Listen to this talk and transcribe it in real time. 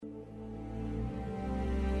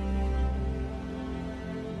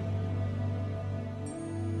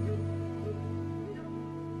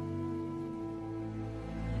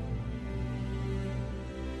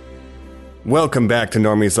Welcome back to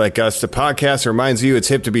Normies Like Us, the podcast that reminds you it's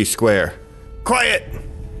hip to be square. Quiet!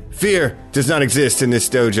 Fear does not exist in this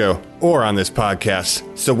dojo or on this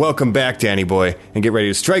podcast. So welcome back, Danny Boy, and get ready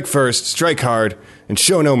to strike first, strike hard, and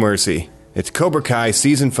show no mercy. It's Cobra Kai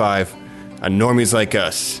Season 5 on Normies Like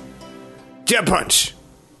Us. Jab punch!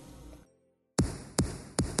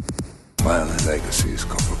 My only legacy is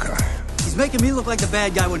Cobra Kai. He's making me look like the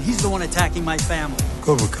bad guy when he's the one attacking my family.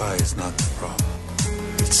 Cobra Kai is not the problem.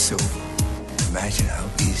 It's Silver. Imagine how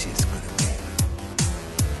easy it's going to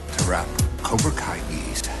be to wrap Cobra Kai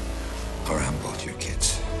East around both your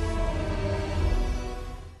kids.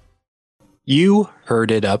 You heard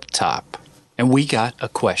it up top, and we got a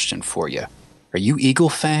question for you. Are you Eagle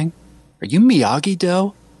Fang? Are you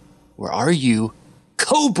Miyagi-Do? Or are you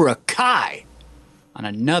Cobra Kai? On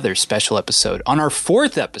another special episode, on our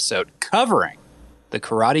 4th episode, covering the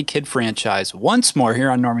Karate Kid franchise once more here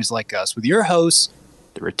on Normies Like Us with your hosts,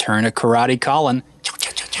 the return of Karate Colin.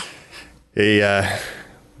 Hey,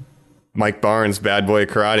 Mike Barnes, bad boy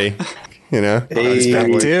karate. You know? Hey.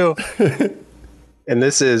 Back too. And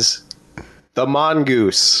this is the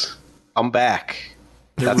Mongoose. I'm back.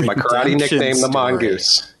 That's my karate redemption nickname, the story.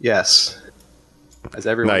 Mongoose. Yes. As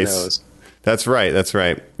everyone Nice. knows. That's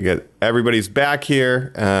right. We got everybody's back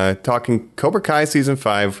here talking Cobra Kai Season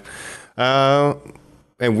 5.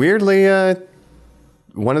 And weirdly,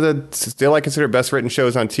 one of the still I consider best written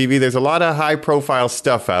shows on TV. There's a lot of high profile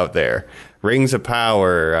stuff out there. Rings of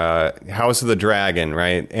Power, House of the Dragon,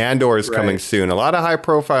 right? Andor is coming soon. A lot of high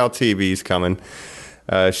profile TVs coming.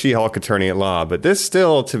 She-Hulk Attorney at Law. But this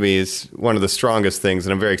still, to me, is one of the strongest things.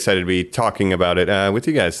 And I'm very excited to be talking about it with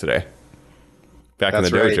you guys today. Back in the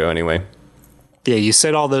That's right. dojo, anyway. Yeah, you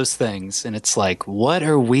said all those things, and it's like, what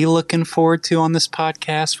are we looking forward to on this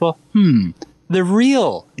podcast? Well, the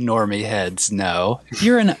real normie heads know. If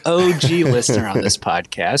you're an OG listener on this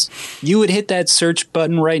podcast, you would hit that search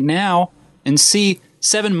button right now and see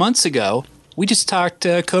 7 months ago, we just talked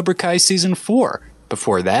Cobra Kai Season 4.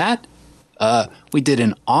 Before that, we did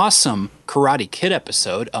an awesome Karate Kid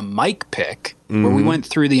episode, a Mike pick, where we went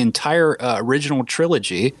through the entire original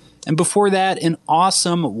trilogy. And before that, an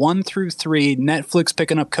awesome 1 through 3 Netflix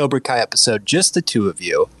picking up Cobra Kai episode, just the two of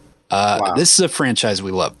you. Wow. This is a franchise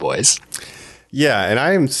we love, boys. Yeah, and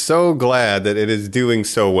I am so glad that it is doing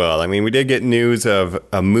so well. I mean, we did get news of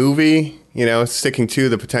a movie, you know, sticking to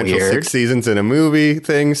the potential Weird. 6 seasons in a movie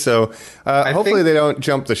thing. So hopefully think- they don't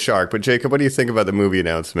jump the shark. But Jacob, what do you think about the movie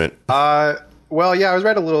announcement? Well, yeah, I was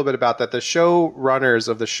read a little bit about that. The show runners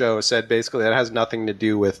of the show said basically that has nothing to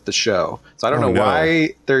do with the show. So I don't know no.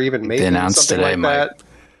 why they're even making announced something today, like that.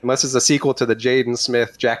 Unless it's a sequel to the Jaden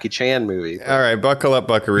Smith, Jackie Chan movie. All right, buckle up,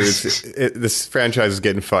 buckaroos. This franchise is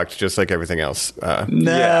getting fucked just like everything else. No.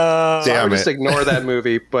 So I Damn would just it. ignore that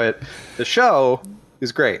movie, but the show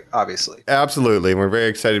is great, obviously. Absolutely. We're very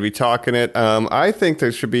excited to be talking it. I think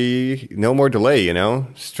there should be no more delay, you know?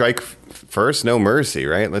 Strike first, no mercy,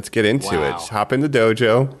 right? Let's get into Wow. it. Just hop in the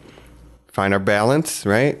dojo, find our balance,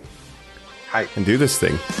 right? Hi. And do this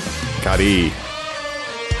thing. Kari.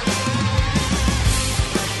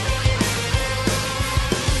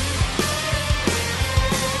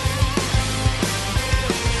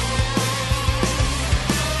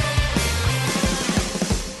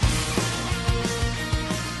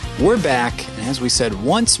 We're back, and as we said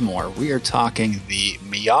once more, we are talking the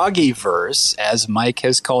Miyagi-verse, as Mike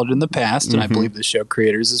has called it in the past, and I believe the show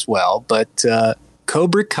creators as well. But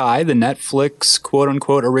Cobra Kai, the Netflix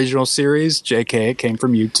quote-unquote original series, JK, came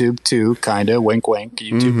from YouTube too, kind of, wink wink.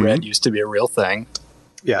 YouTube Red used to be a real thing.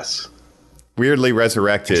 Yes. Weirdly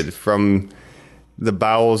resurrected from the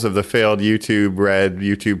bowels of the failed YouTube Red,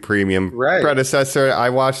 YouTube Premium predecessor. I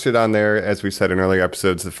watched it on there, as we said in earlier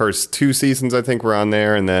episodes. The first 2 seasons, I think, were on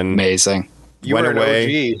there, and then Amazing. You went were an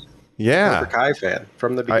away. OG Yeah. Cobra Kai fan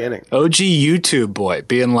from the beginning. OG YouTube boy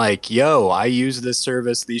being like, yo, I use this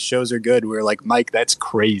service. These shows are good. We were like, Mike, that's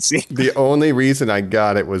crazy. The only reason I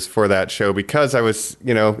got it was for that show because I was,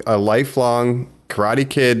 you know, a lifelong Karate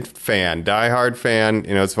Kid fan, diehard fan.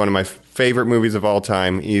 You know, it's one of my favorite movies of all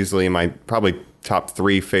time, easily my probably top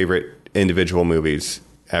 3 favorite individual movies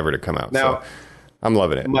ever to come out. Now, so I'm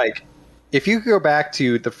loving it. Mike, if you could go back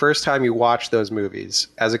to the first time you watched those movies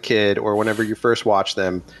as a kid or whenever you first watched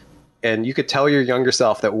them, and you could tell your younger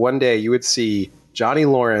self that one day you would see Johnny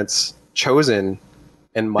Lawrence, Chosen,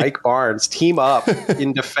 and Mike Barnes team up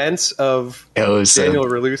in defense of Daniel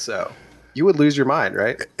Reluso, you would lose your mind,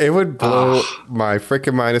 right? It would blow my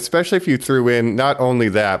freaking mind, especially if you threw in not only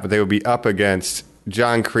that, but they would be up against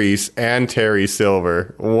John Kreese and Terry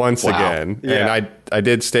Silver once again. Yeah. And I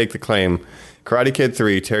did stake the claim Karate Kid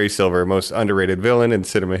 3, Terry Silver, most underrated villain in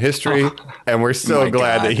cinema history. And we're so my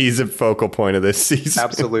glad God. that he's a focal point of this season.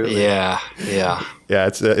 Absolutely. Yeah. Yeah,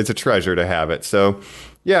 it's a treasure to have it. So,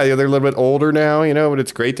 yeah, they're a little bit older now, but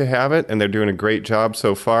it's great to have it. And they're doing a great job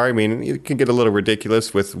so far. I mean, it can get a little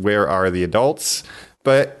ridiculous with where are the adults.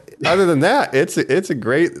 But other than that, it's a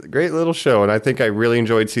great little show. And I think I really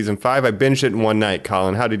enjoyed season 5. I binged it in one night.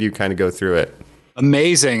 Colin, how did you kind of go through it?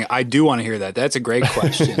 Amazing. I do want to hear that. That's a great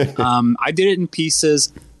question. I did it in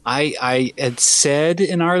pieces. I had said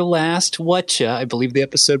in our last Whatcha, I believe the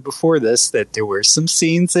episode before this, that there were some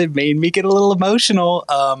scenes that made me get a little emotional.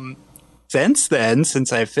 Since then,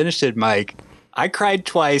 since I finished it, Mike, I cried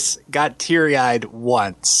twice, got teary-eyed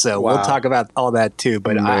once. So Wow. we'll talk about all that too.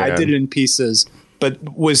 But I did it in pieces, but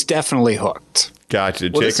was definitely hooked. Gotcha.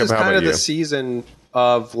 Well, this Jacob, is how kind about of you? the season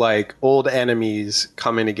of like old enemies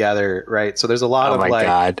coming together, right? So there's a lot Oh of my like,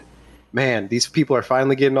 God. man, these people are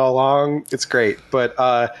finally getting all along. It's great. But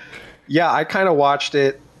yeah, I kind of watched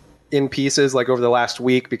it in pieces like over the last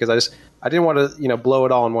week because I didn't want to, blow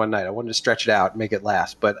it all in one night. I wanted to stretch it out and make it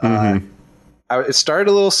last. But it started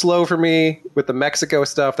a little slow for me with the Mexico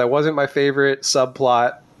stuff. That wasn't my favorite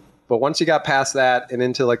subplot. But once you got past that and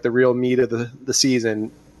into like the real meat of the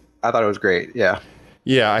season, I thought it was great. Yeah.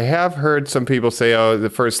 Yeah, I have heard some people say, the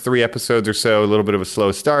first 3 episodes or so, a little bit of a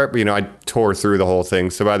slow start. But, I tore through the whole thing.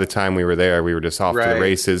 So by the time we were there, we were just off to the Right.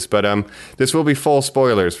 races. But this will be full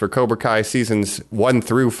spoilers for Cobra Kai seasons 1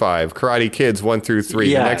 through 5, Karate Kids 1 through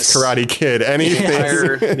 3, the next Yes. Karate Kid, anything.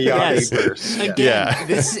 Entire Miyagi Yes. verse. Yeah.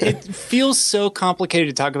 Again, it feels so complicated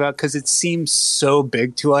to talk about because it seems so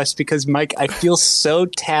big to us. Because Mike, I feel so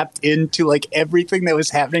tapped into like everything that was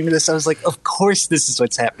happening to this. I was like, of course this is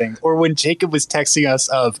what's happening. Or when Jacob was texting us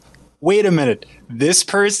of, wait a minute, this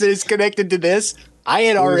person is connected to this. I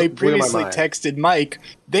had already blew my previously mind. texted Mike.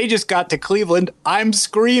 They just got to Cleveland. I'm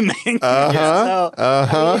screaming.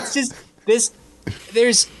 It's just this.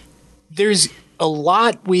 There's a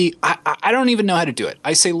lot. I don't even know how to do it.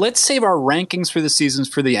 I say let's save our rankings for the seasons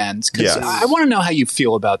for the ends because Yes. I want to know how you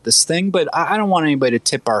feel about this thing, but I don't want anybody to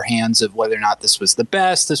tip our hands of whether or not this was the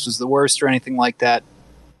best, this was the worst, or anything like that.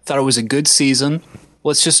 Thought it was a good season.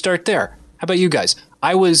 Let's just start there. How about you guys?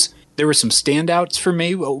 There were some standouts for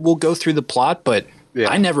me. We'll go through the plot, but Yeah.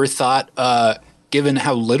 I never thought, given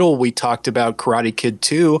how little we talked about Karate Kid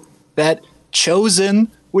 2, that Chosen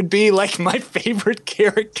would be like my favorite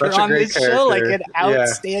character Such a on great this show, like character. an Yeah.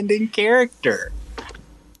 outstanding character.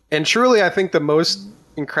 And truly, I think the most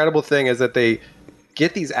incredible thing is that they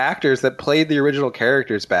get these actors that played the original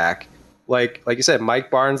characters back. Like you said, Mike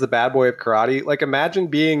Barnes, the bad boy of karate. Like, imagine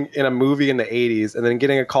being in a movie in the 80s and then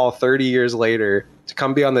getting a call 30 years later to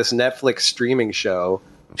come be on this Netflix streaming show.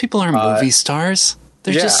 People aren't movie stars.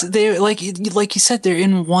 They're yeah. they're like you said, they're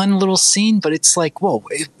in one little scene, but it's like, whoa,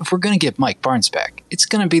 if we're going to get Mike Barnes back, it's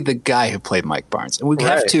going to be the guy who played Mike Barnes. And we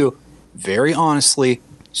have Right. to very honestly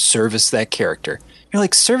service that character. You're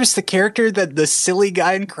like, service the character that the silly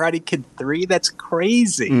guy in Karate Kid 3? That's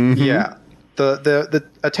crazy. Yeah. The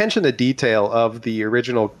attention to detail of the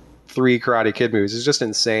original 3 Karate Kid movies is just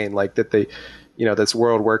insane. Like that this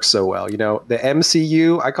world works so well. The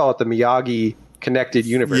MCU, I call it the Miyagi connected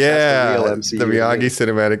universe. Yeah, That's the real MCU. the Miyagi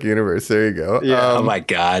Cinematic Universe. There you go. Yeah. Oh my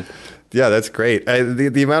God. Yeah, that's great.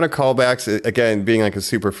 The amount of callbacks, again, being like a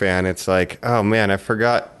super fan, it's like, oh man, I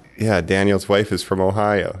forgot. Yeah, Daniel's wife is from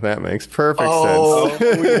Ohio. That makes perfect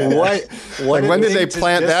sense. what? Like, when did they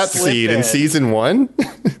plant that seed in season 1?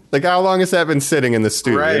 Like, how long has that been sitting in the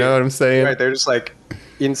stew? Right. You know what I'm saying? Right. They're just like,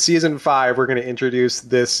 in season 5, we're going to introduce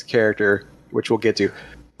this character, which we'll get to.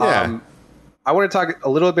 Yeah. I want to talk a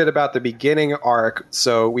little bit about the beginning arc.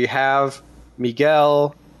 So we have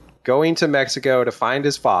Miguel going to Mexico to find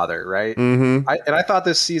his father, right? Mm-hmm. I thought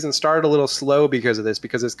this season started a little slow because of this,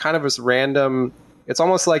 because it's kind of this random. It's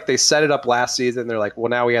almost like they set it up last season. They're like, well,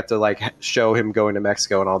 now we have to like show him going to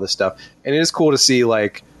Mexico and all this stuff. And it is cool to see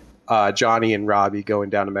like Johnny and Robbie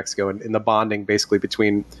going down to Mexico, and the bonding basically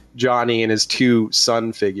between Johnny and his 2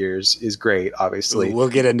 son figures is great, obviously. We'll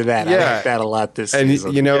get into that. I Yeah. like that a lot this And,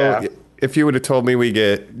 season. Yeah. if you would have told me we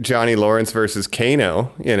get Johnny Lawrence versus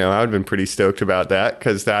Kano, I would have been pretty stoked about that,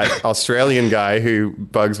 because that Australian guy who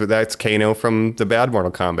bugs with that's Kano from the bad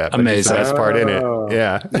Mortal Kombat. But he's the Amazing. best part in it.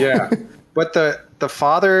 Yeah. Yeah. But the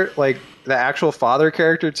father, like the actual father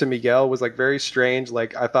character to Miguel, was like very strange.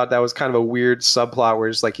 Like, I thought that was kind of a weird subplot where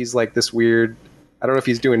it's like he's like this weird, I don't know if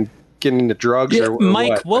he's getting into drugs Yeah, or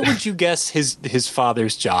Mike, what. what would you guess his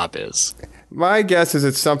father's job is? My guess is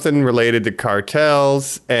it's something related to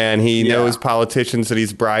cartels, and he Yeah. knows politicians that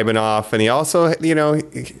he's bribing off, and he also, he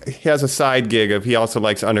has a side gig of he also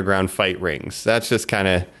likes underground fight rings. That's just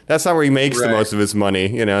that's not where he makes the Right. most of his money.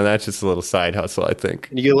 That's just a little side hustle, I think.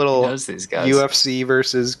 You get a little He knows these guys. UFC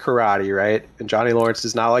versus karate, right? And Johnny Lawrence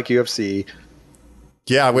does not like UFC.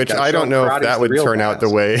 Yeah, which gotta I show don't know if karate's that the would real turn out the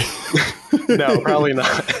badass. way. No, probably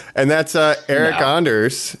not. And that's Eric No.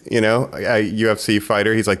 Anders, a UFC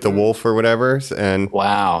fighter. He's like the Wolf or whatever. And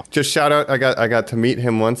Wow. just shout out, I got to meet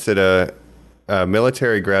him once at a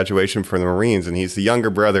military graduation for the Marines, and he's the younger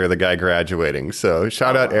brother of the guy graduating. So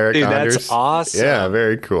shout out Eric Dude, Anders. that's awesome. Yeah,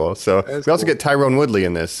 very cool. So we also get Tyrone Woodley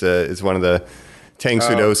in this is one of the Tang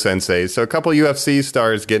Sudo senseis. So a couple UFC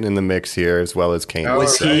stars getting in the mix here, as well as Kane.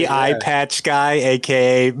 Was he yeah. Eye Patch Guy,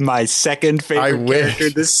 aka my second favorite I wish. character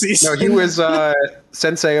this season? No, he was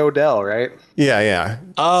Sensei Odell, right? Yeah.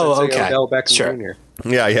 Oh, Sensei okay. Odell Beckham Sure. Jr.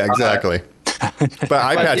 Yeah, exactly. But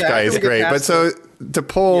Eye Patch yeah, Guy after is we get great. But past so to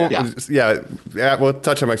pull, Yeah. we'll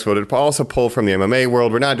touch on Mexico. To also pull from the MMA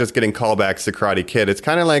world, we're not just getting callbacks to Karate Kid. It's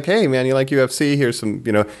kind of like, hey, man, you like UFC? Here's some,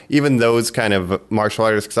 even those kind of martial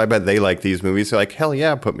artists, because I bet they like these movies. They're like, hell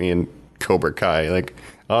yeah, put me in Cobra Kai. Like,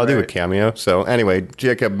 I'll do a Right. cameo. So anyway,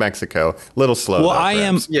 Jacob, Mexico, little slow. Well, though, I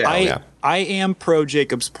am. perhaps. Yeah. I am pro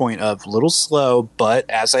Jacob's point of little slow, but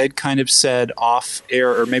as I had kind of said off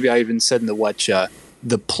air, or maybe I even said in the Whatcha,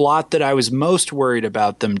 the plot that I was most worried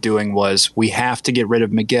about them doing was we have to get rid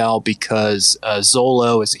of Miguel because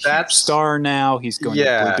Zolo is a huge That's- star now. He's going to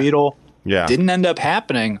Yeah. Blue Beetle. Yeah. Didn't end up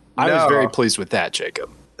happening. I was No. very pleased with that, Jacob.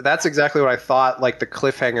 That's exactly what I thought, like the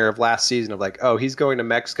cliffhanger of last season of like, oh, he's going to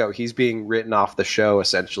Mexico. He's being written off the show,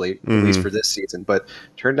 essentially, at least for this season. But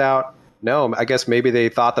turned out, no, I guess maybe they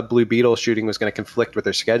thought the Blue Beetle shooting was going to conflict with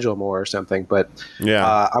their schedule more or something. But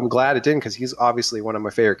Yeah. I'm glad it didn't because he's obviously one of my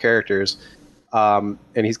favorite characters. And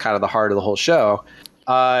he's kind of the heart of the whole show.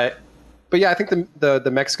 But yeah, I think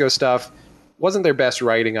the Mexico stuff wasn't their best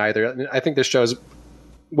writing either. I mean, I think this show's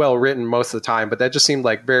well written most of the time, but that just seemed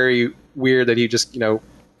like very weird that he just,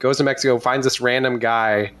 goes to Mexico, finds this random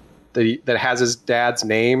guy that has his dad's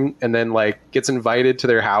name, and then like gets invited to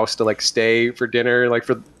their house to like stay for dinner,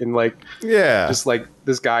 Yeah. just like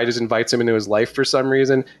this guy just invites him into his life for some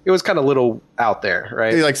reason. It was kind of little out there,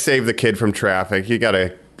 right? You like save the kid from traffic. You got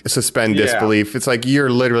to suspend Yeah. disbelief. It's like you're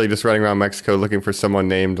literally just running around Mexico looking for someone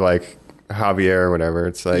named like Javier or whatever.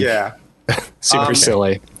 It's like, Yeah. Super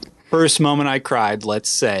silly. First moment I cried, let's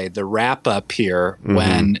say, the wrap up here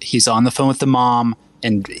when he's on the phone with the mom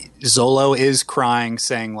and Zolo is crying,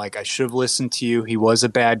 saying, like, I should have listened to you. He was a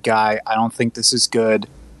bad guy. I don't think this is good.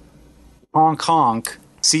 Honk honk,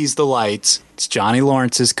 sees the lights. It's Johnny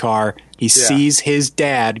Lawrence's car. He sees his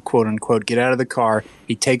dad, quote unquote, get out of the car.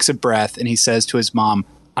 He takes a breath and he says to his mom,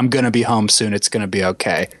 I'm going to be home soon. It's going to be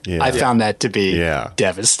okay. Yeah. I found that to be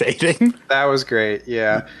devastating. That was great.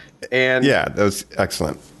 Yeah. And Yeah, that was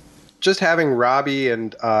excellent. just having Robbie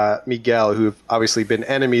and Miguel, who've obviously been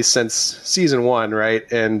enemies since season 1, right?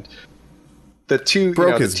 And the two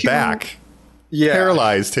Broke the his two- back, yeah,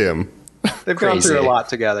 paralyzed him. They've gone Crazy. through a lot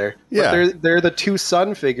together. Yeah. But they're the two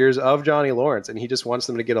son figures of Johnny Lawrence, and he just wants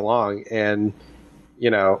them to get along. And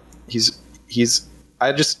he's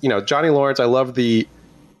Johnny Lawrence. I love the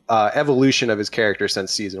evolution of his character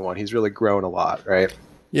since season 1. He's really grown a lot, right?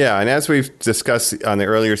 Yeah, and as we've discussed on the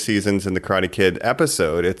earlier seasons in the Karate Kid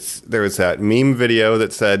episode, there was that meme video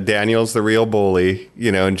that said Daniel's the real bully,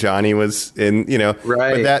 and Johnny was in,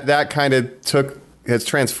 Right. But that kind of has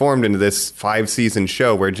transformed into this 5-season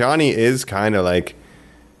show where Johnny is kind of like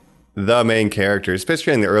the main character,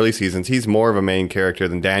 especially in the early seasons. He's more of a main character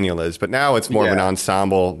than Daniel is, but now it's more of an Yeah.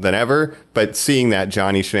 ensemble than ever. But seeing that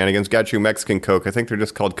Johnny shenanigans, got you Mexican Coke. I think they're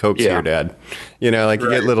just called Cokes Yeah. here, Dad. You get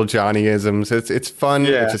Right. little Johnny-isms. It's fun.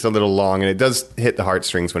 Yeah. It's just a little long, and it does hit the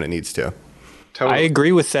heartstrings when it needs to. I Totally.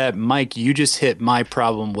 agree with that, Mike. You just hit my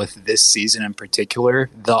problem with this season in particular,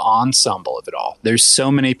 the ensemble of it all. There's so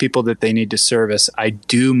many people that they need to service. I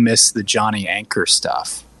do miss the Johnny Anchor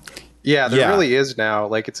stuff. Yeah, there Yeah. really is now.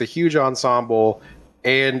 Like, it's a huge ensemble,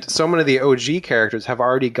 and so many of the OG characters have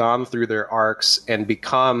already gone through their arcs and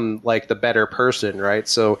become like the better person, right?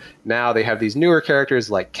 So now they have these newer characters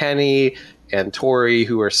like Kenny and Tori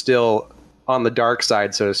who are still on the dark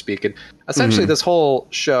side, so to speak. And essentially, this whole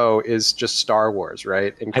show is just Star Wars,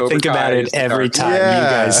 right? And I think Cobra about Kai it is the every dark- time Yeah.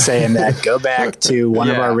 you guys saying that. Go back to one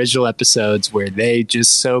of Yeah. our original episodes where they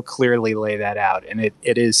just so clearly lay that out. And it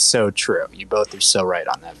is so true. You both are so right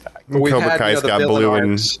on that fact. But we've Cobra had, Kai's the got villain blue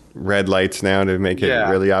and arcs. red lights now to make it Yeah.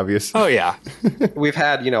 really obvious. Oh, yeah. We've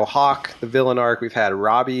had, Hawk, the villain arc. We've had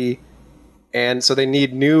Robbie. And so they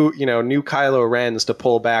need new Kylo Rens to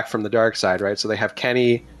pull back from the dark side, right? So they have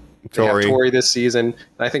Kenny They have Tori. Tori this season. And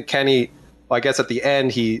I think Kenny, well, I guess at the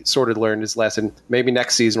end, he sort of learned his lesson. Maybe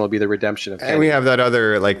next season will be the redemption of Kenny. And we have that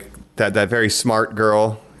other, like, that very smart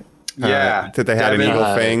girl. Yeah. That they had an Devin.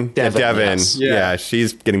 evil thing. Devin, yes. Yeah,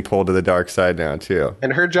 she's getting pulled to the dark side now, too.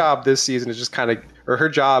 And her job this season is just kind of, or her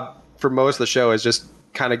job for most of the show is just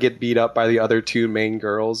kind of get beat up by the other two main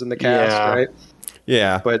girls in the cast, Yeah. right?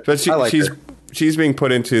 Yeah, But she, I like she's her. she's being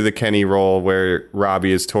put into the Kenny role where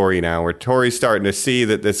Robbie is Tori now, where Tori's starting to see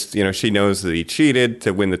that this, she knows that he cheated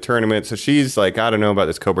to win the tournament. So she's like, I don't know about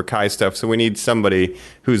this Cobra Kai stuff. So we need somebody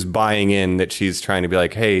who's buying in that she's trying to be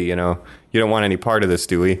like, hey, you don't want any part of this,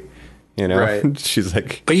 do we? Right. She's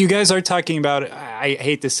like, But you guys are talking about, I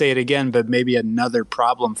hate to say it again, but maybe another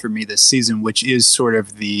problem for me this season, which is sort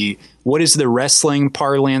of what is the wrestling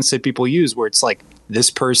parlance that people use where it's like, this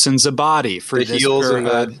person's a body for The this heels and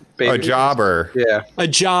the baby. a jobber. Yeah. a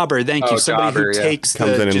jobber. Thank you. Oh, Somebody jobber, who yeah. takes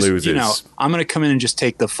Comes in and just, loses. I'm going to come in and just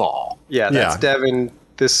take the fall. Yeah, that's Yeah. Devin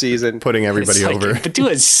this season. Putting everybody It's like, over. but to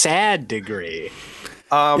a sad degree.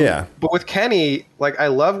 Yeah. But with Kenny, like, I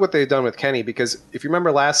love what they've done with Kenny because if you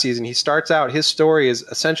remember last season, he starts out, his story is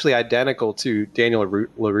essentially identical to Daniel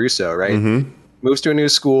LaRusso, right? Mm-hmm. Moves to a new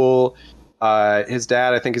school. His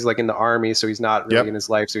dad, I think, is like in the army, so he's not really Yep. in his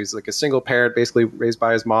life. So he's like a single parent, basically raised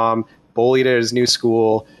by his mom, bullied at his new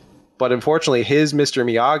school. But unfortunately, his Mr.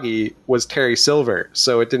 Miyagi was Terry Silver,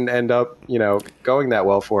 so it didn't end up, going that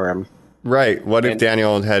well for him. Right. What if And-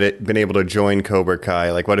 Daniel had been able to join Cobra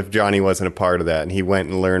Kai? Like, what if Johnny wasn't a part of that and he went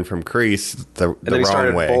and learned from Kreese the And then he wrong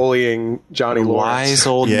started way? bullying Johnny Lawrence. Wise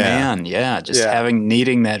old Yeah. man. Yeah. Just Yeah.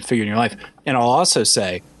 needing that figure in your life. And I'll also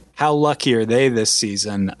say, how lucky are they this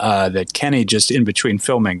season that Kenny, just in between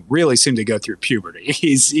filming, really seemed to go through puberty.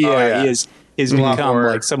 He's A lot become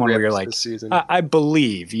more like someone where you're ripped like, this season. I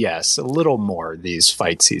believe, yes, a little more these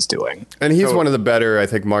fights he's doing. And he's one of the better, I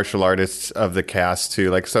think, martial artists of the cast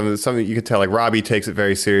too. Like some you could tell, like Robbie takes it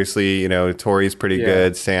very seriously. Tori's pretty Yeah.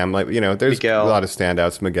 good. Sam, there's Miguel. a lot of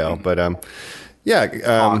standouts. Miguel, but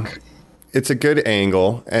it's a good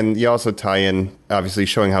angle, and you also tie in obviously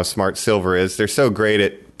showing how smart Silver is. They're so great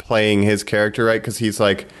at playing his character, right? Because he's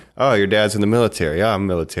like, oh, your dad's in the military. Yeah, I'm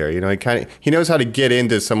military. He knows how to get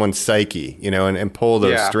into someone's psyche, and pull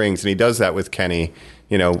those Yeah. strings, and he does that with Kenny,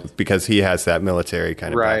 because he has that military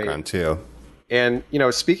kind of Right. background too. And,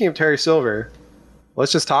 speaking of Terry Silver,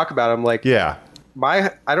 let's just talk about him. Like, Yeah. I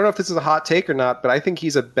don't know if this is a hot take or not, but I think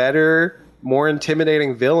he's a better, more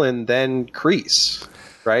intimidating villain than Kreese,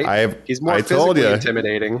 right? He's more I told physically ya.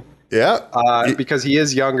 intimidating Yeah. because he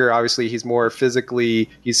is younger. Obviously, he's more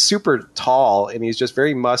he's super tall and he's just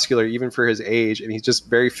very muscular, even for his age. And he's just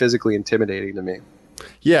very physically intimidating to me.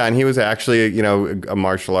 Yeah, and he was actually, a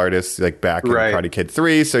martial artist like back in Right. Karate Kid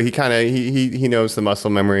 3, so he kind of he knows the muscle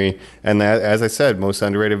memory, and that, as I said, most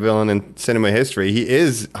underrated villain in cinema history. He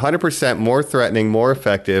is 100% more threatening, more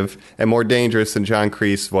effective, and more dangerous than John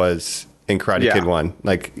Kreese was in Karate Yeah. Kid 1.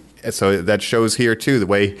 Like, so that shows here too, the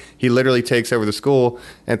way he literally takes over the school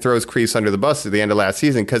and throws Kreese under the bus at the end of last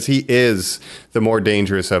season, because he is the more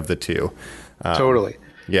dangerous of the two. Totally.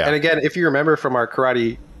 yeah. And again, if you remember from our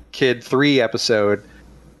Karate Kid 3 episode,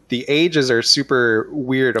 the ages are super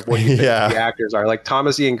weird of what you think Yeah. the actors are. Like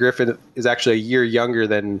Thomas Ian Griffin is actually a year younger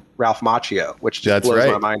than Ralph Macchio, which just That's blows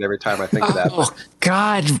my right. mind every time I think of that. Oh,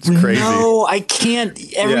 God, crazy. no, I can't.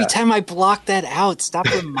 Every Yeah. time I block that out,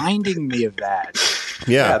 stop reminding me of that.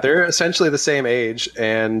 Yeah, Yeah. they're essentially the same age,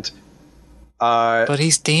 and But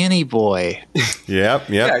he's Danny Boy. Yep.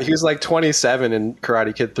 yeah, he was like 27 in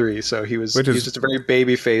Karate Kid 3, so he was just a very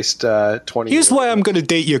baby-faced 20. Here's why I'm going to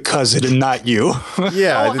date your cousin and not you.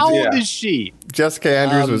 Yeah, How old yeah. is she? Jessica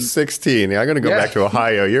Andrews was 16. Yeah, I'm going to go yeah. back to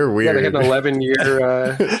Ohio. You're Yeah, they weird. had an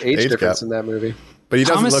 11-year age Age difference gap. in that movie. But he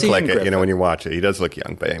doesn't Thomas look Ian like it, Griffin. when you watch it. He does look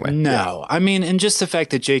young, but anyway. No, I mean, and just the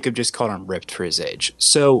fact that Jacob just called him ripped for his age.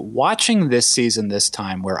 So watching this season this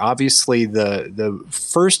time, where obviously the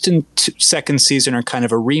first and second season are kind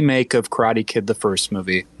of a remake of Karate Kid, the first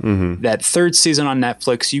movie. Mm-hmm. That third season on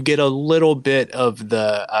Netflix, you get a little bit of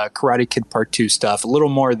the Karate Kid Part 2 stuff, a little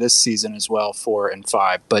more this season as well, 4 and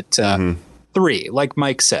 5. But 3, like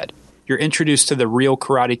Mike said, you're introduced to the real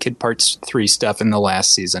Karate Kid Part 3 stuff in the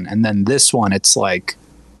last season. And then this one, it's like,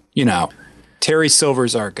 Terry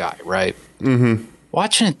Silver's our guy, right? Mm-hmm.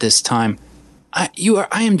 Watching it this time, I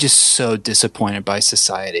am just so disappointed by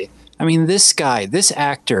society. I mean, this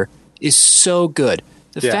actor is so good.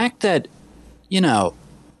 The Yeah. fact that,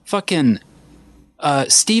 fucking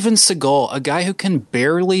Steven Seagal, a guy who can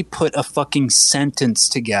barely put a fucking sentence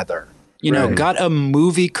together, You know, Right. got a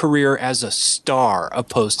movie career as a star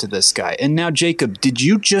opposed to this guy. And now, Jacob, did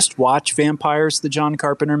you just watch Vampires, the John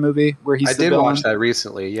Carpenter movie where he's I the did villain? watch that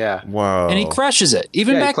recently. Yeah. Whoa. And he crushes it,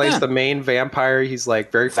 even Yeah, he back plays then. the main vampire. He's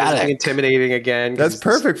like very physically Phallic. intimidating again. 'cause That's he's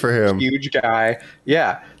this perfect for him. Huge guy.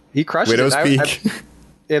 Yeah, he crushes Widow's it. Peak.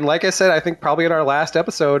 And like I said, I think probably in our last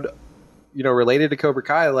episode, you know, related to Cobra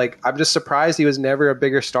Kai, like I'm just surprised he was never a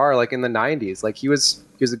bigger star. Like in the '90s, like he was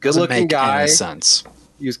a Doesn't good-looking make guy. any sense.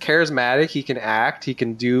 He was charismatic. He can act. He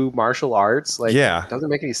can do martial arts. Like, Yeah. it doesn't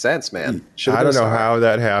make any sense, man. Should've I been don't a know star. how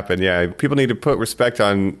that happened. Yeah, people need to put respect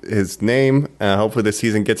on his name. Hopefully, this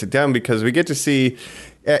season gets it done because we get to see,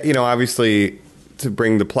 you know, obviously to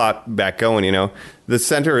bring the plot back going. You know, the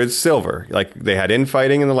center is Silver. Like they had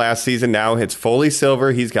infighting in the last season. Now it's fully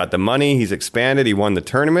Silver. He's got the money. He's expanded. He won the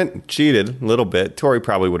tournament. Cheated a little bit. Tori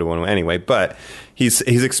probably would have won anyway, but he's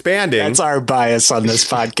expanding. That's our bias on this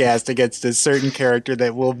podcast against a certain character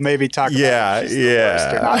that we'll maybe talk Yeah, about. She's the yeah.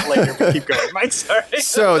 worst or not later, but keep going, Mike. Sorry.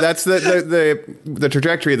 So that's the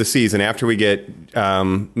trajectory of the season. After we get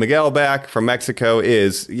Miguel back from Mexico,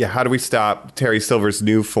 is how do we stop Terry Silver's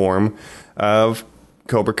new form of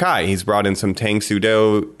Cobra Kai? He's brought in some Tang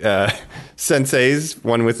Sudo senseis,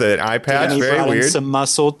 one with an eye patch, And he very brought in weird. some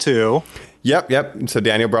muscle too. Yep. So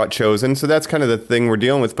Daniel brought Chosen. So that's kind of the thing we're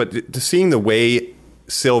dealing with. But to seeing the way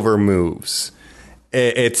Silver moves,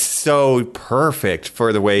 it's so perfect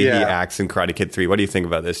for the way he Yeah. acts in Karate Kid 3. What do you think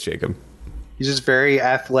about this, Jacob? He's just very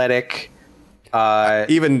athletic.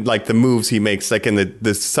 Even like the moves he makes, like in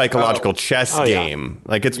the psychological chess Oh, yeah. game,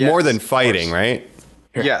 like it's Yes, more than of fighting, course. right?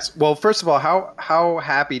 Yes. Well, first of all, how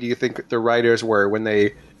happy do you think the writers were when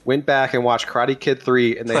they went back and watched Karate Kid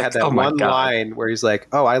 3 and they Like, had that oh my one God. line where he's like,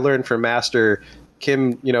 "Oh, I learned from Master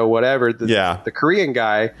Kim, you know, whatever, the Korean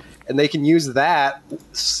guy," and they can use that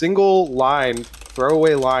single line,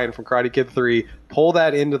 throwaway line from Karate Kid 3, pull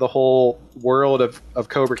that into the whole world of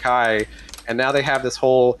Cobra Kai, and now they have this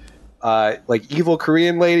whole like evil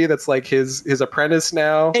Korean lady that's like his apprentice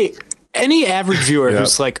now. Hey, any average viewer Yep.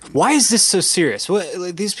 who's like, "Why is this so serious? What,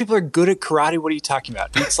 like, these people are good at karate. What are you talking about?"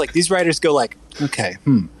 And it's like these writers go like, "Okay,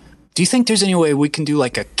 do you think there's any way we can do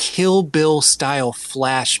like a Kill Bill style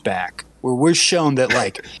flashback where we're shown that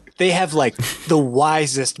like they have like the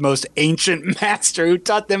wisest, most ancient master who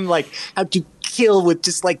taught them like how to kill with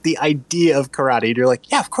just like the idea of karate?" And you're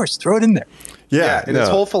like, "Yeah, of course, throw it in there." Yeah, and his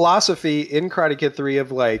whole philosophy in Karate Kid 3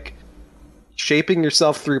 of like shaping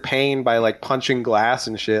yourself through pain by like punching glass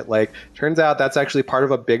and shit, like turns out that's actually part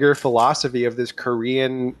of a bigger philosophy of this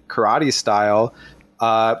Korean karate style,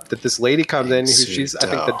 that this lady comes in who she's I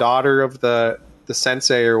think the daughter of the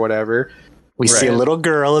sensei or whatever. We see a little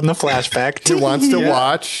girl in the flashback who wants to Yeah.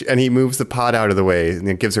 watch, and he moves the pot out of the way, and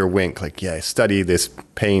it gives her a wink, like, "Yeah, study this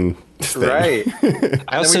pain thing." Right.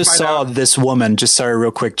 I also we find saw out- this woman, just sorry,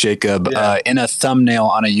 real quick, Jacob, Yeah. in a thumbnail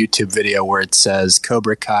on a YouTube video where it says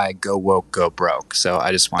Cobra Kai, go woke, go broke. So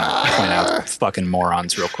I just want to point out fucking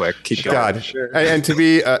morons real quick. Keep going. God, Sure. and to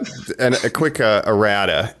be a quick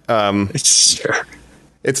errata, Sure.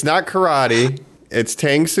 it's not karate, it's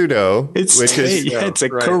Tang Sudo, It's, which is it's a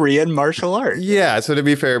right. Korean martial art. yeah. So to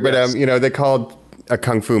be fair, but Yes. you know, they called a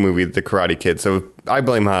kung fu movie The Karate Kid, so I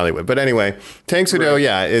blame Hollywood. But anyway, Tang Sudo,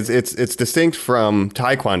 yeah, it's distinct from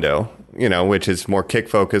Taekwondo, you know, which is more kick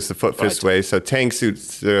focused, the foot fist way. So Tang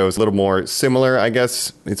Sudo is a little more similar, I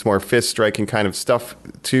guess. It's more fist striking kind of stuff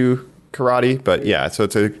to karate, but yeah, so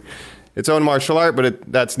it's its own martial art, but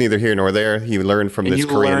that's neither here nor there. He learned from And this you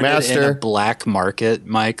Korean learn it in a master. black market,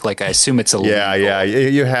 Mike. Like I assume it's illegal. Yeah.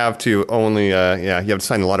 You have to only, you have to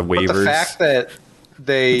sign a lot of waivers. But the fact that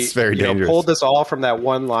they It's very dangerous. pulled this all from that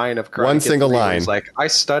one line of Karate One Kid single 3, line. was like, I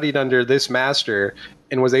studied under this master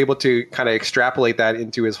and was able to kind of extrapolate that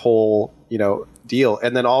into his whole, you know, deal.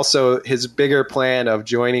 And then also his bigger plan of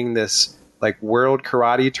joining this like world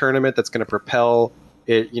karate tournament that's going to propel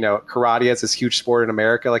it, you know, karate as this huge sport in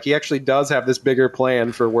America. Like he actually does have this bigger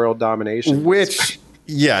plan for world domination. Which,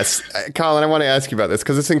 yes, Colin, I want to ask you about this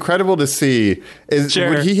because it's incredible to see. Sure.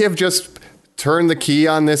 Would he have just turned the key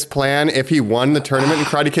on this plan if he won the tournament in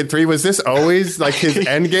Karate Kid 3? Was this always like his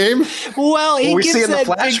end game? Well, he we gives see in the that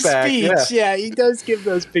flashback, big speech. Yeah, he does give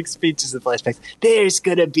those big speeches in flashbacks. There's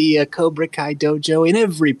gonna be a Cobra Kai dojo in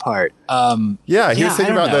every part. Yeah, he was I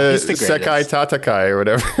thinking don't about know. the He's the Sekai greatest. Tatakai or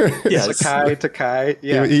whatever. Yes. Takai.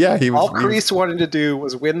 Yeah. He was. All Kreese wanted to do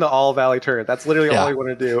was win the All Valley tournament. That's literally all Yeah. he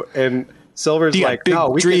wanted to do. And Silver's You got like, big no,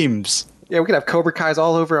 we could, dreams. we could have Cobra Kai's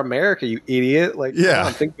all over America, you idiot. Like, Yeah. come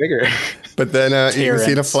on, think bigger. But then you see in a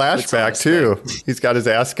Terrence, that's flashback honest too. He's got his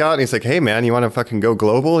ass out and he's like, "Hey man, you want to fucking go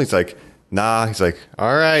global?" He's like, "Nah." He's like,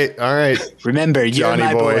 "All right." Remember, you're Johnny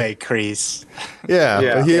my boy. boy, Kreese. Yeah,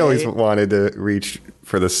 Yeah. but he always wanted to reach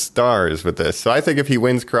for the stars with this. So I think if he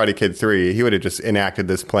wins Karate Kid 3, he would have just enacted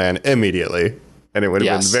this plan immediately. And it would have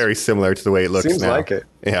Yes. been very similar to the way it looks Seems now. like it.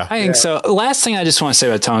 Yeah. I think so. Last thing I just want to say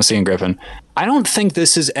about Thomas Ian Griffin, I don't think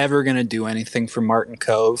this is ever going to do anything for Martin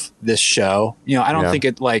Cove, this show. You know, I don't Yeah. think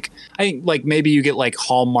it I think like maybe you get like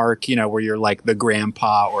Hallmark, you know, where you're like the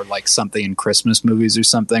grandpa or like something in Christmas movies or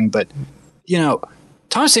something. But, you know,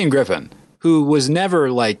 Thomas Ian Griffin, who was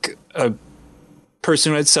never like a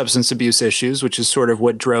person who had substance abuse issues, which is sort of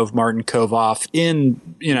what drove Martin Cove off in,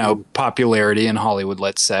 you know, popularity in Hollywood,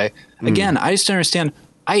 let's say. Again, I just don't understand.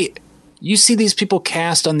 You see these people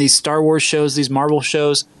cast on these Star Wars shows, these Marvel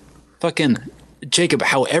shows, fucking Jacob,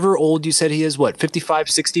 however old you said he is, what, 55,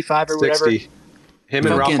 65 or whatever? 60. Him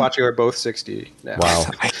and Fucking- Ralph Macchio are both 60 now. Wow.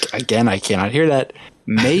 I cannot hear that.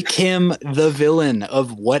 Make him the villain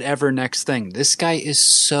of whatever next thing. This guy is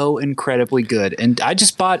so incredibly good. And I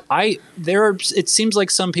just bought, it seems like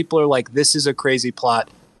some people are like, this is a crazy plot.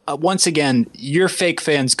 Once again, you're fake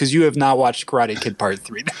fans because you have not watched Karate Kid Part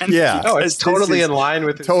 3. Then. Yeah. No, it's Because this totally is- in line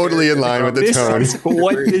with his Totally in line with the This tone. is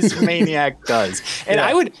what this maniac does. And Yeah.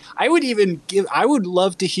 I would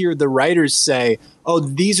love to hear the writers say, oh,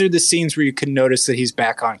 these are the scenes where you can notice that he's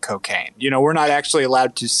back on cocaine. You know, we're not actually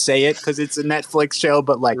allowed to say it because it's a Netflix show,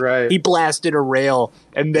 but like Right. he blasted a rail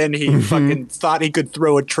and then he fucking thought he could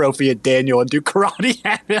throw a trophy at Daniel and do karate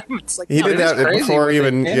at him. It's like, He no, did was that crazy before with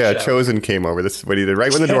even, the hand show. Chosen came over. This is what he did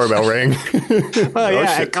right when the doorbell rang. oh,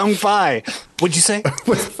 yeah, shit. at Kung Pai. What'd you say?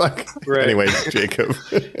 What the fuck? Right. Anyway, Jacob.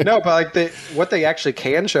 No, but like what they actually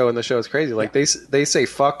can show in the show is crazy. Like they say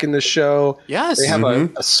fuck in the show. Yes. They have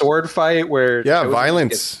a sword fight where Yeah, Chosen violence.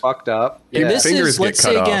 gets fucked up. And this Fingers is, get let's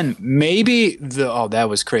cut say off. again, maybe that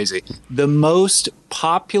was crazy. The most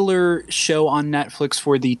popular show on Netflix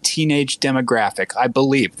for the teenage demographic, I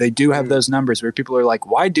believe. They do have those numbers where people are like,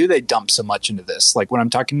 why do they dump so much into this? Like when I'm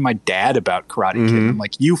talking to my dad about Karate Kid, I'm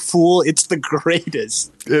like, you fool, it's the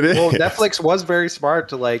greatest. It is. Well, Netflix was very smart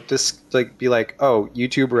to like just like be like, oh,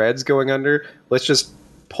 YouTube Red's going under. Let's just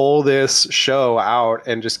pull this show out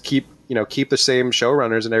and just keep the same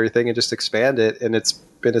showrunners and everything and just expand it. And it's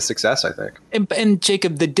been a success, I think. And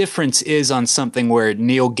Jacob, the difference is on something where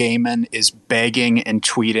Neil Gaiman is begging and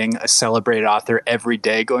tweeting a celebrated author every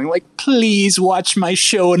day, going like, please watch my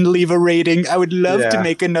show and leave a rating. I would love to Yeah.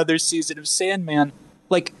 make another season of Sandman.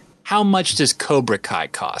 Like, how much does Cobra Kai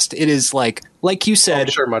cost? It is like you said,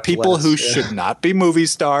 I'm sure much people less, who yeah. should not be movie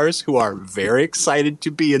stars, who are very excited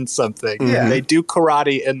to be in something. Yeah. They do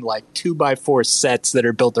karate in like 2x4 sets that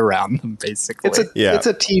are built around them, basically. It's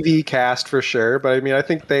a TV cast for sure, but I mean, I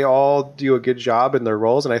think they all do a good job in their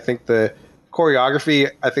roles, and I think the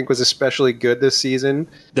choreography was especially good this season.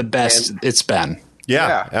 the best it's been.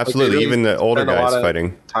 Yeah, like, absolutely. they really Even the older spend a guys lot of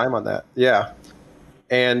fighting. time on that. Yeah,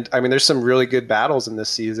 and I mean, there's some really good battles in this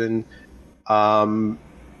season.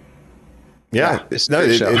 Yeah, it's a no,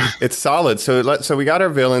 good show. it's solid. So we got our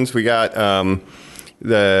villains. We got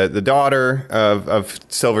the daughter of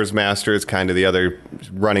Silver's master is kind of the other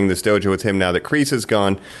running this dojo with him now that Kreese is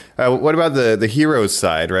gone. What about the heroes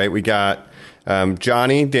side? Right, we got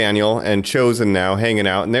Johnny, Daniel, and Chosen now hanging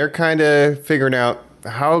out, and they're kind of figuring out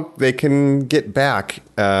how they can get back.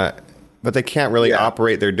 But they can't really Yeah.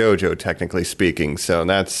 operate their dojo, technically speaking. So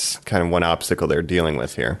that's kind of one obstacle they're dealing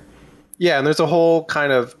with here. Yeah, and there's a whole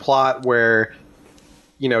kind of plot where,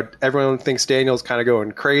 everyone thinks Daniel's kind of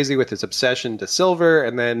going crazy with his obsession to Silver,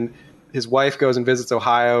 and then his wife goes and visits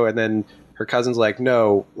Ohio, and then her cousin's like,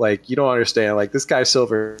 no, like, you don't understand. Like, this guy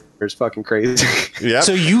Silver is fucking crazy. Yeah.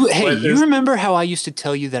 So you But there's- remember how I used to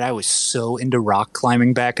tell you that I was so into rock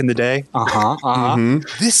climbing back in the day?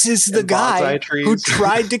 This is the And guy bonsai trees. who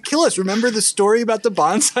tried to kill us. Remember the story about the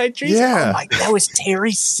bonsai trees? Yeah. Oh my, that was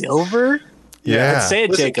Terry Silver? Yeah. Say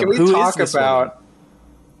it, Listen, Jacob. can we Who is talk this about woman?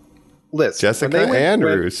 Liz? Jessica when they went-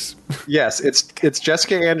 Andrews. Yes, it's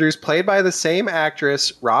Jessica Andrews, played by the same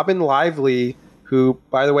actress, Robin Lively, who,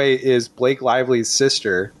 by the way, is Blake Lively's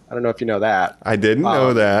sister. I don't know if you know that. I didn't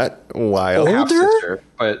know that. Wild. Oh. Half Older? sister,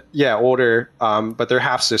 but yeah, older. But they're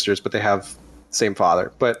half sisters, but they have same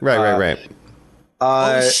father. But Right.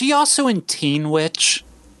 Oh, is she also in Teen Witch?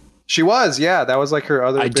 She was, yeah. That was like her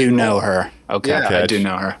other. I big do know role. her. Okay, Yeah. I do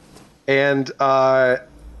know her. And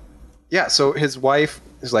yeah, so his wife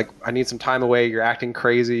is like, I need some time away. You're acting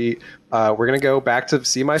crazy. We're gonna go back to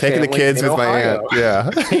see my Taking family the kids in with Ohio. my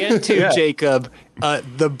aunt. Yeah. And to Jacob,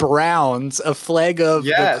 the Browns, a flag of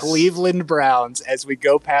Yes. the Cleveland Browns as we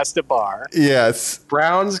go past a bar. Yes.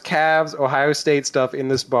 Browns, Cavs, Ohio State stuff in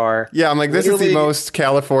this bar. Yeah, I'm like, this is the Literally- most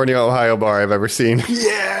California, Ohio bar I've ever seen.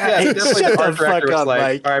 Yeah, definitely Shut the art the fuck director was up, like,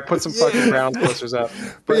 Mike. all right, put some fucking Browns posters up.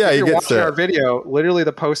 But yeah, if you you're get watching that. our video, literally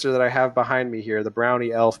the poster that I have behind me here, the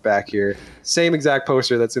brownie elf back here, same exact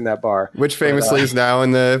poster that's in that bar. Which famously is now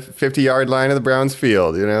in the 50-yard line of the Browns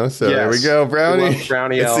field, you know? So there we Yes. go, We Brownie. love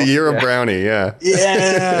Brownie It's Elf. the year of Yeah. Brownie, yeah.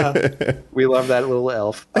 Yeah. We love that little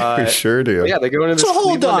elf. We sure do. But yeah, they go into this So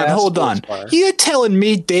hold on. Cleveland bar. You're telling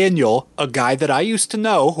me, Daniel, a guy that I used to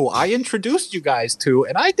know, who I introduced you guys to,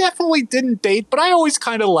 and I definitely didn't date, but I always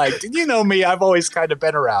kind of liked. And you know me, I've always kind of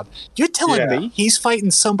been around. You're telling Yeah. me he's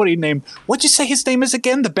fighting somebody named, what'd you say his name is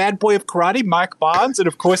again? The bad boy of karate, Mike Bonds, and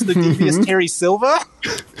of course the devious Terry Silva?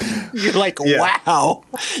 You're like, Yeah. wow,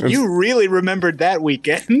 you really remembered that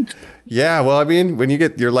weekend. Yeah, well, I mean, when you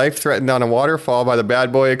get your life threatened on a waterfall by the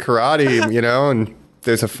bad boy of karate, you know, and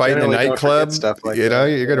there's a fight in a Generally don't nightclub, forget stuff like you know,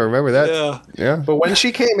 that. you're going to remember that. Yeah. Yeah. But when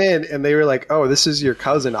she came in and they were like, "Oh, this is your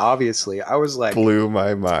cousin," obviously, I was like Blew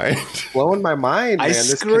my mind. blowing my mind. I Man,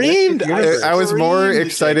 this screamed. connected universe. I was more Screamed,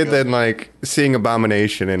 excited Jacob. than like seeing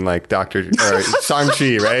Abomination in like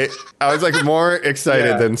Shang-Chi, right? I was like more excited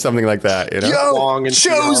Yeah. than something like that, you know? Wong and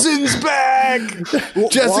Chosen's back.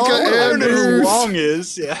 Jessica Wong, I don't know who Andrews. Wong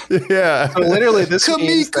is. Yeah. Yeah. So literally, this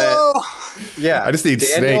means that Kamiko. yeah, I just need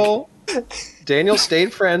Daniel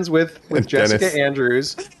stayed friends with Jessica Dennis.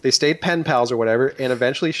 Andrews. They stayed pen pals or whatever, and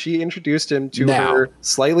eventually she introduced him to Now. her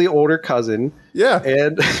slightly older cousin, Yeah.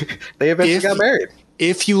 and they eventually If- got married.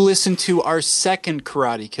 If you listen to our second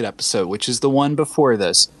Karate Kid episode, which is the one before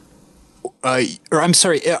this, or I'm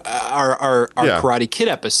sorry, our Yeah. Karate Kid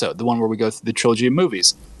episode, the one where we go through the trilogy of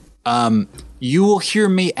movies, you will hear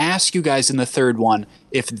me ask you guys in the third one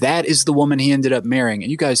if that is the woman he ended up marrying,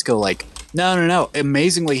 and you guys go like, no.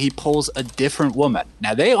 Amazingly, he pulls a different woman.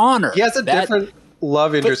 Now they honor. He has a that- different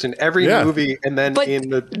love interest in every Yeah. movie, and then But in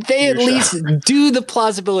the they at new show. least do the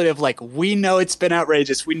plausibility of like, we know it's been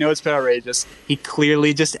outrageous. We know it's been outrageous. He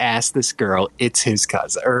clearly just asked this girl, it's his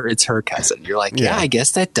cousin or it's her cousin. You're like, yeah, Yeah. I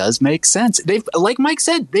guess that does make sense. They've, like Mike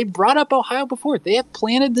said, they brought up Ohio before. They have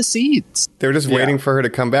planted the seeds. They were just waiting for her to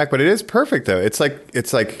come back, but it is perfect though. It's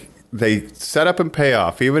like they set up and pay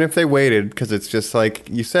off, even if they waited, because it's just like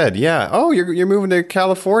you said. Yeah. Oh, you're moving to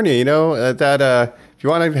California. You know if you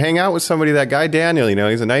want to hang out with somebody, that guy Daniel. You know,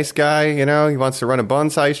 he's a nice guy. You know, he wants to run a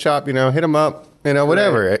bonsai shop. You know, hit him up. You know,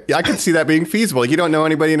 whatever. I could see that being feasible. You don't know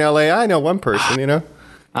anybody in LA. I know one person. You know.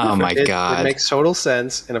 Oh my It God. makes total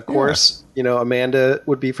sense, and of course, you know, Amanda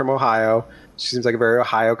would be from Ohio. She seems like a very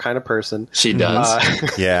Ohio kind of person. She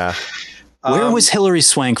does. Yeah. Where was Hilary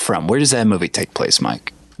Swank from? Where does that movie take place,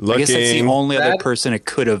 Mike? I guess that's the Looking- only other That- person it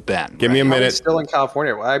could have been. Give me a Probably minute. still in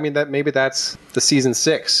California. Well, I mean, that maybe that's the season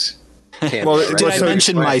 6. Well, right? Did I So-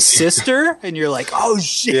 mention my sister? And you're like, oh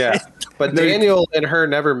shit. Yeah, but Daniel and her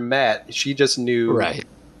never met. She just knew Right.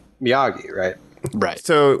 Miyagi, right? Right.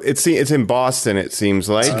 So it's in Boston. It seems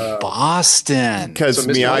like Boston. because So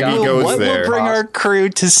Mr. Miyagi Miyagi- goes What there. will bring our crew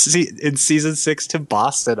to in season 6 to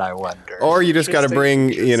Boston, I wonder? Or you just got to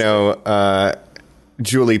bring, you know,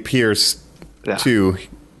 Julie Pierce Yeah. to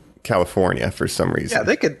California for some reason. Yeah,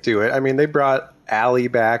 they could do it. I mean, they brought Allie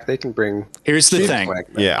back. They can bring. Here's the thing. back.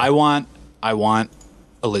 Yeah. I want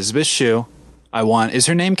Elizabeth Shue. Is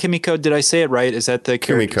her name Kimiko? Did I say it right? Is that the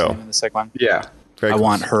character's Kimiko. name in the second one? Yeah, Very I close.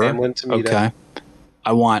 want her. Hamlin Tomita. Okay.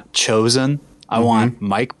 I want Chosen. I want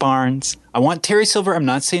Mike Barnes. I want Terry Silver. I'm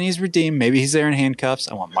not saying he's redeemed. Maybe he's there in handcuffs.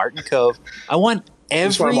 I want Martin Cove. I want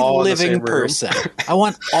just want every them all in the living same room. person. I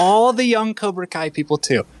want all the young Cobra Kai people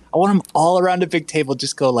too. I want them all around a big table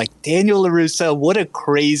just go like, Daniel LaRusso, what a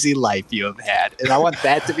crazy life you have had. And I want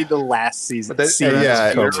that to be the last season. But then- of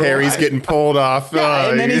Yeah, Cobra Terry's Kai. getting pulled off. Yeah,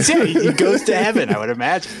 and then he goes to heaven, I would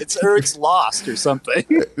imagine. It's lost or something.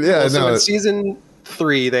 yeah, So no, in season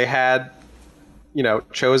 3, they had, you know,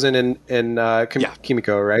 Chosen and Yeah.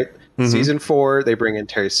 Kimiko, right? Season 4, they bring in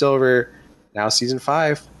Terry Silver. Now season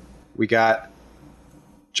 5, we got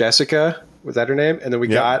Jessica. Was that her name? And then we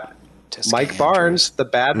Yep. got Jessica Mike Andrews. Barnes, the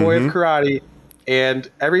bad boy of karate. And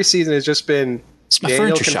every season has just been It's my Daniel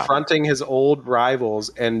furniture shop. confronting his old rivals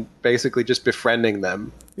and basically just befriending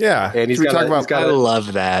them. yeah. And he's Should we got talk a- he's about got I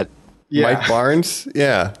love that. Yeah, Mike Barnes?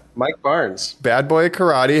 Yeah. Mike Barnes. Bad boy of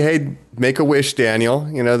karate. Hey, make a wish, Daniel.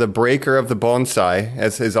 You know, the breaker of the bonsai,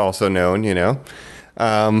 as is also known, you know.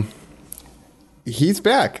 He's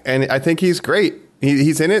back, and I think he's great.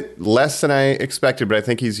 He's in it less than I expected, but I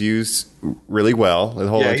think he's used really well. The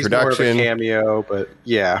whole Yeah, he's more of a introduction. cameo, but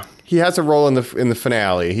yeah. he has a role in the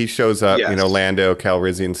finale. He shows up, Yes. Lando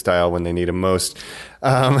Calrissian style when they need him most.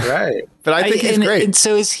 Right. But I think he's great. And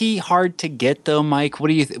so is he hard to get though, Mike? What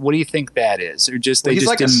do you think that is? Or just they He's just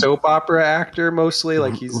like a didn't soap opera actor mostly.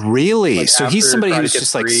 Like he's really? like, So he's after somebody Karate who's Kid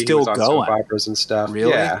just like 3, he still was on going. soap operas and stuff.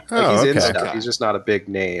 Really? Yeah. Oh, Like he's in okay. stuff. Okay. He's just not a big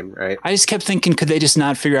name, right? I just kept thinking, could they just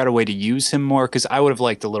not figure out a way to use him more? Because I would have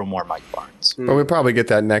liked a little more Mike Barnes. But we'll probably get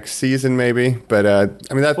that next season, maybe. But that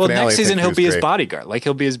Well, finale, next I season think he'll was be his great. bodyguard. Like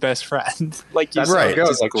he'll be his best friend. Like you That's said, how it goes.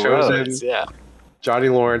 just Like grows. Chosen, Yeah. Johnny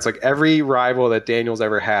Lawrence, like every rival that Daniel's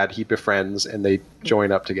ever had, he befriends and they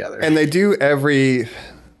join up together. And they do every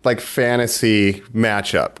fantasy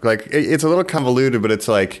matchup. Like it's a little convoluted, but it's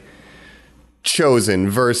like Chosen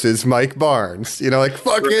versus Mike Barnes.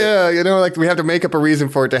 Fuck yeah. Like we have to make up a reason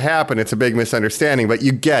for it to happen. It's a big misunderstanding, but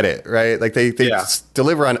you get it, right? Like they Yeah.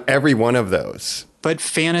 deliver on every one of those. But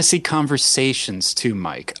fantasy conversations too,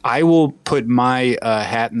 Mike. I will put my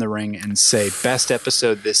hat in the ring and say best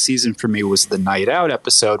episode this season for me was the Night Out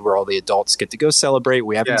episode where all the adults get to go celebrate.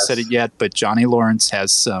 We haven't Yes. said it yet, but Johnny Lawrence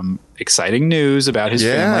has some exciting news about his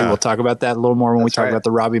Yeah. family. We'll talk about that a little more when we That's talk right. about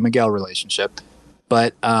the Robbie Miguel relationship.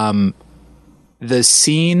 But the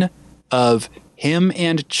scene of him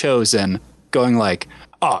and Chosen going like,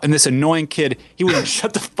 oh, and this annoying kid, he wouldn't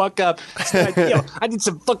shut the fuck up. He's like, yo, I did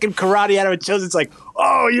some fucking karate out of it. Chosen's like,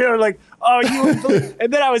 oh, you're like, oh, you wouldn't believe.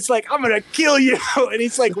 And then I was like, I'm going to kill you. And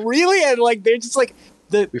he's like, really? And like, they're just like,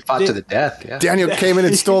 we fought to the death. Yeah. Daniel came in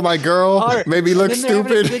and stole my girl, made me look And they're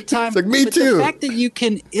having a stupid. good time. It's like, me But too. The fact that you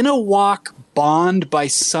can, in a walk, bond by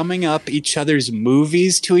summing up each other's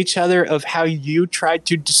movies to each other of how you tried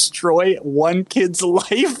to destroy one kid's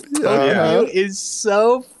life Uh-huh. is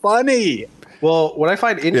so funny. Well, what I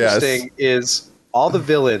find interesting is all the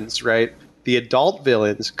villains, right? The adult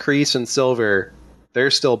villains, Kreese and Silver,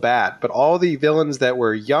 they're still bad. But all the villains that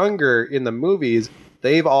were younger in the movies,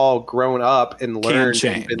 they've all grown up and learned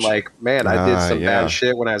change. and been like, man, I did some yeah. bad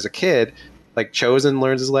shit when I was a kid. Like Chosen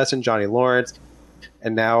learns his lesson, Johnny Lawrence,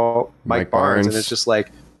 and now Mike Barnes. And it's just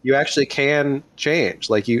like, you actually can change.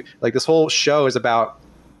 Like this whole show is about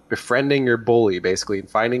befriending your bully, basically, and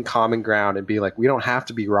finding common ground and being like, we don't have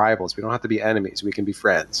to be rivals. We don't have to be enemies. We can be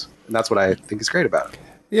friends. And that's what I think is great about it.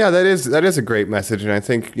 Yeah, that is a great message, and I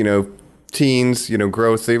think teens,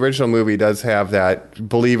 growth. The original movie does have that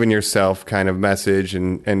believe in yourself kind of message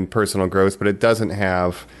and personal growth, but it doesn't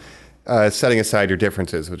have setting aside your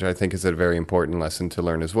differences, which I think is a very important lesson to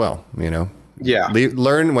learn as well. Yeah.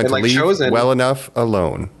 Learn when And to like leave Chosen- well enough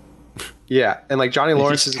alone. Yeah. And like Johnny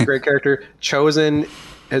Lawrence is a great character. Chosen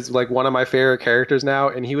is like one of my favorite characters now.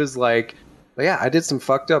 And he was like, yeah, I did some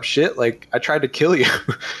fucked up shit. Like I tried to kill you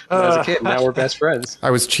when I was a kid. And now we're best friends.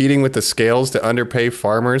 I was cheating with the scales to underpay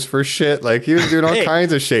farmers for shit. Like he was doing all Hey.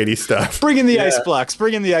 kinds of shady stuff. Bring in the ice blocks.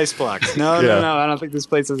 Bring in the ice blocks. No, Yeah. no. I don't think this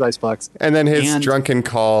place has ice blocks. And then his And drunken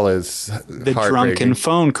call is the heartbreaking. drunken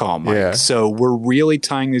phone call, Mike. Yeah. So we're really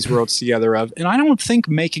tying these worlds together and I don't think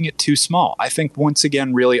making it too small. I think once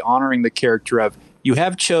again really honoring the character of you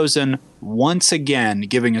have Chosen once again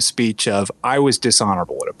giving a speech of I was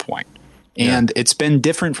dishonorable at a point. And it's been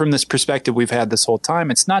different from this perspective we've had this whole time.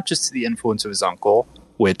 It's not just the influence of his uncle,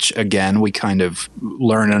 which again we kind of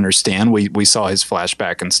learn and understand. We saw his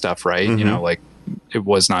flashback and stuff, right? Like it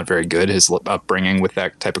was not very good, his upbringing with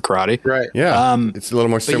that type of karate. Right. Yeah, it's a little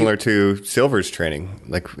more similar to Silver's training.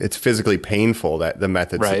 Like it's physically painful that the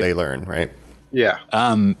methods that Right. they learn, right? Yeah.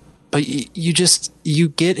 But you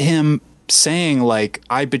get him saying like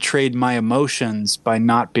I betrayed my emotions by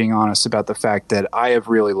not being honest about the fact that I have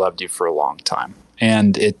really loved you for a long time.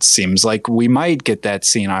 And it seems like we might get that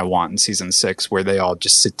scene I want in season 6 where they all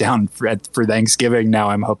just sit down for Thanksgiving. Now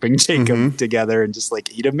I'm hoping Jacob together and just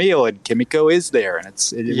like eat a meal and Kimiko is there and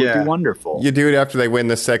it would Yeah. be wonderful. You do it after they win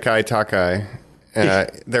the Sekai Takai.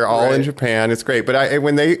 They're all in Japan. It's great. But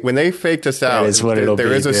when they faked us out, is what it'll there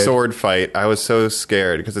be, is a dude. sword fight. I was so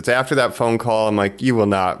scared because it's after that phone call. I'm like, you will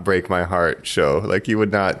not break my heart, Show. Like you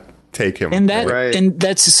would not take him. And that Right. and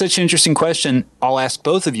that's such an interesting question. I'll ask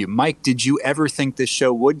both of you. Mike, did you ever think this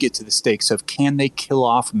show would get to the stakes of can they kill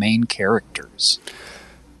off main characters?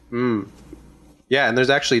 Yeah. And there's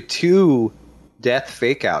actually 2 death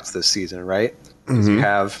fake outs this season, right? 'Cause you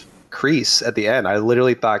have Kreese at the end. I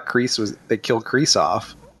literally thought they killed Kreese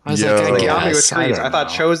off. I was Yo. like, I Like, Got me with guess. Kreese. don't I thought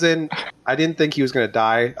know. Chosen, I didn't think he was going to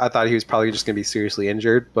die. I thought he was probably just going to be seriously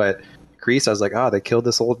injured. But Kreese, I was like, they killed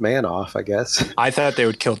this old man off, I guess. I thought they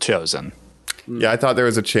would kill Chosen. Yeah, I thought there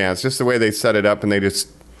was a chance. Just the way they set it up, and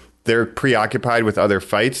they're preoccupied with other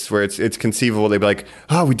fights where it's conceivable they'd be like,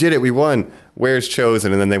 oh, we did it, we won. Where's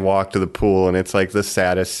Chosen? And then they walk to the pool, and it's like the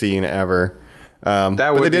saddest scene ever. But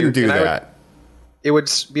they didn't do and that. it would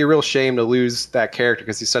be a real shame to lose that character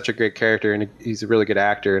because he's such a great character and he's a really good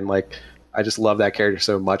actor. And like, I just love that character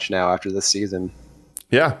so much now after this season.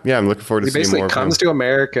 Yeah, I'm looking forward to He seeing basically more comes of him. to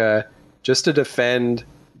America just to defend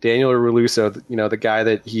Daniel LaRusso, the guy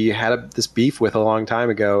that he had this beef with a long time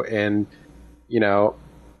ago. And,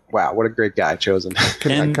 wow, what a great guy chosen.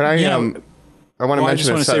 And, Can I? you know, I want to well, I mention just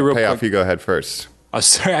a wanna say setup real payoff. quick- You go ahead first. Oh,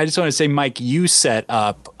 sorry, I just want to say, Mike, you set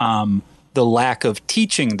up the lack of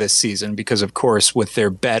teaching this season because, of course, with their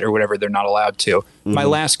bet or whatever, they're not allowed to. My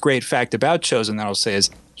last great fact about Chosen that I'll say is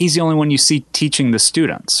he's the only one you see teaching the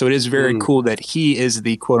students. So it is very cool that he is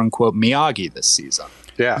the quote-unquote Miyagi this season.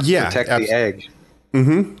 Yeah, Protect the egg.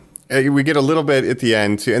 We get a little bit at the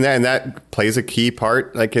end too, and that plays a key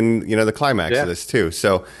part, like in the climax Yeah. of this too.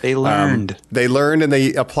 So They learned. and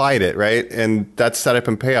they applied it, right, and that's setup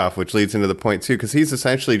and payoff, which leads into the point too, because he's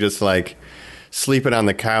essentially just like sleeping on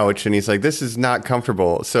the couch, and he's like, "This is not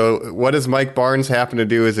comfortable." So what does Mike Barnes happen to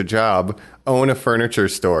do as a job? Own a furniture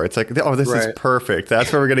store. It's like, oh, this is Right. perfect.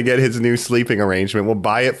 That's where we're gonna get his new sleeping arrangement. We'll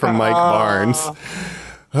buy it from Mike Barnes.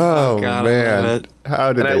 Oh, God, I love man, it.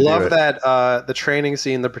 how did And I they do love it? that the training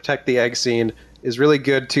scene, the protect the egg scene, is really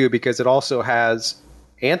good too because it also has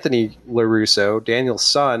Anthony LaRusso, Daniel's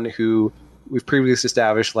son, who we've previously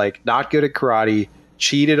established like not good at karate,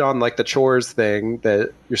 cheated on like the chores thing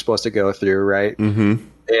that you're supposed to go through, right? Mm-hmm.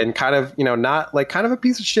 And kind of not like kind of a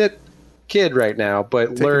piece of shit kid right now,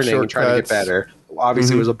 but learning and trying to get shortcuts. better.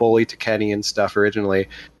 Obviously, was a bully to Kenny and stuff originally.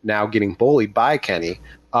 Now getting bullied by Kenny.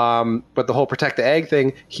 But the whole protect the egg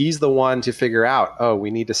thing, he's the one to figure out, oh,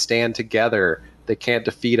 we need to stand together. They can't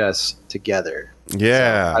defeat us together.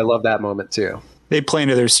 Yeah, I love that moment too. They play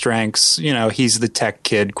into their strengths. He's the tech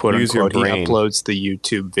kid, quote Use your unquote. He brain. uploads the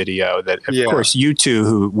YouTube video that, of Yeah. course, you two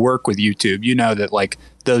who work with YouTube, that like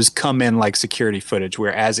those come in like security footage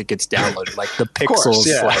where as it gets downloaded, like the course, pixels,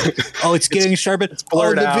 yeah. like, oh, it's getting sharper. Oh,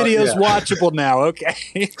 blurred the out, video's yeah. watchable now. Okay.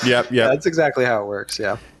 yep. That's exactly how it works.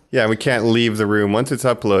 Yeah. Yeah, we can't leave the room. Once it's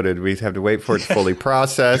uploaded, we have to wait for it to fully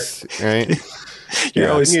process, right? You're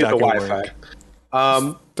Yeah. always You need stuck the at Wi-Fi.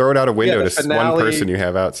 work. Throw it out a window the to one finale- person you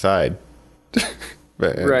have outside.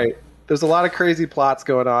 But, Right. There's a lot of crazy plots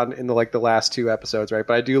going on in the last two episodes, right?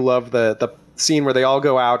 But I do love the scene where they all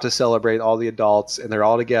go out to celebrate, all the adults, and they're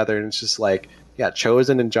all together, and it's just like, yeah,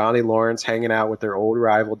 Chosen and Johnny Lawrence hanging out with their old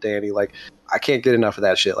rival Danny. Like, I can't get enough of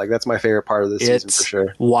that shit. Like, that's my favorite part of this season It's for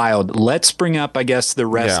sure. wild. Let's bring up, I guess, the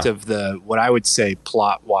rest Yeah. of the what I would say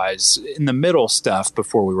plot wise in the middle stuff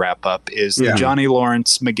before we wrap up is the Yeah. Johnny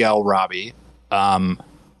Lawrence, Miguel Robbie.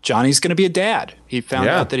 Johnny's going to be a dad. He found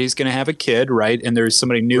Yeah. out that he's going to have a kid, right? And there's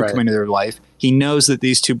somebody new Right. coming into their life. He knows that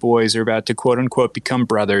these two boys are about to quote unquote become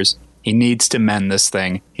brothers. He needs to mend this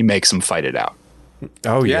thing. He makes them fight it out.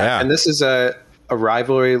 oh yeah, And this is a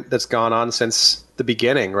rivalry that's gone on since the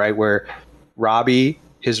beginning, right? Where Robbie,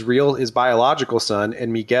 his biological son,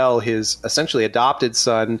 and Miguel, his essentially adopted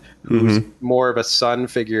son, who's more of a son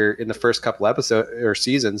figure in the first couple episodes or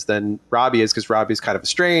seasons than Robbie is, because Robbie's kind of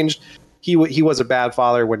estranged. He was a bad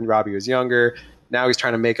father when Robbie was younger. Now he's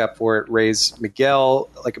trying to make up for it, raise Miguel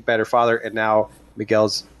like a better father, and now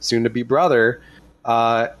Miguel's soon to be brother.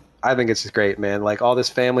 I think it's just great, man. Like all this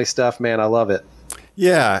family stuff, man. I love it.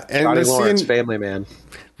 yeah, and Johnny the Lawrence, scene, family man.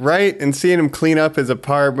 right, and seeing him clean up his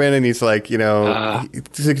apartment, and he's like,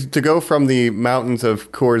 to go from the mountains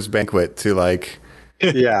of Coors Banquet to like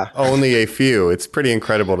Yeah. only a few. It's pretty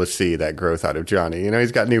incredible to see that growth out of Johnny.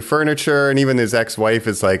 He's got new furniture, and even his ex-wife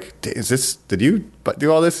is like, did you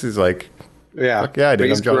do all this? He's like, Yeah. Fuck yeah, I did. But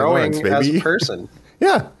he's I'm Johnny growing Lawrence, as a baby. person.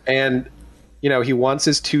 yeah, And, he wants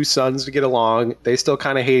his two sons to get along. They still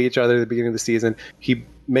kind of hate each other at the beginning of the season. He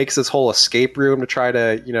makes this whole escape room to try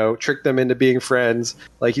to, trick them into being friends.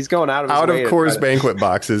 Like he's going out of his out of way to Coors try to- Banquet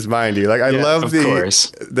boxes, mind you. Like I Yeah, love of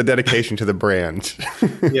course. the dedication to the brand.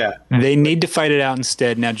 Yeah. They need to fight it out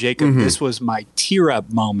instead. Now, Jacob, this was my tear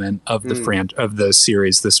up moment of the of the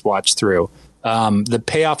series. This watch through the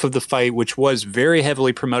payoff of the fight, which was very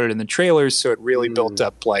heavily promoted in the trailers, so it really built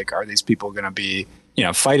up. Like, are these people going to be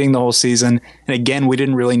fighting the whole season? And again, we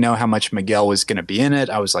didn't really know how much Miguel was going to be in it.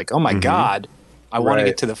 I was like, oh my god, I want to Right.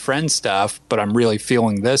 get to the friend stuff, but I'm really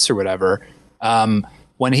feeling this or whatever.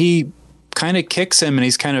 When he kind of kicks him and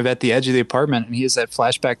he's kind of at the edge of the apartment and he has that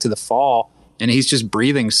flashback to the fall and he's just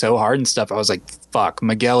breathing so hard and stuff. I was like, fuck,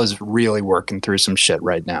 Miguel is really working through some shit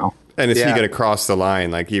right now. And is he Yeah. going to cross the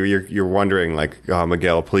line? Like you're wondering, like, oh,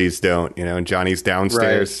 Miguel, please don't. And Johnny's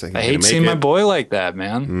downstairs. Right. He's I gonna hate make seeing my it. boy like that,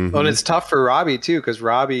 man. Well, and it's tough for Robbie too, because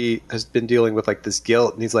Robbie has been dealing with like this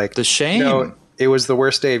guilt, and he's like, The shame. it was the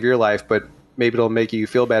worst day of your life, but maybe it'll make you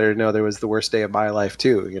feel better to know there was the worst day of my life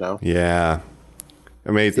too. Yeah.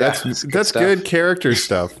 Amazing. Yeah, That's it's good that's stuff. good character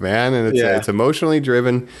stuff, man, and it's emotionally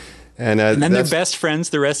driven. And And then they're that's- best friends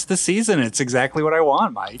the rest of the season. It's exactly what I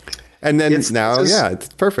want, Mike. And then It's it's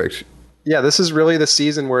perfect. Yeah, this is really the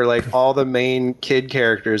season where like all the main kid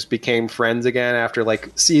characters became friends again after like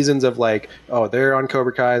seasons of like, oh, they're on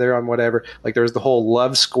Cobra Kai, they're on whatever. Like there was the whole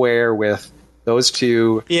love square with those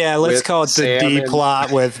two. Yeah, let's with call it the Sam D and-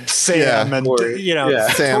 plot with Sam Yeah. and Tori. Yeah.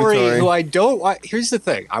 Sam, Tori, Tori. who I don't want. Here's the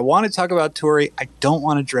thing: I want to talk about Tori. I don't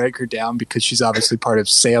want to drag her down because she's obviously part of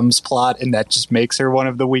Sam's plot, and that just makes her one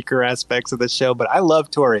of the weaker aspects of the show. But I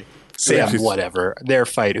love Tori. Sam, she's- whatever. Their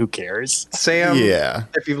fight, who cares? Sam, Yeah.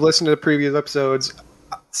 if you've listened to the previous episodes,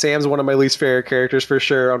 Sam's one of my least favorite characters for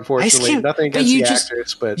sure, unfortunately. can't- Nothing but against you the just-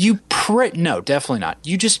 actors, but You pray. No, definitely not.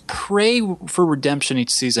 You just pray for redemption each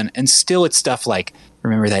season, and still it's stuff like,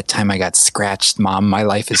 remember that time I got scratched, Mom? My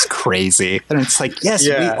life is crazy. And it's like, yes,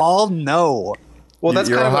 Yeah. we all know. well, that's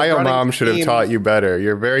Your kind of a Ohio running mom should have theme. taught you better.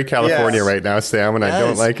 You're very California Yes. right now, Sam, and I don't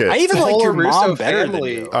Yes. like it. I even The like whole your Russo mom better than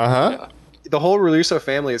family. you. Uh-huh. The whole Russo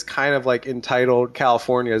family is kind of like entitled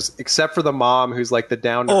California's, except for the mom who's like the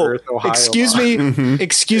down to Oh, earth Ohio. excuse mom. me,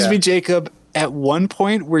 excuse Yeah. me, Jacob. At one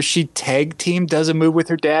point where she tag team does a move with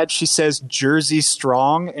her dad, she says Jersey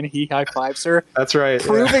strong, and he high fives her, That's right. yeah.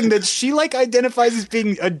 proving that she like identifies as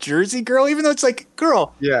being a Jersey girl, even though it's like,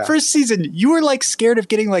 girl, Yeah. first season you were like scared of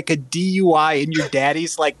getting like a DUI in your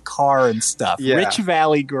daddy's like car and stuff. Yeah. Rich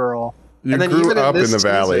Valley girl. You And then grew even in up in this the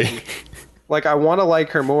valley. season, Like I want to like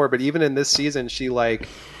her more, but even in this season, she like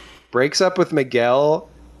breaks up with Miguel,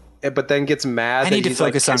 but then gets mad I that need to he's like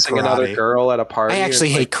focus on kissing another karate. girl at a party. I actually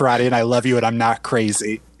It's hate karate and I love you and I'm not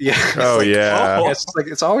crazy. Yeah. Oh, yeah. oh. It's like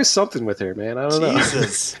it's always something with her, man. I don't know.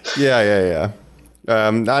 Jesus. Yeah.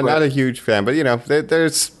 Not a huge fan, but you know,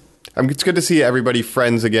 there's. It's good to see everybody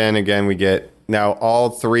friends again. Again, we get now all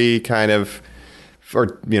three kind of,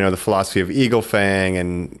 or you know, the philosophy of Eagle Fang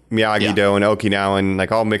and Miyagi-Do and Okinawan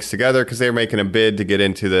like all mixed together because they're making a bid to get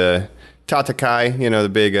into the Tatakai, you know, the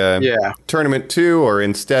big tournament too, or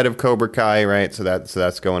instead of Cobra Kai, right? So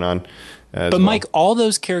that's going on. But Mike, all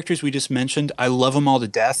those characters we just mentioned, I love them all to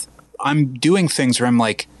death. I'm doing things where I'm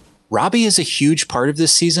like, Robbie is a huge part of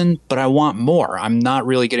this season, but I want more. I'm not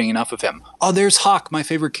really getting enough of him. Oh, there's Hawk, my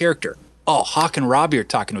favorite character. Oh, Hawk and Robbie are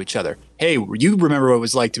talking to each other. Hey, you remember what it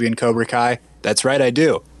was like to be in Cobra Kai? That's right, I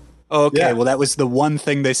do. Oh, okay, Yeah. well, that was the one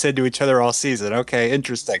thing they said to each other all season. Okay,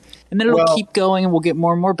 interesting. And then it'll Well- keep going and we'll get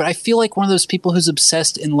more and more. But I feel like one of those people who's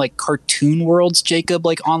obsessed in like cartoon worlds, Jacob,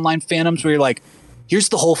 like online fandoms where you're like, here's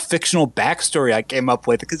the whole fictional backstory I came up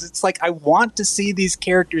with. Because it's like, I want to see these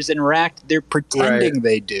characters interact. They're pretending Right.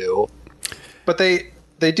 they do. But they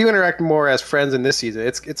do interact more as friends in this season.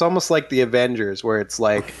 It's almost like the Avengers, where it's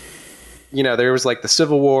like, you know, there was like the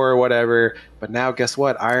Civil War or whatever, but now guess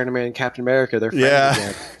what? Iron Man and Captain America, they're friends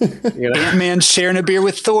Yeah. again. You know? Ant-Man sharing a beer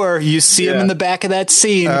with Thor. You see him Yeah. in the back of that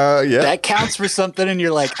scene. Yeah. That counts for something. And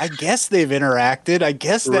you're like, I guess they've interacted. I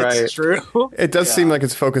guess that's Right. true. It does seem like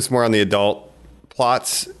it's focused more on the adult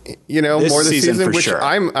plots, you know, This more this season, season, for which sure.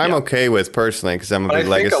 I'm Yeah. okay with personally because I'm a But I big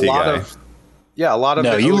think legacy a lot guy. a lot of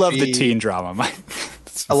No, the you OG, love the teen drama, Mike.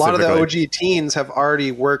 a lot of the specifically. OG teens have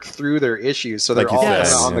already worked through their issues, so they're Like you all said,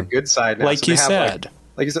 kinda on yeah. the good side now. Like So you they have, said.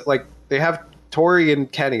 like you said, like they have Tori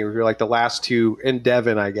and Kenny, who are like the last two, and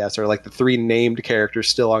Devin, I guess, are like the three named characters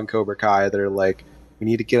still on Cobra Kai that are like, we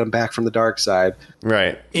need to get them back from the dark side.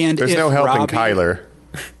 Right. And there's if no helping Robbie- Kyler.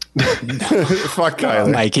 Fuck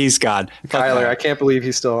Kyler. Mike, he's gone. Kyler, I can't believe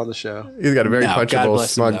he's still on the show. He's got a very No, God punchable, bless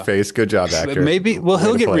him, smug though. face. Good job, actor. But maybe, well, Way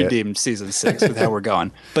he'll to get play it. redeemed season 6 with how we're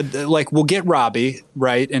going. But like, we'll get Robbie,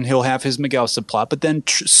 right? And he'll have his Miguel subplot. But then,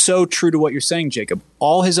 so true to what you're saying, Jacob,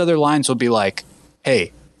 all his other lines will be like,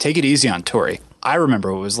 hey, take it easy on Tori. I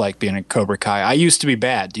remember what it was like being in Cobra Kai. I used to be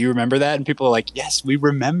bad. Do you remember that? And people are like, yes, we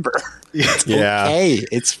remember. Yeah. Hey,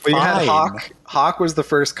 it's But fine. you had Hawk. Hawk was the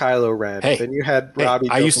first Kylo Ren. Hey, then you had Hey, Robbie.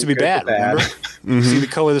 I go used to from be good bad. Remember? See the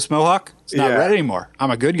color of this mohawk? It's not Yeah. red anymore.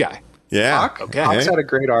 I'm a good guy. Yeah. Hawk, Okay. Hawk's had a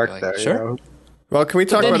great arc Like, there. sure. You know? Well, can we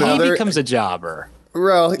talk Then about he another? becomes a jobber.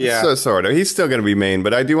 Well, Yeah. so sort of. He's still going to be main,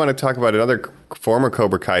 but I do want to talk about another former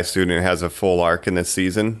Cobra Kai student who has a full arc in this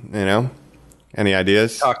season. You know, any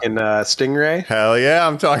ideas? Talking Stingray. Hell yeah,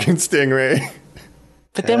 I'm talking Stingray.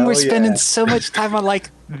 But then Hell we're spending yeah. so much time on like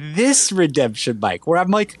this redemption, Mike, where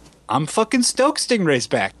I'm like, I'm fucking stoked Stingray's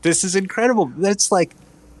back. This is incredible. That's like,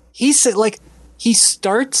 he said, like, he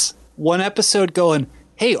starts one episode going,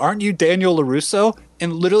 hey, aren't you Daniel LaRusso?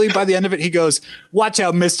 And literally by the end of it, he goes, watch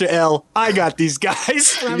out, Mr. L. I got these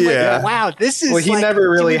guys. And I'm Yeah. like, wow, this is Well, he like, never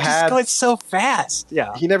really dude, it just had- goes so fast.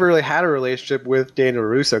 Yeah. He never really had a relationship with Daniel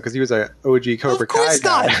Russo because he was a OG Cobra Of course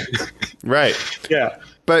Kai guy. not. Right. Yeah.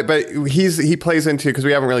 But he plays into, because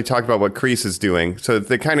we haven't really talked about what Kreese is doing. So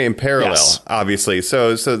they're kind of in parallel, Yes. obviously.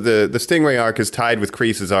 So the Stingray arc is tied with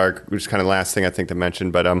Kreese's arc, which is kind of the last thing I think to mention.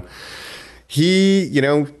 But he,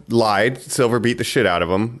 lied. Silver beat the shit out of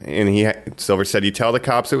him, and Silver said, "You tell the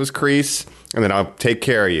cops it was Kreese, and then I'll take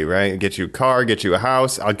care of you, right? Get you a car, get you a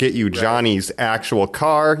house. I'll get you Johnny's actual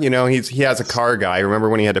car. He has a car guy. Remember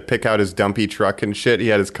when he had to pick out his dumpy truck and shit? He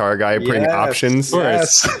had his car guy bring options.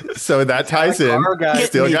 Yes. So that ties in. car guy.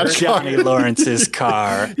 Still got a car. Johnny Lawrence's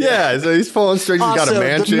car. Yeah, so he's pulling strings. He's got a Also,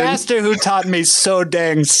 mansion. the master who taught me so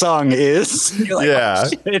dang sung is. You're like, Yeah. oh,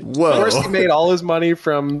 shit. Whoa. Of course, he made all his money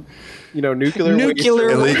from, nuclear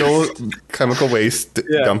Nuclear waste. Illegal chemical waste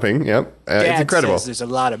Yeah. dumping. Yep. Dad It's incredible. says there's a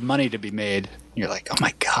lot of money to be made. You're like, oh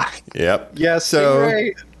my god. Yep. Yeah, So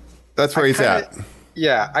Stingray. that's where he's kinda- at.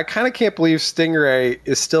 Yeah, I kind of can't believe Stingray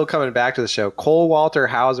is still coming back to the show. Cole Walter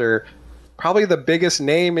Hauser, probably the biggest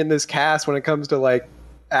name in this cast when it comes to like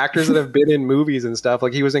actors that have been in movies and stuff.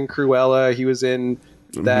 Like he was in Cruella, he was in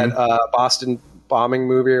that Boston bombing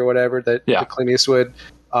movie or whatever that Clint Eastwood.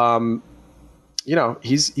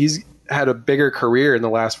 He's had a bigger career in the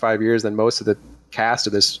last 5 years than most of the cast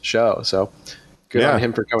of this show. So good Yeah. on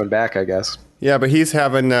him for coming back, I guess. Yeah, but he's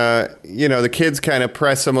having, the kids kind of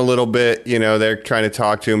press him a little bit. They're trying to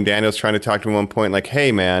talk to him. Daniel's trying to talk to him at one point, like,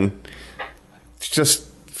 hey, man, just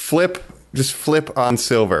flip on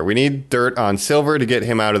Silver. We need dirt on Silver to get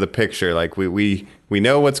him out of the picture. Like, we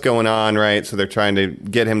know what's going on, right? So they're trying to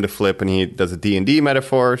get him to flip, and he does a D&D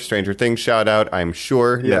metaphor. Stranger Things shout out, I'm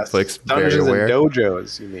sure. Yes. Netflix, Dungeons very aware. and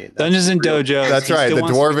Dojos, you mean? Dungeons and Dojos. That's he right, still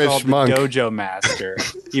the wants to be dwarvish called the monk. Dojo master,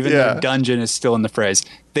 even Yeah. though dungeon is still in the phrase.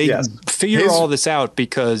 They Yes. figure His- all this out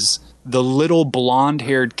because the little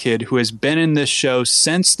blonde-haired kid who has been in this show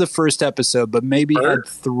since the first episode, but maybe Bert? had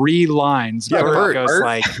 3 lines. Yeah, Bert. goes Bert.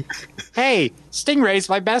 like, "Hey, Stingray's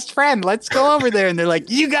my best friend. Let's go over there." And they're like,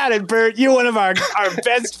 "You got it, Bert. You're one of our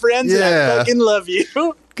best friends, and I Yeah. fucking love you."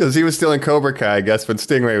 Because he was still in Cobra Kai, I guess, when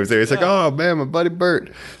Stingray was there. He's like, oh, man, my buddy Bert.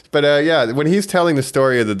 But, when he's telling the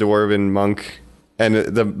story of the dwarven monk and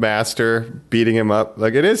the master beating him up,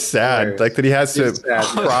 like, it is sad. Hilarious. Like, that he has to It's sad.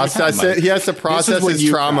 process it. He has to process when his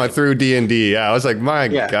you trauma cry. through D&D. Yeah, I was like, my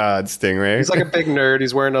Yeah. God, Stingray. He's like a big nerd.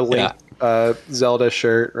 He's wearing a Link Zelda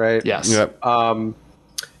shirt, right? Yes. Yep. Don't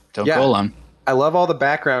Yeah. go alone. I love all the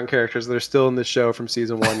background characters that are still in the show from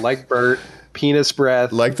season 1, like Bert, Penis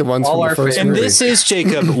Breath, Like the ones all from the our first And favorites. movie. this is,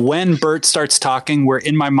 Jacob, when Bert starts talking, where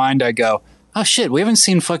in my mind I go, oh shit, we haven't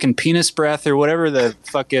seen fucking Penis Breath or whatever that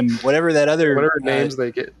other whatever names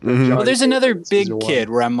they get. Well, there's another big Season 1. kid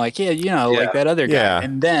where I'm like, like that other guy. Yeah.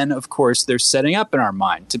 And then, of course, they're setting up in our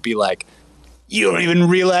mind to be like, you don't even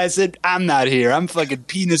realize it. I'm not here. I'm fucking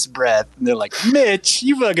Penis Breath. And they're like, Mitch,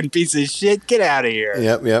 you fucking piece of shit. Get out of here.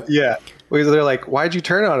 Yep. Yeah. Well, they're like, why'd you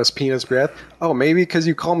turn on us, Penis Breath? Oh, maybe because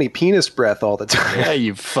you call me Penis Breath all the time. Yeah,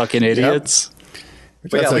 you fucking idiots.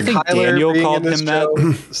 But yeah, That's like a- think Tyler Daniel being called in this him that.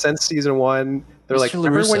 show since season 1. They're like, Mr.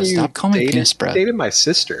 remember when LaRusso, you stop calling me Penis Breath. dated my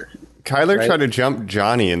sister? Kyler Right. tried to jump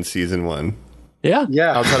Johnny in season 1 Yeah.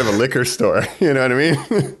 Yeah. outside of a liquor store. You know what I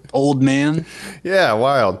mean? Old man. Yeah,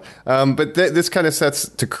 wild. But this kind of sets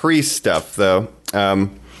to Kreese stuff, though.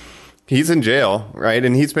 He's in jail, right?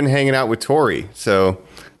 And he's been hanging out with Tori. So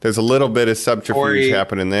there's a little bit of subterfuge Tori-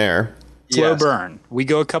 happening there. Slow Yes. burn. We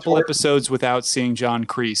go a couple episodes without seeing John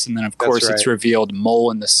Kreese, and then of That's course it's right. revealed mole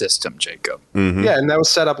in the system, Jacob. Yeah, and that was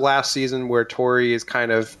set up last season where Tori is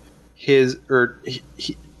kind of his or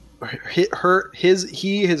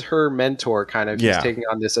he is her mentor, kind of. Yeah. He's taking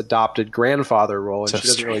on this adopted grandfather role, and So she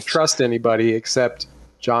doesn't really strange. trust anybody except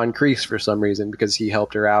John Kreese for some reason because he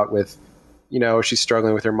helped her out with, she's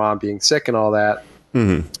struggling with her mom being sick and all that.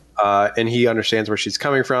 And he understands where she's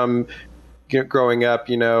coming from. Growing up,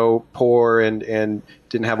 poor and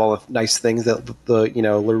didn't have all the nice things that the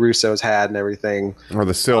LaRussos had and everything. Or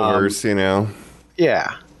the Silvers,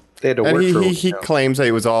 Yeah, they had to And work for. he claims that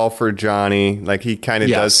it was all for Johnny. Like, he kind of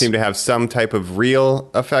Yes. does seem to have some type of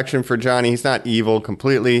real affection for Johnny. He's not evil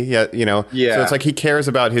completely yet, Yeah. So it's like he cares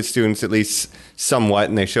about his students at least somewhat,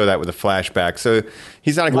 and they show that with a flashback. So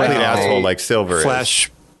he's not a complete Wow. asshole like Silver is.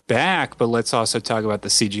 Flash back, but let's also talk about the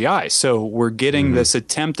CGI. So we're getting this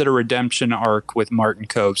attempt at a redemption arc with Martin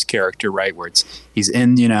Cove's character, right? Where he's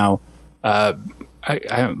in,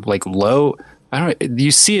 like low. I don't.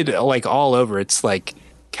 You see it like all over. It's like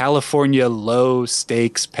California low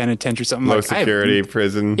stakes penitentiary, something Low like security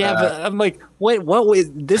prison. Yeah, but I'm like, what was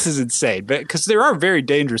this? Is insane, but because there are very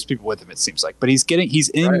dangerous people with him, it seems like. But he's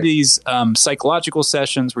in Right. these psychological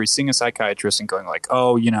sessions where he's seeing a psychiatrist and going like,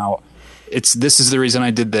 oh, this is the reason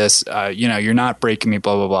I did this. You're not breaking me,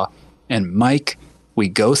 blah blah blah. And Mike, we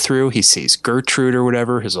go through. He sees Gertrude or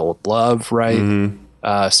whatever, his old love, right?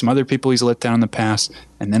 some other people he's let down in the past,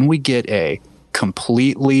 and then we get a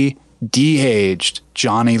completely de-aged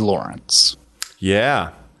Johnny Lawrence.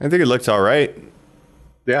 Yeah, I think it looks all right.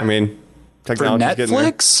 Yeah. I mean, For technology's getting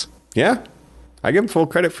there. Netflix? Yeah, I give him full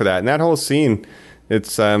credit for that. And that whole scene,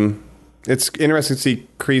 it's interesting to see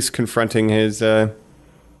Kreese confronting his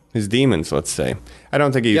demons. Let's say I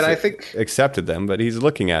don't think he's Yeah, I think- accepted them, but he's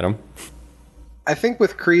looking at them. I think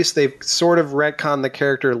with Kreese, they've sort of retconned the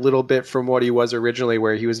character a little bit from what he was originally,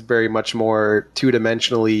 where he was very much more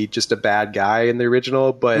two-dimensionally just a bad guy in the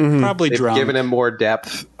original, but Probably they've drunk. given him more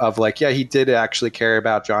depth of like, yeah, he did actually care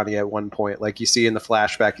about Johnny at one point. Like you see in the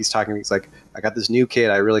flashback, he's talking, he's like, I got this new kid.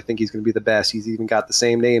 I really think he's going to be the best. He's even got the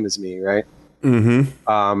same name as me, right? Mm-hmm.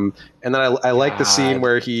 And then I like the scene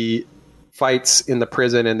where he fights in the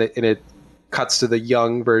prison and it cuts to the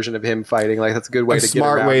young version of him fighting. Like that's a good way A to get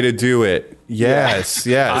smart around. way to do it. Yes,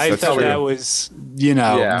 yes. I that's thought true. that was, you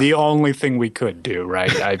know, Yeah. the only thing we could do,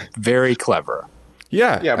 right? Very clever.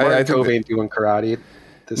 Yeah, Yeah, I Martin think Cove ain't doing karate.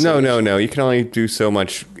 No. You can only do so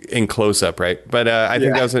much in close up, right? But I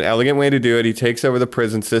think that was an elegant way to do it. He takes over the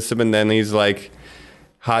prison system, and then he's like,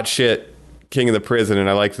 hot shit, king of the prison. And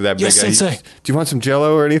I liked that Yes, big guy. sensei. Do you want some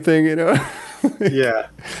Jello or anything? You know, Yeah.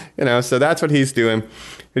 So that's what he's doing.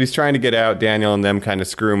 But he's trying to get out. Daniel and them kind of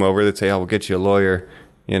screw him over. They say, "Oh, we'll get you a lawyer."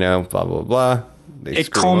 Blah blah blah. They It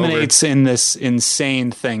screw him over. culminates in this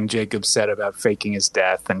insane thing Jacob said about faking his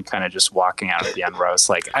death and kind of just walking out at the end where I was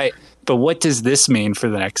like, but what does this mean for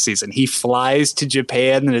the next season? He flies to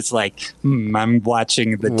Japan and it's like, I'm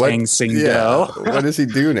watching the Tang Sing Yeah. Do. What does he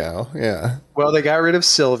do now? Yeah. Well, they got rid of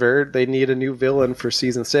Silver. They need a new villain for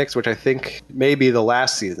season 6, which I think may be the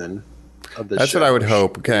last season of the That's show. what I would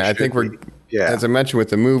hope. Okay, I think we're, Yeah. as I mentioned with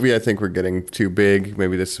the movie, I think we're getting too big.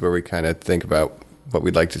 Maybe this is where we kind of think about what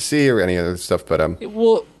we'd like to see or any other stuff. But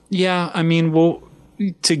Well, yeah, I mean,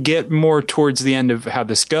 to get more towards the end of how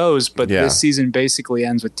this goes, but Yeah. this season basically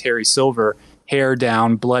ends with Terry Silver, hair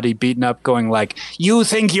down, bloody, beaten up, going like, "You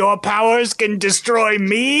think your powers can destroy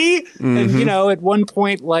me?" And at one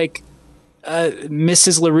point, like,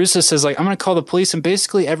 Mrs. LaRusso says, like, "I'm going to call the police," and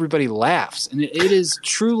basically everybody laughs, and it is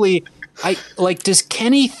truly. Does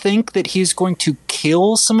Kenny think that he's going to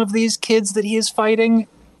kill some of these kids that he is fighting?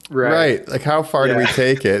 right, like how far do we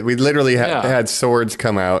take it? We literally Yeah. had swords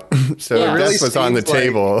come out, so Yeah. It really death was on the seems like-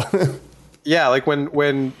 table. Yeah, like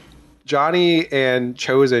when Johnny and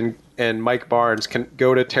Chosen and Mike Barnes can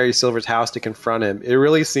go to Terry Silver's house to confront him, it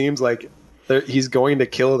really seems like he's going to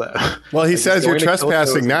kill them. Well, he Like, says he's you're going to kill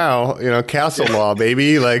trespassing Chosen. now. Castle law,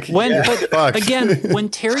 baby. Like But fuck. again, when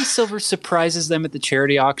Terry Silver surprises them at the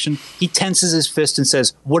charity auction, he tenses his fist and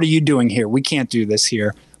says, "What are you doing here? We can't do this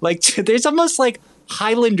here." Like, there's almost like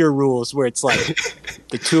Highlander rules where it's like,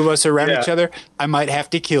 the two of us are around Yeah. each other. I might have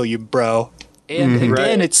to kill you, bro. And again,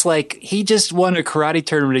 Right. it's like he just won a karate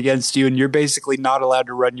tournament against you, and you're basically not allowed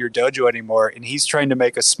to run your dojo anymore. And he's trying to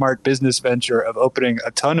make a smart business venture of opening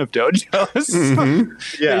a ton of dojos.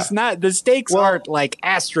 Yeah. There's not the stakes Well- aren't like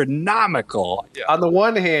astronomical. On the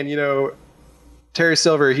one hand, Terry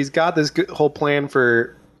Silver, he's got this whole plan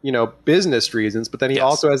for business reasons, but then he Yes.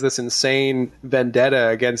 also has this insane vendetta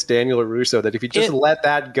against Daniel LaRusso that if he just let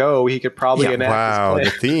that go, he could probably Yeah. enact Wow, his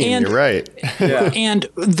the plan. theme. And- You're right. Yeah. And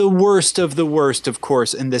the worst, of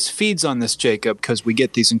course, and this feeds on this, Jacob, because we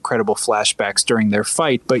get these incredible flashbacks during their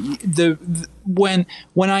fight. But when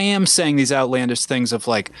I am saying these outlandish things of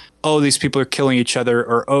like, oh, these people are killing each other,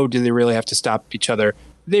 or oh, do they really have to stop each other?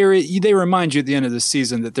 They remind you at the end of the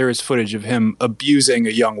season that there is footage of him abusing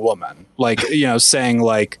a young woman, like saying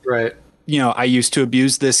like, Right. I used to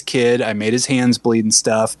abuse this kid. I made his hands bleed and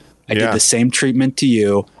stuff. I Yeah. did the same treatment to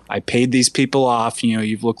you. I paid these people off.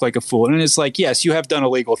 You've looked like a fool. And it's like, yes, you have done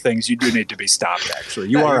illegal things. You do need to be stopped, actually.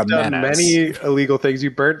 You are a You've done menace. many illegal things.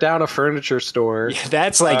 You burnt down a furniture store.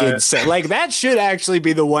 That's like insane. Like, that should actually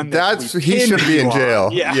be the one That's we he pin should be you in on. jail.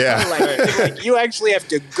 Yeah. like, you actually have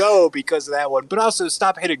to go because of that one. But also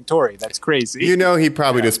stop hitting Tori. That's crazy. He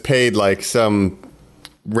probably just paid like some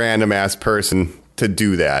random ass person to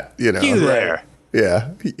do that. You there. Yeah.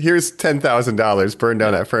 Here's $10,000. Burn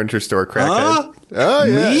down that furniture store, crackhead. Huh? Oh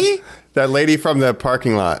yeah. Me? That lady from the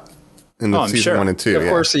parking lot in the Oh, I'm season sure. 1 and 2. Of yeah.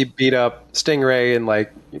 course, he beat up Stingray and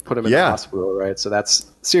you put him in the Yeah. hospital, right? So that's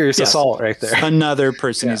serious Yes. assault right there. Another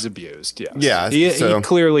person he's abused. Yes. Yeah, He so-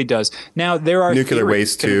 clearly does. Now, there are Nuclear theories.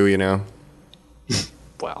 waste too.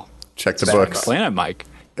 Well, Check the back on books. Planet Mike.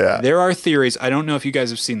 Yeah. There are theories. I don't know if you guys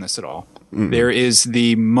have seen this at all. There is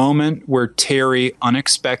the moment where Terry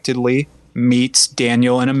unexpectedly meets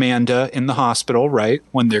Daniel and Amanda in the hospital, right?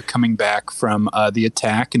 When they're coming back from the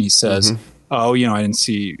attack, and he says, "Oh, I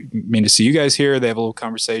didn't mean to see you guys here." They have a little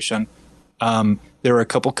conversation. There were a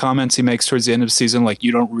couple comments he makes towards the end of the season, like,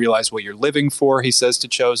 you don't realize what you're living for, he says to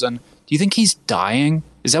Chosen. Do you think he's dying?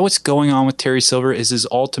 Is that what's going on with Terry Silver? Is his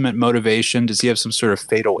ultimate motivation? Does he have some sort of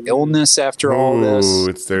fatal illness after all this? Ooh,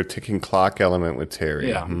 it's their ticking clock element with Terry.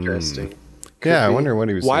 Yeah. Interesting. Yeah, I wonder what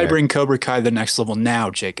he was Why saying. bring Cobra Kai to the next level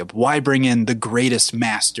now, Jacob? Why bring in the greatest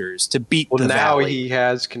masters to beat Well, the now Valley? he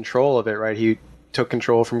has control of it, right? He took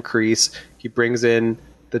control from Kreese. He brings in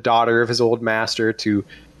the daughter of his old master to,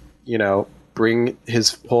 bring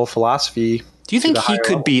his whole philosophy. Do you think to the he higher could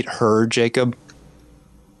level. beat her, Jacob?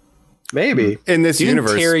 Maybe. In this Do you think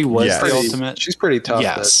universe, Terry was yes. the ultimate? She's pretty tough.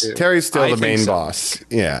 Yes. though, too. Terry's still I the think main so. boss.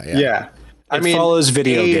 Yeah. Yeah. It follows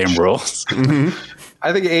video age- game rules.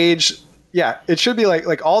 I think age. Yeah, it should be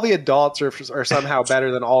like all the adults are somehow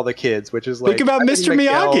better than all the kids, which is like Think about I think Mr.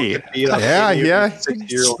 Miguel Miyagi. could beat up Yeah, any yeah.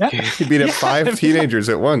 60-year-old Yeah. kid. He beat up 5 teenagers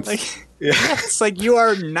at once. It's like, you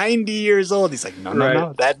are 90 years old. He's like, no.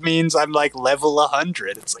 Right. That means I'm like level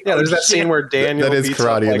 100. It's like, Yeah, there's oh, that scene where Daniel That is beats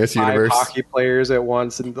karate up in like this 5 universe. hockey players at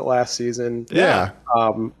once in the last season. yeah. But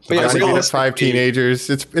yeah, Johnny beat up realistically- 5 teenagers.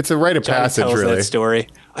 It's a rite of Johnny passage, tells really. that story.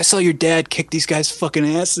 I saw your dad kick these guys' fucking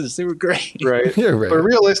asses. They were great. Right. You're right. But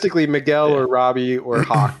realistically, Miguel or Robbie or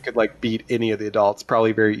Hawk could like beat any of the adults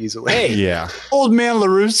probably very easily. Hey, Yeah. old man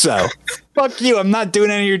LaRusso. Fuck you. I'm not doing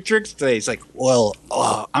any of your tricks today. He's like, well,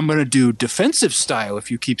 I'm going to do defensive style if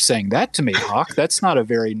you keep saying that to me, Hawk. That's not a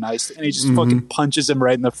very nice. And he just fucking punches him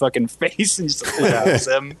right in the fucking face and just loves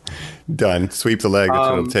him. Done. Sweep the leg. That's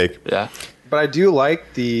what it'll take. Yeah. But I do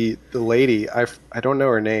like the lady. I don't know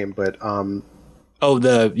her name, but Oh,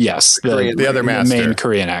 the other master. main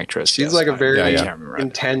Korean actress. she's like a very Yeah, yeah. I can't remember.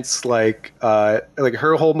 intense, like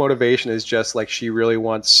her whole motivation is just like she really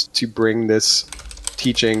wants to bring this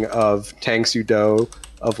teaching of Tang Soo Do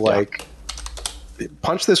of like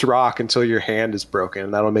punch this rock until your hand is broken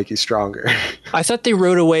and that'll make you stronger. I thought they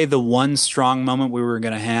wrote away the one strong moment we were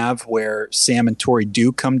going to have where Sam and Tori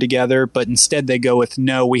do come together, but instead they go with,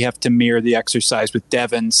 no, we have to mirror the exercise with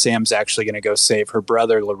Devin. Sam's actually going to go save her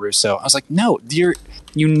brother, LaRusso. I was like, no, you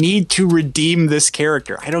need to redeem this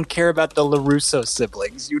character. I don't care about the LaRusso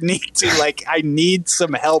siblings. You need to, I need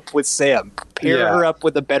some help with Sam. Pair Yeah. her up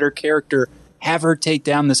with a better character. Have her take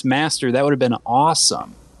down this master. That would have been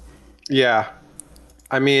awesome. Yeah.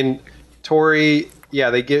 I mean, Tori,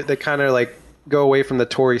 they kind of like go away from the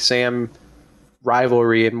Tori Sam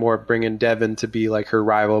rivalry and more bring in Devin to be like her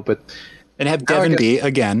rival, but And have Now I Devin guess- be,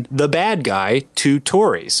 again, the bad guy to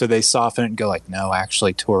Tori. So they soften it and go like, no,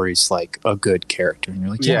 actually, Tori's like a good character. And you're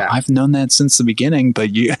like, yeah, Yeah. I've known that since the beginning, but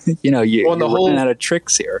you're Well, and the you're whole- running out of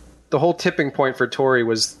tricks here. the whole tipping point for Tori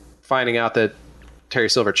was finding out that Terry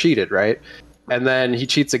Silver cheated, right? And then he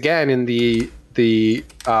cheats again in the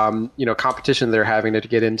competition they're having to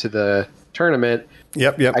get into the tournament.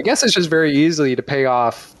 Yep. I guess it's just very easily to pay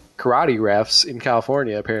off karate refs in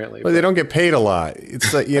California, apparently. Well, they don't get paid a lot.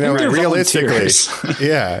 It's like, they're realistically, volunteers.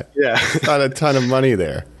 yeah, Yeah. not a ton of money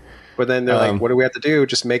there. But then they're like, what do we have to do?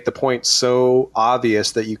 Just make the point so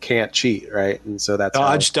obvious that you can't cheat, right? And so that's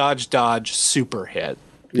Dodge, super hit.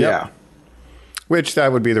 Yeah. Which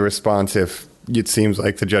that would be the response if it seems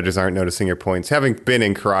like the judges aren't noticing your points. Having been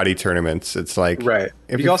in karate tournaments, it's like, Right.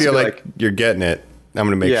 if You you also feel be like, like- you're getting it, I'm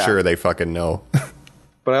going to make Yeah. sure they fucking know.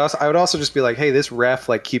 But I would also just be like, hey, this ref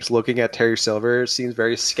like keeps looking at Terry Silver. Seems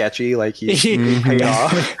very sketchy. Like he's paid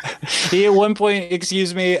off. He at one point,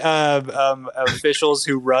 excuse me, officials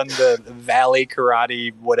who run the Valley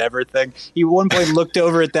Karate whatever thing. He at one point looked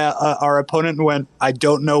over at that our opponent and went, "I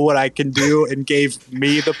don't know what I can do," and gave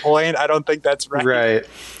me the point. I don't think that's right. Right.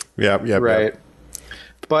 Yep. Right.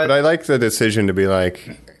 But I like the decision to be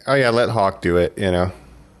like, oh yeah, let Hawk do it,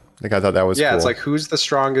 Like I thought that was Yeah, cool. it's like who's the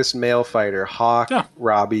strongest male fighter? Hawk, Yeah.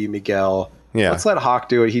 Robbie, Miguel. Yeah. Let's let Hawk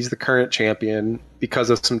do it. He's the current champion because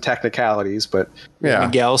of some technicalities, but yeah.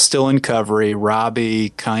 Miguel still in covery, Robbie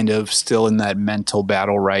kind of still in that mental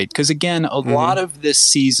battle, right? Because again, a lot of this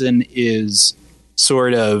season is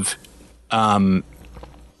sort of,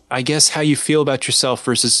 I guess, how you feel about yourself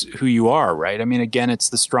versus who you are, right? I mean, again, it's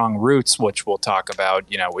the strong roots, which we'll talk about,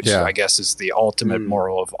 which Yeah. I guess is the ultimate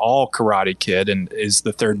moral of all Karate Kid, and is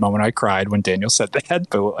the third moment I cried when Daniel said that.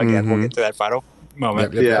 But again, we'll get to that final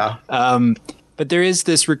moment. Yep. But there is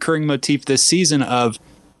this recurring motif this season of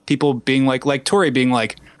people being like Tori being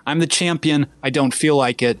like, I'm the champion. I don't feel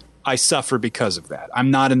like it. I suffer because of that.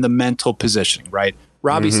 I'm not in the mental positioning, right?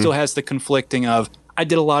 Robbie still has the conflicting of, I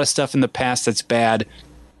did a lot of stuff in the past that's bad.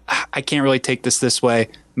 I can't really take this way.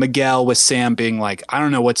 Miguel with Sam being like, I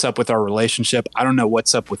don't know what's up with our relationship. I don't know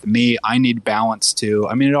what's up with me. I need balance too.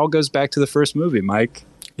 I mean, it all goes back to the first movie, Mike.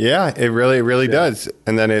 Yeah, it really does.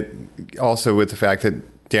 And then it also with the fact that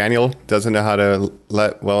Daniel doesn't know how to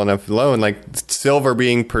let well enough alone. Like Silver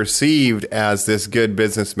being perceived as this good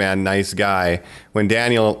businessman, nice guy, when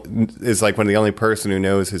Daniel is like one of the only person who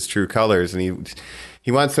knows his true colors, and he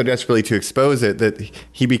wants so desperately to expose it that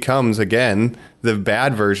he becomes, again, the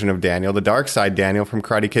bad version of Daniel, the dark side Daniel from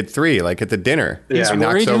Karate Kid 3, like at the dinner. He's He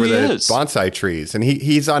knocks worried over who he the is. bonsai trees. And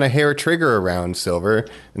he's on a hair trigger around Silver,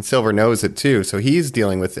 and Silver knows it too. So he's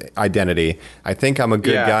dealing with identity. I think I'm a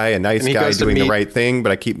good Yeah. guy, a nice And he guy goes to doing the meet- right thing,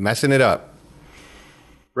 but I keep messing it up.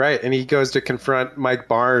 Right, and he goes to confront Mike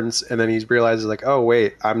Barnes, and then he realizes like, oh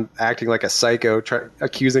wait, I'm acting like a psycho,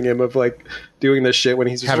 accusing him of like doing this shit when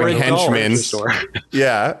he's just Having running to the henchmen. store.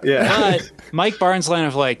 Yeah. Yeah, But Mike Barnes' line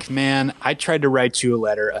of like, man, I tried to write you a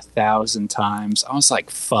letter 1,000 times. I was like,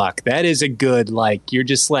 fuck, that is a good, like, you're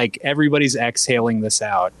just like, everybody's exhaling this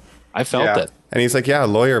out. I felt Yeah. it. And he's like, yeah, a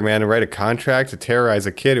lawyer, man, to write a contract to terrorize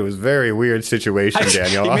a kid. It was a very weird situation,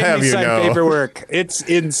 Daniel. He I'll made have me you sign know. paperwork. It's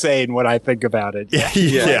insane when I think about it.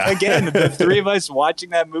 Yeah. Again, the three of us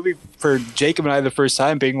watching that movie for Jacob and I the first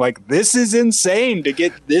time, being like, "This is insane to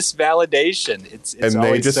get this validation." It's And they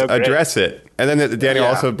always just so great. address it. And then Daniel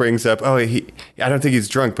Yeah. also brings up, I don't think he's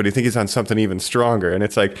drunk, but I think he's on something even stronger. And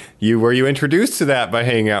it's like, were you introduced to that by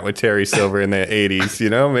hanging out with Terry Silver in the 80s?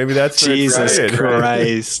 You know, maybe that's where it Jesus started.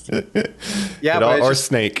 Christ! yeah, It all- but it's or just,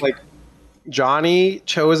 Snake. like Johnny,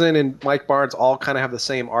 Chosen, and Mike Barnes all kind of have the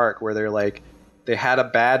same arc where they're like they had a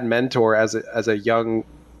bad mentor as a young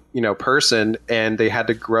person, and they had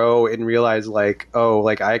to grow and realize like, oh,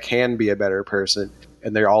 like I can be a better person,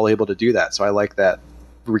 and they're all able to do that. So I like that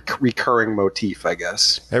recurring motif, I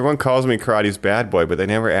guess. Everyone calls me Karate's bad boy, but they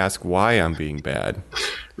never ask why I'm being bad.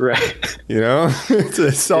 Right. You know?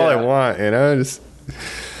 It's all I Yeah. want, you know? Just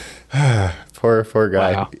poor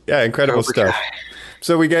guy. Wow. Yeah, incredible Cobra stuff. Kai.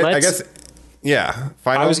 So we get, I Let's- guess, yeah.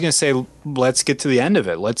 Final. I was going to say, let's get to the end of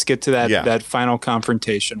it. Let's get to that Yeah. that final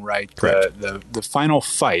confrontation, right? Correct. The final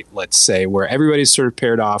fight, let's say, where everybody's sort of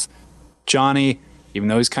paired off. Johnny, even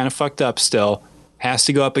though he's kind of fucked up still, has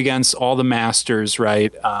to go up against all the masters,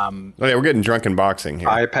 right? Oh, yeah, we're getting drunk in boxing here.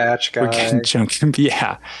 Eye patch guy. We're getting chunky.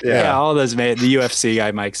 Yeah, all those, the UFC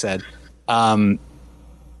guy, Mike said.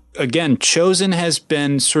 Again, Chosen has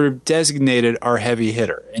been sort of designated our heavy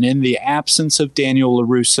hitter. And in the absence of Daniel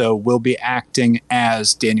LaRusso, will be acting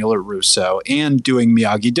as Daniel LaRusso and doing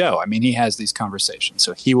Miyagi-Do. I mean, he has these conversations.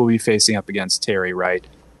 So he will be facing up against Terry, right?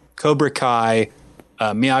 Cobra Kai,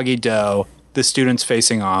 Miyagi-Do, the students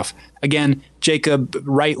facing off. Again, Jacob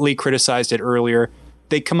rightly criticized it earlier.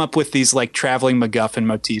 They come up with these like traveling MacGuffin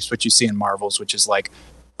motifs, which you see in Marvels, which is like,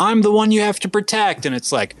 I'm the one you have to protect. And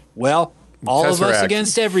it's like, well, all of us Tesseract.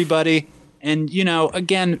 against everybody. And,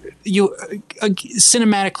 again,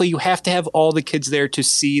 cinematically, you have to have all the kids there to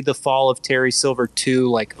see the fall of Terry Silver too.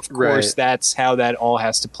 Like, of course, Right. that's how that all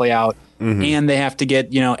has to play out. Mm-hmm. And they have to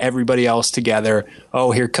get, everybody else together.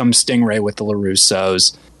 Oh, here comes Stingray with the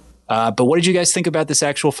LaRussos. But what did you guys think about this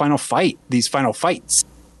actual final fight, these final fights?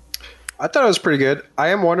 I thought it was pretty good. I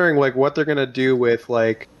am wondering like what they're gonna do with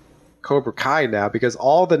like Cobra Kai now, because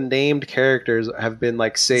all the named characters have been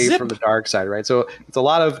like saved Zip. from the dark side, right? So it's a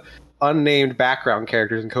lot of unnamed background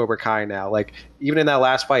characters in Cobra Kai now. Like even in that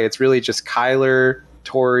last fight, it's really just Kyler,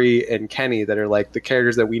 Tori, and Kenny that are like the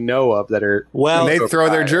characters that we know of that are. Well, and they Cobra throw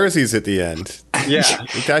their Kai. jerseys at the end. Yeah,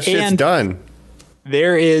 That shit's And- done.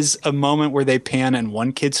 there is a moment where they pan and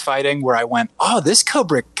one kid's fighting where I went, oh, this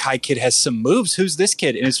Cobra Kai kid has some moves. Who's this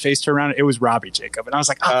kid? And his face turned around. It was Robbie Jacob. And I was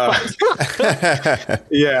like, oh, fuck.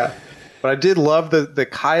 yeah. But I did love the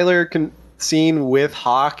Kyler scene with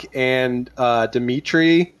Hawk and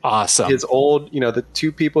Dimitri. Awesome. His old, the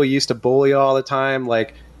two people he used to bully all the time.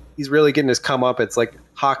 Like he's really getting his come up. It's like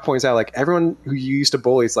Hawk points out, like everyone who you used to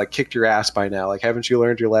bully is like kicked your ass by now. Like haven't you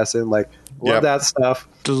learned your lesson? Like love Yep. that stuff.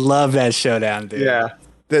 Love that showdown, dude. Yeah.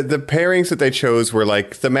 The pairings that they chose were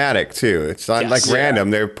like thematic too. It's not Yes. like Yeah.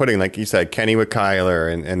 random. They're putting, like you said, Kenny with Kyler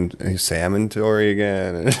and Sam and Tori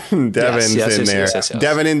again. And Devin's yes, in yes, there. yes, yes, yes.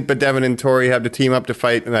 Devin and Tori have to team up to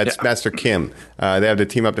fight. And that's Yeah. Master Kim. They have to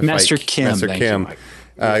team up to Master fight Kim, Master thank you, Kim,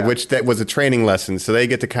 Mike. which that was a training lesson. So they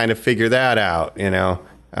get to kind of figure that out.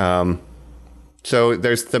 So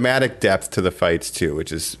there's thematic depth to the fights too,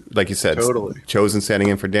 which is, like you said, Totally. Chosen standing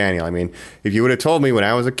in for Daniel. I mean, if you would have told me when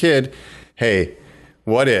I was a kid, hey,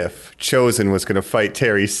 what if Chosen was going to fight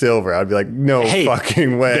Terry Silver? I'd be like, no Hey,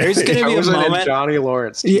 fucking way. there's going to be a Chosen and moment. Johnny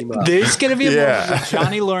Lawrence Yeah, team up. there's going to be a Yeah. moment with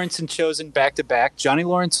Johnny Lawrence and Chosen back to back. Johnny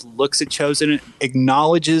Lawrence looks at Chosen,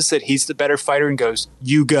 acknowledges that he's the better fighter, and goes,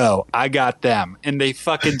 "You go, I got them." And they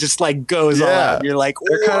fucking just like goes all Yeah. out. You're like,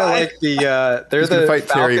 They're kind of "What?" like they're He's gonna the fight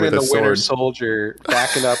Terry Falcon with and a the Winter sword. Soldier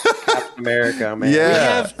backing up Captain America, man.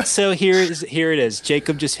 Yeah. So here it is.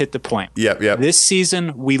 Jacob just hit the point. Yep. This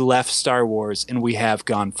season, we left Star Wars and we have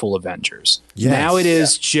gone full Avengers. Yes. Now it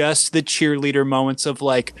is just the cheerleader moments of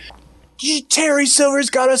like, Terry Silver's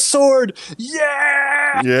got a sword.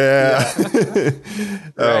 Yeah. Yeah.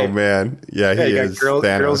 Oh, Right. man. Yeah, Yeah, he you is. got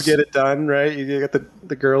Thanos. girls get it done, right? You got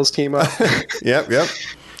the girls team up. Yep.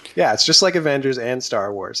 Yeah, it's just like Avengers and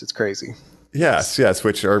Star Wars. It's crazy. Yes,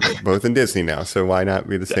 which are both in Disney now, so why not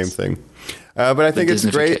be the same thing? But I think it's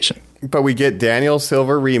great. Disneyfication. But we get Daniel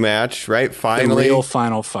Silver rematch, right? The Finally, real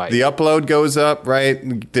final fight. the upload goes up,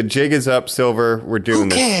 right? The jig is up, Silver. We're doing Who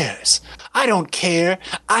this. cares? I don't care.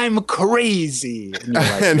 I'm crazy. And you're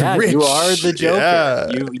like, And yeah, rich. you are the Joker.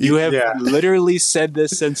 Yeah. You have Yeah. literally said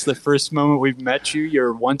this since the first moment we've met you.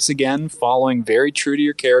 You're once again following very true to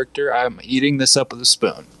your character. I'm eating this up with a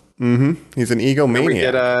spoon. He's an We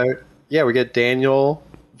egomaniac. get we get Daniel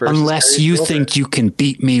versus Unless Terry you Silver. think you can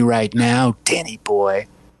beat me right now, Danny boy,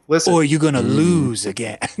 Listen, or you're going to lose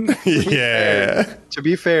again. Yeah. to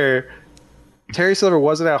be fair, Terry Silver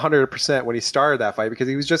wasn't at 100% when he started that fight because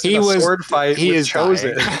he was just in a sword fight he with is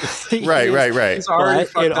Chosen. dying. Right. He's already But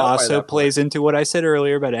fucked it up by also that plays into what I said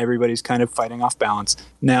earlier about everybody's kind of fighting off balance.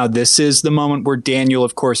 Now, this is the moment where Daniel,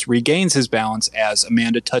 of course, regains his balance as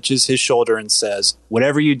Amanda touches his shoulder and says,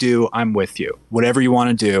 "Whatever you do, I'm with you. Whatever you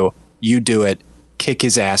want to do, you do it. Kick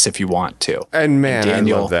his ass if you want to." And man,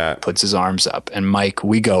 Daniel I love that. puts his arms up. And Mike,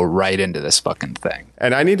 we go right into this fucking thing.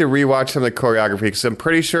 And I need to rewatch some of the choreography because I'm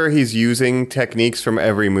pretty sure he's using techniques from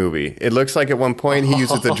every movie. It looks like at one point he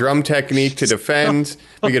uses the drum technique to defend.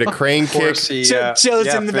 We get a crane Of course, kick. he, Joe's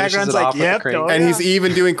in the finishes background's it like, off with a "Yep, crane don't- And he's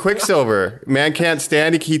even doing Quicksilver. Man can't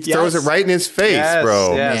stand it. He throws it Yes. right in his face, Yes,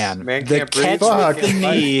 bro. yes. Man, can't the breathe. catch Fuck. with the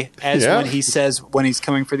knee, as Yeah. when he says when he's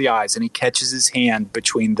coming for the eyes, and he catches his hand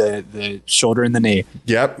between the shoulder and the knee.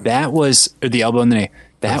 Yep. That was or the elbow and the knee.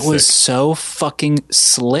 That That's was sick. so fucking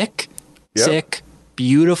slick, Yep. sick,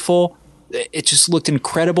 beautiful. It just looked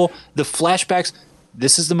incredible. The flashbacks.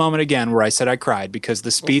 This is the moment again where I said I cried because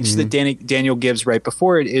the speech that Daniel gives right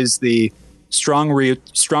before it is the strong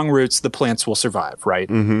roots. The plants will survive. Right.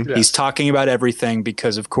 Yeah. He's talking about everything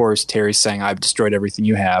because, of course, Terry's saying, "I've destroyed everything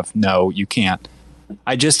you have." No, you can't.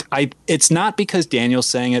 It's not because Daniel's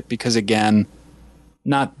saying it, because again,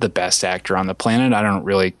 not the best actor on the planet. I don't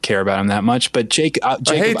really care about him that much. But Jacob, I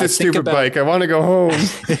hate this think stupid about bike. I want to go home.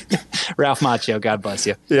 Ralph Macchio, God bless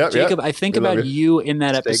you. Yep, Jacob, yep. I think We love about you. you in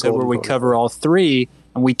that Stay episode where golden, we golden, cover all three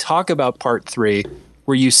and we talk about part 3,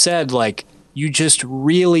 where you said like you just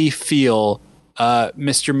really feel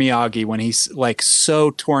Mr. Miyagi when he's like so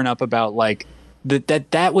torn up about like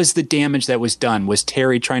that was the damage that was done, was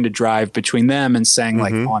Terry trying to drive between them and saying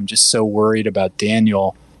like, "Oh, I'm just so worried about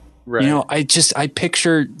Daniel." Right. You know, I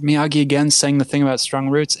picture Miyagi again saying the thing about strong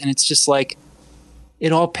roots, and it's just like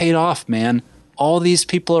it all paid off, man. All these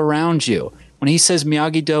people around you. When he says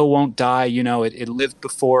Miyagi-Do won't die, you know, it lived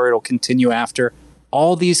before, it'll continue after.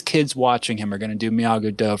 All these kids watching him are going to do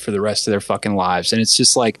Miyagi-Do for the rest of their fucking lives. And it's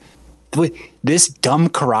just like, this dumb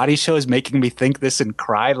karate show is making me think this and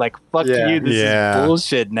cry. Like, fuck Yeah. you, this Yeah. is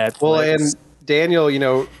bullshit, Netflix. Well, and Daniel, you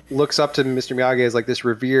know, looks up to Mr. Miyagi as like this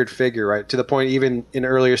revered figure, right? To the point, even in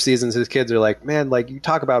earlier seasons, his kids are like, "Man, like you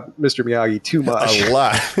talk about Mr. Miyagi too much." A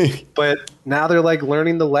lot. But now they're like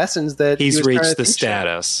learning the lessons that he he's was trying reached to the teach them.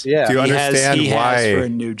 status. Yeah. Do you he understand has why? for a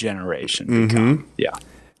new generation become. Yeah.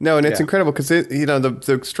 No, and it's Yeah. incredible because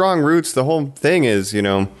the strong roots. The whole thing is, you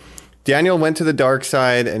know, Daniel went to the dark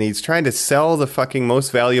side and he's trying to sell the fucking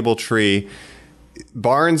most valuable tree.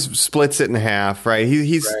 Barnes splits it in half. Right?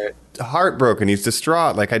 He's Right. heartbroken. He's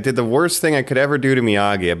distraught. Like, I did the worst thing I could ever do to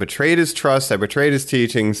Miyagi. I betrayed his trust. I betrayed his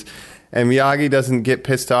teachings. And Miyagi doesn't get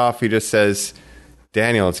pissed off. He just says,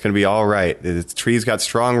 "Daniel, it's going to be all right. The tree's got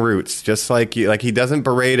strong roots." Just like you. Like, he doesn't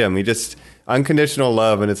berate him. He just unconditional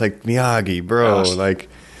love. And it's like, Miyagi, bro, Gosh. like.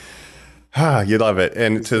 You love it,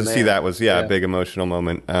 and to the see man. that was a Yeah. big emotional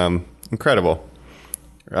moment. Incredible.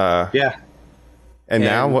 Yeah. And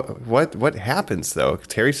now what happens though?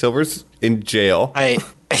 Terry Silver's in jail.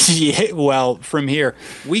 Yeah, well, from here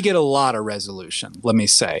we get a lot of resolution. Let me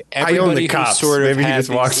say, I own the who cops. Sort of Maybe he had just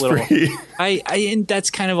these walks little, free. and that's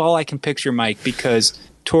kind of all I can picture, Mike, because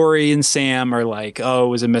Tori and Sam are like, oh, it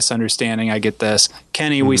was a misunderstanding. I get this.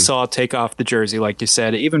 Kenny, we saw take off the jersey, like you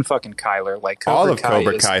said. Even fucking Kyler, like All Cobra of Kai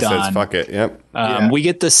Cobra is Kai done. says fuck it. Yep. We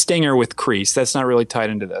get the stinger with Kreese. That's not really tied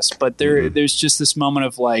into this, but there's just this moment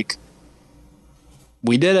of like,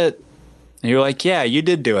 we did it, and you're like, yeah, you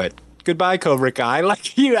did do it. Goodbye, Cobra Kai.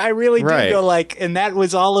 Like I really do go like, and that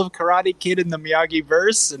was all of Karate Kid in the Miyagi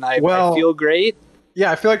verse, and I feel great. Yeah,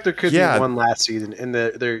 I feel like there could be one last season, and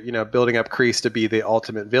they're building up Kreese to be the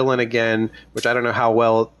ultimate villain again, which I don't know how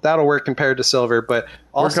well that'll work compared to Silver, but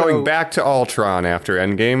also we're going back to Ultron after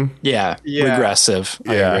Endgame. Yeah. Regressive.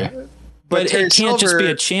 I agree. But it can't just be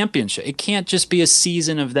a championship. It can't just be a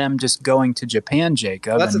season of them just going to Japan,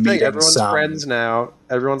 Jacob. That's the and thing. Everyone's some friends now.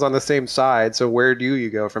 Everyone's on the same side. So where do you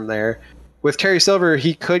go from there? With Terry Silver,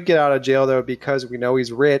 he could get out of jail, though, because we know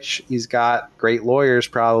he's rich. He's got great lawyers,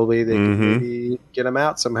 probably. They could maybe get him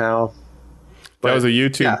out somehow. That was a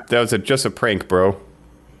YouTube. Yeah. That was just a prank, bro.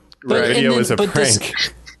 But- The and video then- was a but prank.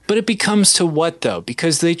 But it becomes to what, though?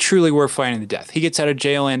 Because they truly were fighting to death. He gets out of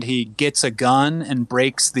jail and he gets a gun and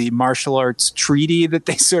breaks the martial arts treaty that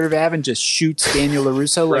they sort of have and just shoots Daniel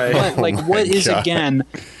LaRusso. Like, Right. what is, God. again,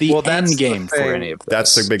 the Well, that's end the game for thing. any of this?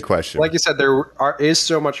 That's the big question. Like you said, is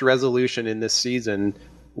so much resolution in this season.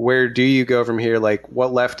 Where do you go from here? Like,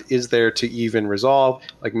 what left is there to even resolve?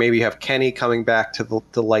 Like, maybe have Kenny coming back to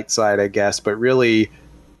the light side, I guess. But really,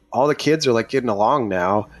 all the kids are like getting along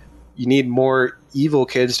now. You need more evil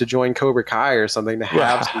kids to join Cobra Kai or something to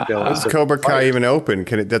have some villains. Is Cobra Kai even open?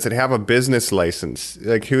 Does it have a business license?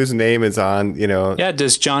 Like whose name is on? Yeah,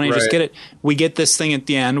 does Johnny just Right. get it? We get this thing at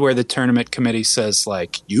the end where the tournament committee says,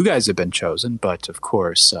 like, you guys have been chosen, but of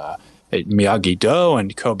course, Miyagi-Do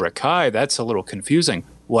and Cobra Kai, that's a little confusing.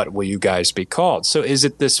 What will you guys be called? So is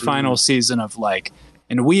it this final season of like,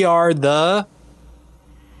 and we are the...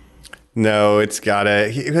 No, it's gotta.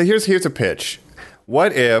 Here's a pitch.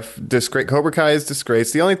 What if Cobra Kai is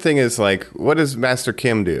disgraced? The only thing is, like, what does Master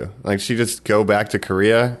Kim do? Like, she just go back to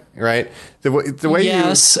Korea, right? The way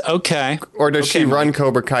Yes, okay. or does she Okay, run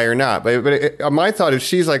Cobra Kai or not? But my thought is,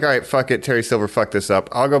 she's like, all right, fuck it, Terry Silver, fuck this up.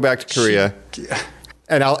 I'll go back to Korea,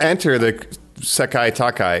 and I'll enter the Sekai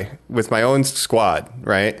Takai with my own squad,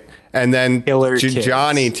 right? And then Killer kids.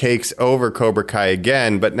 Johnny takes over Cobra Kai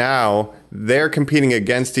again, but now they're competing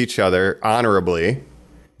against each other honorably.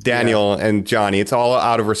 Daniel and Johnny, it's all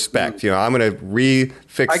out of respect. I'm going to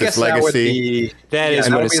refix I this guess that would legacy. be That is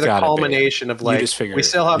what would it's be the gotta be. culmination of You like just figured we it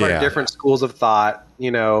still have Yeah. our different schools of thought.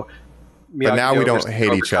 But now we don't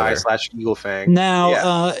hate each other. / Eagle Fang.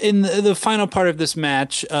 Now, in the final part of this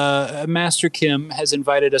match, Master Kim has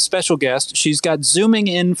invited a special guest. She's got zooming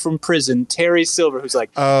in from prison, Terry Silver, who's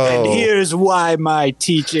like, and here's why my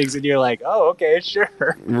teachings. And you're like, oh, okay, sure.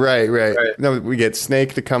 Right. No, we get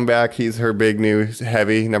Snake to come back. He's her big new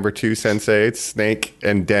heavy number 2 sensei. It's Snake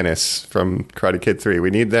and Dennis from Karate Kid 3.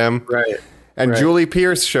 We need them. Right. And Julie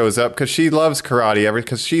Pierce shows up because she loves karate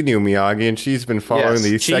because she knew Miyagi and she's been following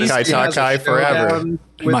the Sekai Takai forever.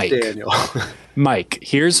 With Mike. Daniel. Mike,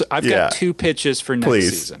 I've got 2 pitches for next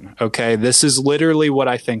season. Okay, this is literally what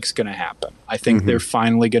I think is going to happen. I think they're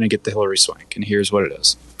finally going to get the Hillary Swank, and here's what it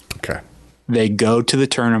is. Okay. They go to the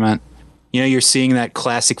tournament. You're seeing that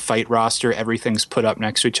classic fight roster. Everything's put up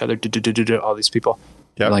next to each other. All these people.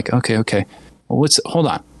 Yep. You're like, okay. Well, hold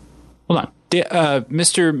on.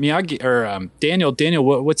 Mr. Miyagi or Daniel,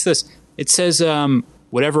 what's this? It says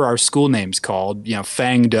whatever our school name's called,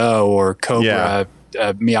 Fang Do or Cobra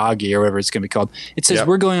Miyagi or whatever it's going to be called. It says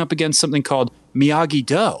we're going up against something called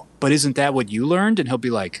Miyagi-Do, but isn't that what you learned? And he'll be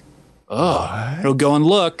like, he'll go and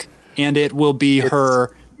look, and it will be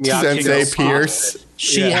her Sensei Pierce.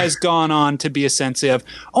 She has gone on to be a sensei of,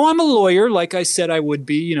 I'm a lawyer, like I said I would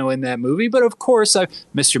be, in that movie. But of course,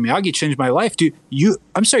 Mr. Miyagi changed my life.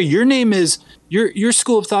 I'm sorry, your name is, your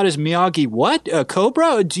school of thought is Miyagi what?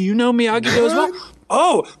 Cobra? Do you know Miyagi-Do as well?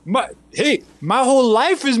 Oh, my whole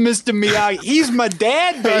life is Mr. Miyagi. He's my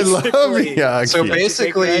dad, I basically. love Miyagi. So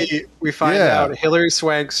basically, we find out Hillary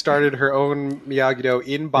Swank started her own Miyagi-Do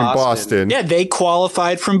in Boston. Yeah, they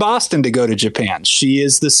qualified from Boston to go to Japan. She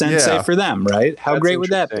is the sensei for them, right? How great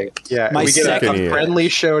would that be? Yeah, My we get second- a friendly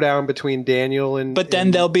showdown between Daniel and. But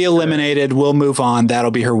then they'll be eliminated. We'll move on.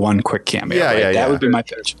 That'll be her one quick cameo. Yeah, right? yeah, That yeah. would be my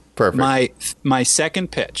pitch. Perfect. My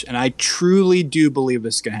second pitch, and I truly do believe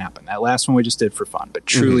this is going to happen. That last one we just did for fun, but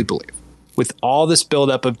truly believe. With all this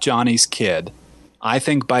buildup of Johnny's kid, I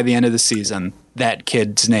think by the end of the season, that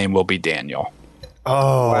kid's name will be Daniel.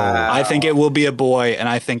 Oh. Wow. I think it will be a boy, and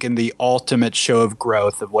I think in the ultimate show of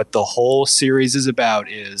growth of what the whole series is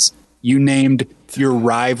about is you named your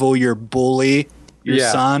rival, your bully, your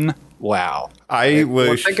son Wow. I Well,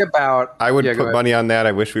 wish think about. I would yeah, go put ahead. money on that.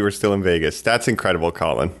 I wish we were still in Vegas. That's incredible,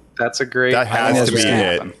 Colin. That's a great. That I has love to be gonna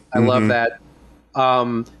it. happen. I love that.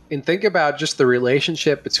 And think about just the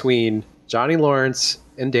relationship between Johnny Lawrence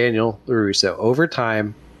and Daniel LaRusso over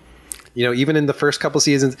time. You know, even in the first couple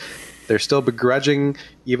seasons, they're still begrudging,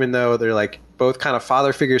 even though they're like both kind of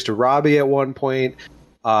father figures to Robbie at one point.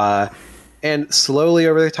 And slowly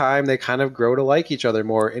over the time, they kind of grow to like each other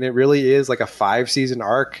more. And it really is like a 5-season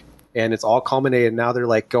arc. And it's all culminated. Now they're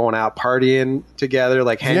like going out partying together,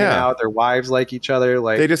 like hanging Yeah. out. Their wives like each other.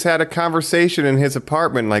 Like They just had a conversation in his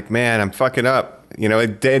apartment, like, man, I'm fucking up. You know,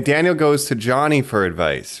 Daniel goes to Johnny for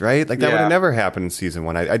advice, right? Like, that would Yeah. have never happened in season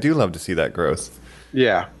 1. I do love to see that growth.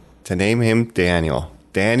 yeah. To name him Daniel.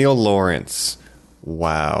 Daniel Lawrence.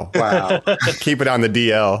 Wow. Wow. Keep it on the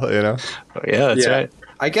DL, you know? Oh, yeah, that's Yeah. right.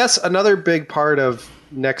 I guess another big part of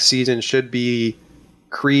next season should be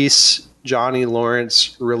Kreese, Johnny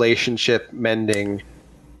Lawrence relationship mending.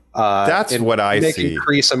 That's and what I making see.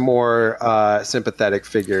 Kreese a more sympathetic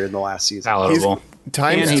figure in the last season. Palatable.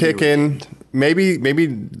 Time's And he ticking.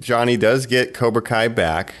 Maybe Johnny does get Cobra Kai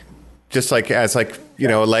back. Just like as like, you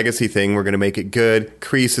know, a legacy thing, we're going to make it good.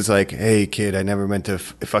 Kreese is like, hey, kid, I never meant to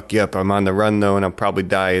fuck you up. I'm on the run, though, and I'll probably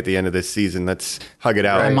die at the end of this season. Let's hug it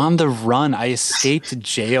out. I'm on the run. I escaped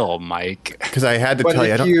jail, Mike. Because I had to But tell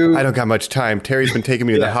if you, I don't got much time. Terry's been taking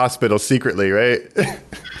me to the Yeah. hospital secretly, right?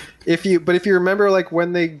 If you remember, like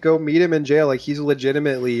when they go meet him in jail, like he's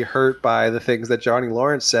legitimately hurt by the things that Johnny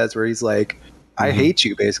Lawrence says, where he's like, "I hate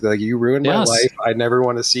you," basically, like you ruined my Yes. life. I never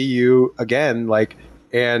want to see you again. Like,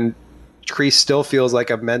 and Kreese still feels like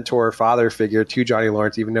a mentor, father figure to Johnny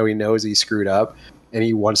Lawrence, even though he knows he screwed up and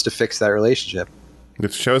he wants to fix that relationship.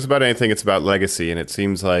 If the show's about anything, it's about legacy, and it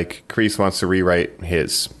seems like Kreese wants to rewrite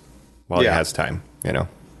his while Yeah. he has time, you know?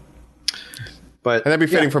 But And that'd be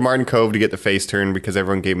fitting yeah. for Martin Cove to get the face turn because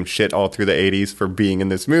everyone gave him shit all through the 80s for being in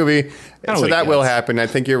this movie. And so Totally that will gets. happen. I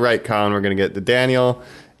think you're right, Colin. We're going to get the Daniel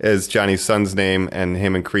as Johnny's son's name, and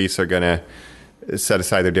him and Kreese are going to set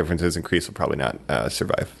aside their differences, and Kreese will probably not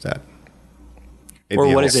survive that. In Or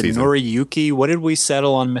the what next is it, season. Noriyuki? What did we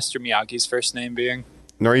settle on Mr. Miyagi's first name being?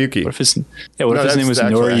 Noriyuki. What if his name No, was that's the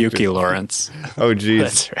actual Noriyuki actor. Lawrence? Oh, geez.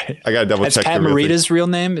 That's right. I got to double That's check. Pat the real thing. Morita's real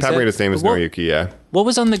name? Pat Morita's name is what, Noriyuki, yeah. What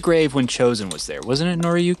was on the grave when Chosen was there? Wasn't it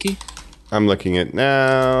Noriyuki? I'm looking at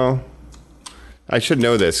now. I should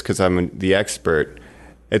know this because I'm the expert.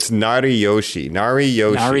 It's Nariyoshi.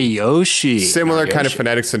 Nariyoshi. Similar kind of Nariyoshi.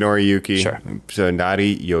 phonetics to Noriyuki. Sure. So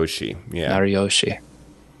Nariyoshi. Yeah. Nariyoshi.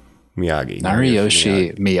 Miyagi.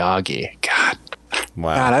 Nariyoshi Miyagi. God.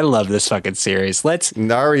 Wow. God, I love this fucking series. Let's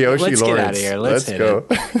Nariyoshi let's get Lawrence. out of here. Let's hit go.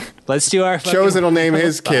 let's do our fucking Chosen will name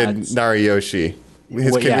his kid thoughts. Nariyoshi.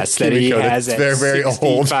 His Well, kid yes, that he Kimiko, has that's- at they're very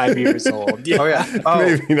old. 65 years old. Yeah. Oh yeah. Oh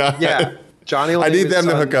Maybe not. yeah. Johnny. will I name need his them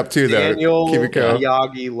to son hook up too, though. Daniel Kimiko.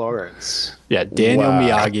 Miyagi Lawrence. Yeah, Daniel Wow.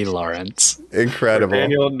 Miyagi Lawrence. Incredible.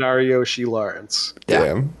 Daniel Nariyoshi Lawrence.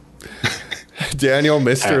 Damn. Daniel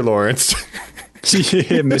Mr. Lawrence.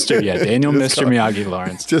 Daniel Mr. Miyagi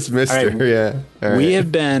Lawrence. Just Mr. All right. Yeah. All We right.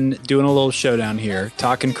 have been doing a little showdown here,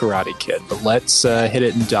 talking Karate Kid, but let's hit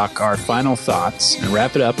it and duck our final thoughts and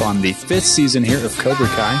wrap it up on the 5th season here of Cobra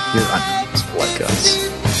Kai here on Movies Like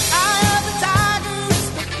Us.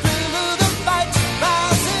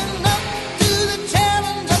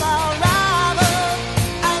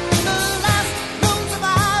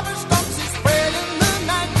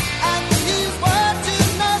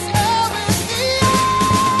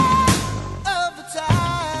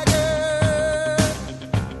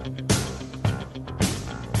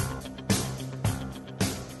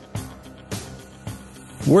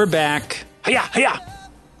 We're back. Hiya, hiya.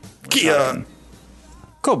 Kia.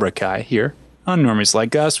 Cobra Kai here on Normies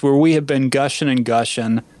Like Us, where we have been gushing and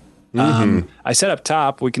gushing. I said up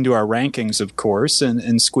top, we can do our rankings, of course,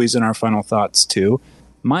 and squeeze in our final thoughts too.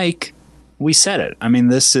 Mike, we said it. I mean,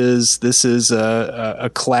 this is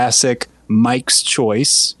a classic Mike's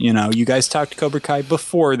choice. You know, you guys talked Cobra Kai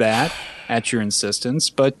before that at your insistence,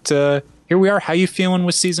 but here we are. How you feeling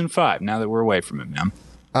with season 5 now that we're away from it, man?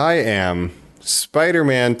 I am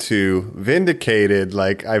Spider-Man 2 vindicated.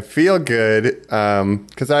 Like, I feel good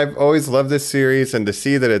because I've always loved this series, and to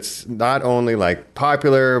see that it's not only like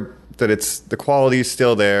popular, that it's the quality's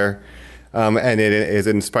still there, and it has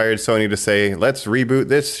inspired Sony to say, let's reboot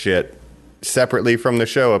this shit separately from the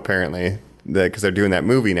show, apparently, because they're doing that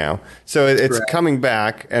movie now. So it's Right. coming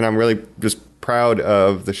back, and I'm really just proud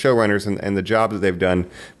of the showrunners and the job that they've done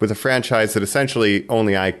with a franchise that essentially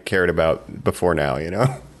only I cared about before now, you know?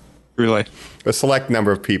 Really? A select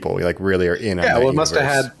number of people like really are in on Yeah, that well, it must have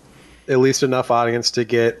universe. had at least enough audience to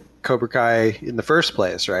get Cobra Kai in the first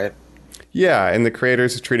place, right? Yeah, and the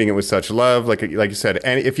creators are treating it with such love, like you said.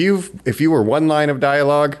 And if you were one line of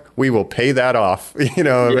dialogue, we will pay that off,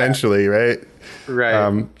 eventually, right?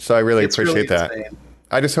 Right. So I really It's appreciate really that. insane.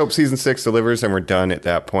 I just hope season 6 delivers and we're done at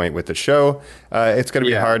that point with the show. It's going to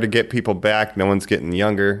be Yeah. hard to get people back. No one's getting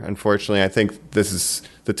younger, unfortunately. I think this is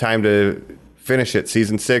the time to finish it.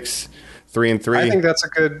 Season 6, 3 and 3. I think that's a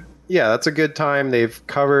good time. They've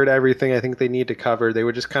covered everything I think they need to cover. They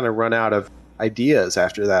would just kind of run out of ideas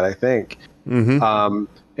after that, I think. Mm-hmm.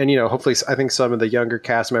 And hopefully, I think some of the younger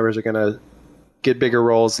cast members are going to get bigger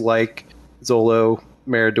roles, like Zolo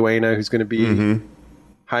Mariduena, who's going to be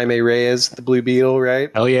Jaime Reyes, the Blue Beetle, right?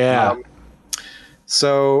 Oh yeah.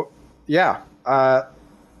 So yeah, I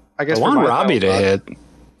guess I for want my Robbie to final hit.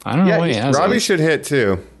 I don't know Yeah, what he he's- has. Robbie should hit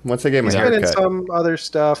too. Once I get my thoughts. Been in haircut. some other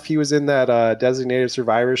stuff. He was in that Designated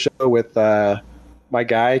Survivor show with my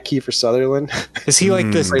guy Kiefer Sutherland. Is he like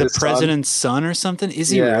Played the his son. president's son or something? Is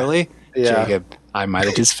he Yeah. really? Yeah. Jacob, I might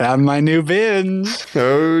have just found my new binge.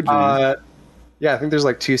 Oh, geez. Yeah, I think there's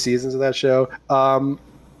like 2 seasons of that show.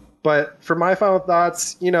 But for my final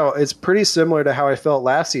thoughts, it's pretty similar to how I felt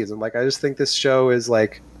last season. Like, I just think this show is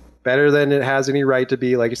like better than it has any right to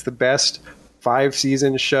be. Like, it's the best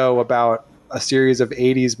 5-season show about a series of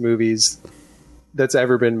 80s movies that's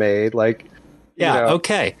ever been made. Like, Yeah,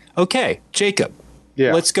 okay. Jacob,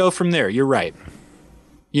 Yeah. let's go from there. You're right.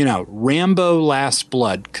 Rambo Last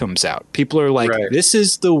Blood comes out. People are like, Right. this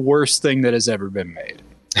is the worst thing that has ever been made.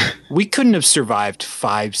 We couldn't have survived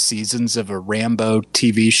 5 seasons of a Rambo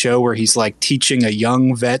TV show where he's like teaching a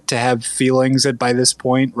young vet to have feelings by this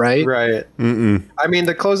point, right? Right. I mean,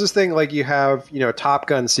 the closest thing, like, you have, Top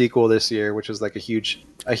Gun sequel this year, which was like a huge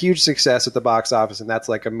success at the box office, and that's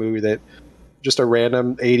like a movie that just a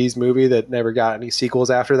random 80s movie that never got any sequels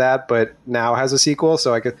after that, but now has a sequel.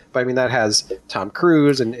 So that has Tom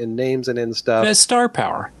Cruise and names in it and stuff. It has star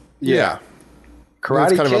power. yeah. Karate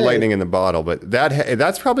It's kind of Kid. a lightning in the bottle, but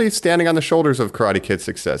that's probably standing on the shoulders of Karate Kid's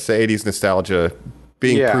success. The 80s nostalgia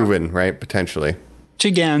being Yeah. proven, right? Potentially. Which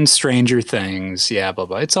again, Stranger Things, yeah, blah,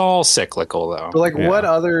 blah. It's all cyclical, though. But like, Yeah. what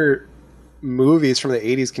other movies from the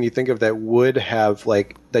 80s can you think of that would have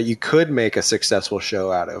that you could make a successful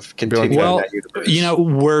show out of? Continuing Well, that universe.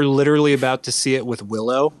 we're literally about to see it with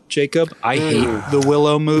Willow, Jacob. I hate the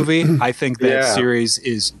Willow movie. I think that Yeah. series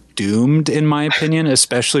is doomed, in my opinion,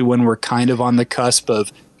 especially when we're kind of on the cusp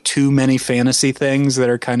of too many fantasy things that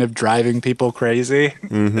are kind of driving people crazy.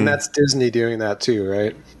 And that's Disney doing that too,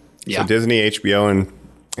 right? Yeah. So Disney, HBO, and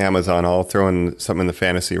Amazon all throwing something in the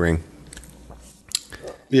fantasy ring.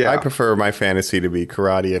 Yeah. I prefer my fantasy to be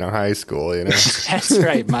karate in a high school, That's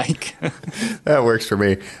right, Mike. That works for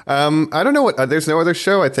me. I don't know what, there's no other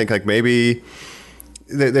show, I think, like maybe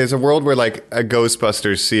there's a world where like a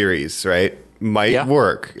Ghostbusters series, right, might Yeah.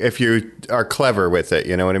 work if you are clever with it,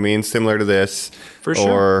 you know what I mean? Similar to this. For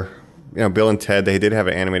sure. Or, Bill and Ted, they did have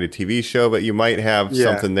an animated TV show, but you might have Yeah.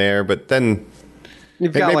 something there, but then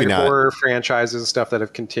You've Hey, got maybe like not. horror franchises and stuff that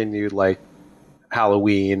have continued, like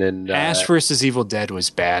Halloween and Ash vs. Evil Dead was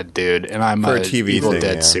bad, dude, and I'm For a a TV Evil thing,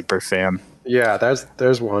 Dead yeah. super fan. yeah,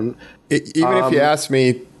 there's one. Even if you asked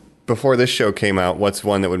me before this show came out, what's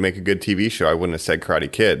one that would make a good TV show, I wouldn't have said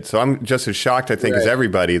Karate Kid. So I'm just as shocked, I think, as Right.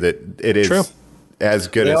 everybody that it is True. as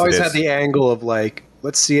good They as always it had is. the angle of like,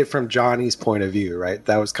 let's see it from Johnny's point of view, right?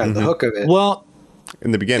 That was kind of the hook of it. Well,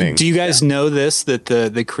 in the beginning. do you guys know this, that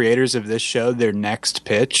the creators of this show, their next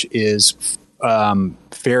pitch is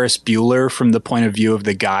Ferris Bueller from the point of view of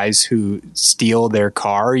the guys who steal their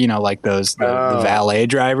car, like those the valet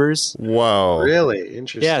drivers. Whoa. Really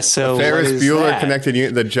interesting. Yeah, so Ferris what is Bueller that?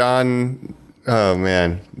 connected the John. Oh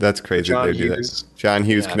man, that's crazy. John that they do Hughes. that. John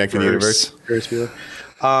Hughes Yeah, connected universe. Ferris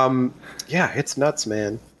Bueller. Yeah, it's nuts,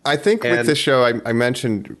 man. I think with And- this show, I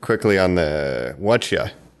mentioned quickly on the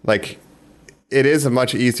Whatcha, like it is a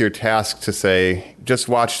much easier task to say, just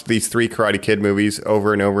watch these 3 Karate Kid movies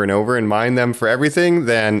over and over and over and mine them for everything,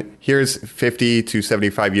 than here's 50 to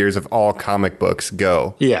 75 years of all comic books,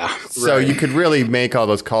 go. Yeah. So you could really make all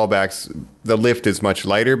those callbacks. The lift is much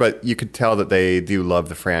lighter, but you could tell that they do love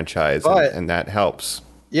the franchise, But- and that helps.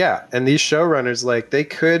 Yeah, and these showrunners, like, they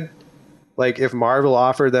could, like, if Marvel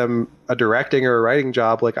offered them a directing or a writing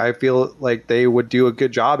job, like, I feel like they would do a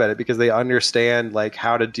good job at it because they understand, like,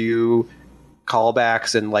 how to do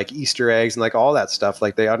callbacks and like Easter eggs and like all that stuff.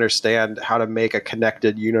 Like, they understand how to make a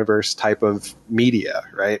connected universe type of media,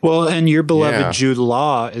 right? Well, and your beloved Yeah. Jude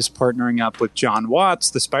Law is partnering up with John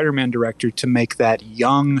Watts, the Spider-Man director, to make that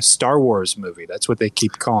young Star Wars movie. That's what they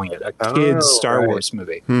keep calling it, a kids Star right. Wars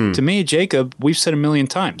movie. To me, Jacob, we've said a million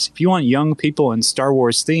times, if you want young people in Star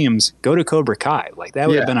Wars themes, go to Cobra Kai. Like, that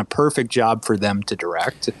would have Yeah. been a perfect job for them to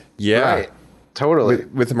direct. Yeah. Right. Totally.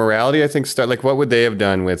 With morality, I think like what would they have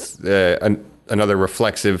done with another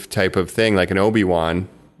reflexive type of thing, like an Obi-Wan,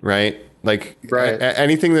 right? Like Right.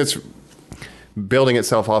 Anything that's building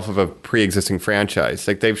itself off of a pre-existing franchise.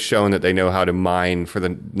 Like they've shown that they know how to mine for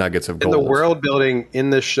the nuggets of gold. And the world building in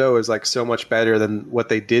this show is like so much better than what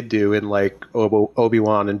they did do in like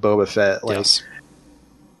Obi-Wan and Boba Fett. Like, Yes.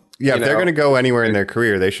 Yeah, if you they're know. going to go anywhere in their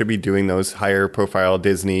career, they should be doing those higher profile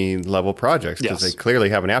Disney level projects because Yes. they clearly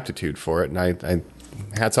have an aptitude for it. And I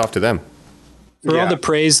hats off to them. For Yeah. all the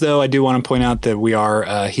praise, though, I do want to point out that we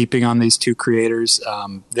are heaping on these two creators.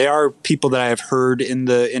 They are people that I have heard in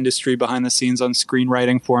the industry behind the scenes on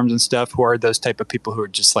screenwriting forums and stuff who are those type of people who are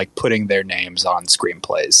just like putting their names on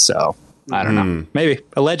screenplays. So I don't know. Maybe.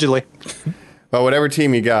 Allegedly. Well, whatever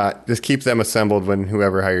team you got, just keep them assembled when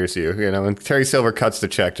whoever hires you. You know, when Terry Silver cuts the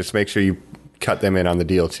check, just make sure you cut them in on the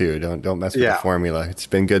deal too. Don't mess with Yeah. the formula. It's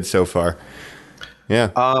been good so far. Yeah.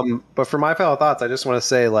 But for my final thoughts, I just want to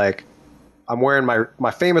say, like, I'm wearing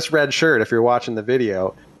my famous red shirt if you're watching the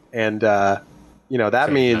video. And, that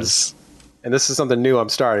means, and this is something new I'm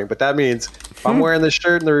starting, but that means if I'm wearing this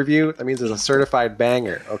shirt in the review, that means it's a certified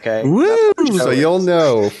banger, okay? Woo! That's what the show So is. you'll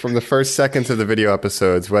know from the first seconds of the video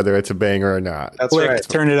episodes whether it's a banger or not. That's Click, right.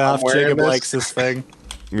 turn it off. I'm wearing Jacob this. likes this thing.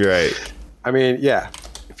 Right. I mean, yeah.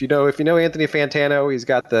 If you know Anthony Fantano, he's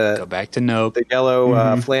got Go the back to Nope.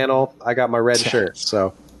 yellow flannel. I got my red shirt.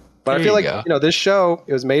 So, but I There feel you like go. this show,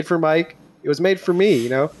 it was made for Mike. It was made for me.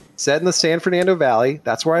 Set in the San Fernando Valley.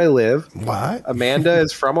 That's where I live. What? Amanda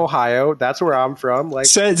is from Ohio. That's where I'm from. Like,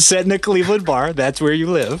 Set in a Cleveland bar. That's where you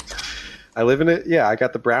live. I live in it. Yeah, I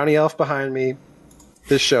got the brownie elf behind me.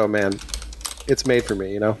 This show, man, it's made for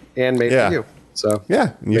me. And made Yeah. for you. So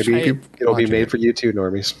Yeah. You maybe should keep it'll be watching made it. for you too,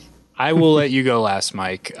 normies. I will let you go last,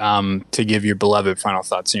 Mike, to give your beloved final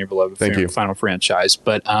thoughts and your beloved Thank you. final franchise.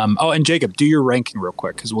 But and Jacob, do your ranking real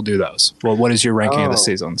quick because we'll do those. Well, what is your ranking of the Oh.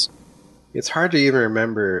 seasons? It's hard to even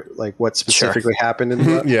remember like what specifically happened in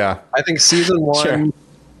the. Yeah. I think season one Sure.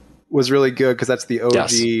 was really good because that's the OG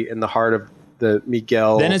Yes. in the heart of the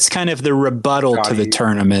Miguel. Then it's kind of the rebuttal to the Johnny.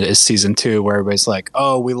 tournament is season 2, where everybody's like,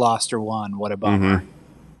 "Oh, we lost or won. What a bummer."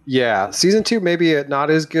 Yeah, season 2 maybe not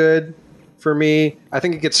as good for me. I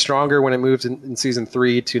think it gets stronger when it moves in season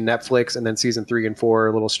 3 to Netflix, and then season 3 and 4 are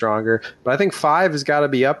a little stronger. But I think 5 has got to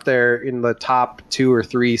be up there in the top 2 or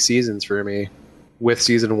 3 seasons for me, with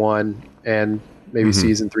season 1 and maybe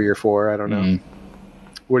season 3 or 4. I don't know.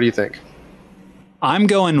 What do you think? I'm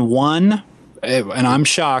going 1, and I'm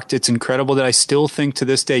shocked. It's incredible that I still think to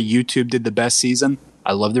this day YouTube did the best season.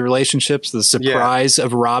 I love the relationships, the surprise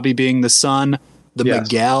of Robbie being the son, the Yes.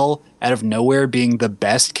 Miguel out of nowhere being the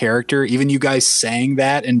best character. Even you guys saying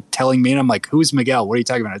that and telling me, and I'm like, "Who's Miguel? What are you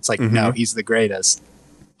talking about?" It's like, no, he's the greatest.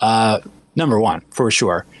 Number 1 for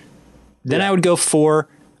sure. Then I would go 4.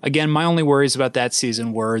 Again, my only worries about that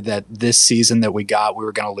season were that this season that we got, we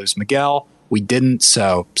were going to lose Miguel. We didn't,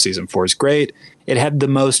 so season 4 is great. It had the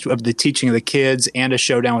most of the teaching of the kids and a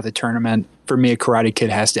showdown with a tournament. For me, a Karate Kid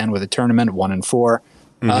has to end with a tournament, 1 and 4.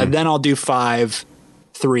 Then I'll do 5,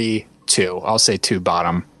 3, 2. I'll say 2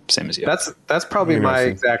 bottom, same as you. That's probably my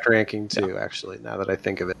Interesting. exact ranking too. Actually, now that I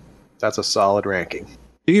think of it, that's a solid ranking.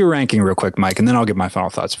 Do your ranking real quick, Mike, and then I'll give my final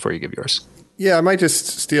thoughts before you give yours. Yeah, I might just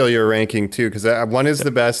steal your ranking too because 1 is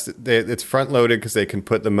the best. It's front loaded because they can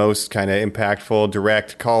put the most kind of impactful,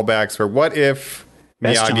 direct callbacks. Where what if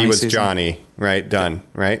Best Miyagi Johnny was season. Johnny? Right, done.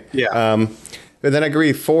 Right. Yeah. But then I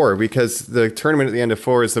agree 4 because the tournament at the end of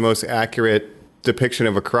 4 is the most accurate depiction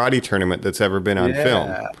of a karate tournament that's ever been on Yeah.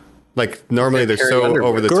 film. Like normally they're Carrie so Underwood.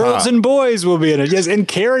 over the Girls top. and boys will be in it. Yes, and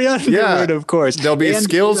Carrie Underwood, of course. There'll be And,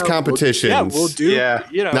 skills competitions. We'll do, Yeah.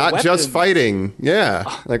 Not just weapons. fighting. Yeah.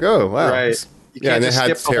 Like, oh, wow. Right. You Yeah, can't and it just had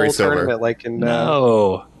skip the Terry whole Silver. tournament like in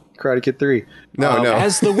No. Karate Kid 3. No, no.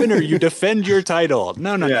 As the winner, you defend your title.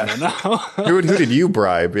 No, Yeah. no. who did you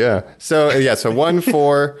bribe? Yeah. So 1,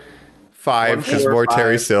 4, 5 1, because 4, more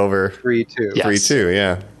Terry 5, Silver. 3, 2. Yeah. 3, 2.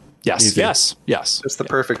 Yeah. Yes, Easy. yes. That's the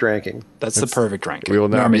perfect ranking. That's the perfect ranking. We will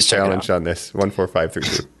not be Normies, check it out. challenged on this. 1, 4, 5, 3,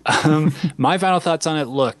 2. My final thoughts on it.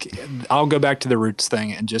 Look, I'll go back to the roots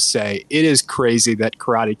thing and just say it is crazy that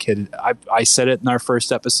Karate Kid. I said it in our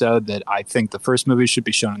first episode that I think the first movie should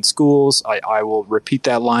be shown in schools. I will repeat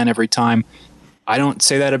that line every time. I don't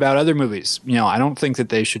say that about other movies. I don't think that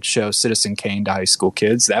they should show Citizen Kane to high school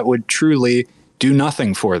kids. That would truly do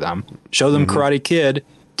nothing for them. Show them Karate Kid,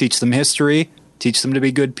 teach them history, teach them to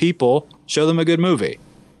be good people, show them a good movie.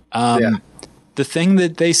 Yeah. The thing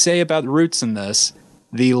that they say about roots in this,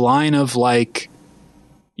 the line of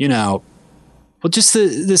just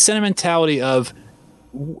the sentimentality of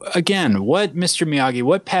again, what Mr. Miyagi,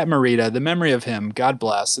 what Pat Morita, the memory of him, God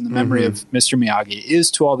bless, and the memory of Mr. Miyagi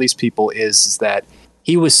is to all these people is that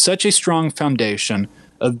he was such a strong foundation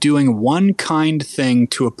of doing one kind thing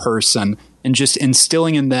to a person and just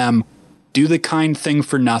instilling in them, do the kind thing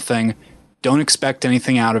for nothing, don't expect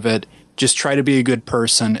anything out of it, just try to be a good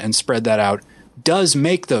person and spread that out, does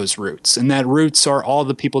make those roots. And that roots are all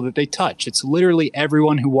the people that they touch. It's literally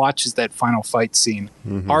everyone who watches that final fight scene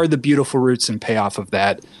are the beautiful roots and payoff of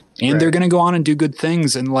that. And they're going to go on and do good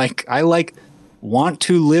things. And I want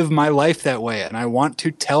to live my life that way. And I want to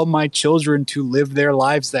tell my children to live their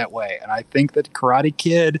lives that way. And I think that Karate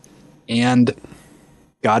Kid and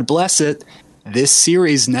God bless it, this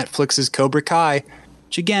series, Netflix's Cobra Kai,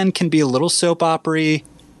 which again can be a little soap opera-y,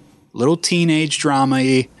 little teenage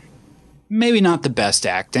drama-y, maybe not the best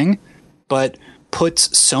acting, but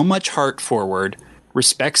puts so much heart forward,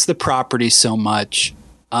 respects the property so much,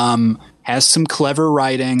 has some clever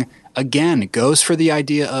writing. Again, goes for the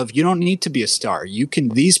idea of you don't need to be a star.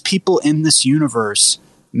 These people in this universe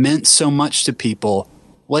meant so much to people.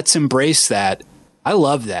 Let's embrace that. I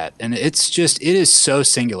love that. And it is so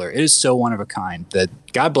singular. It is so one of a kind that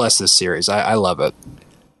God bless this series. I love it.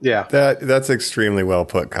 Yeah. That's extremely well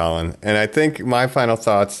put, Colin. And I think my final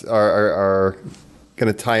thoughts are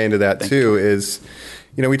going to tie into that too. Is,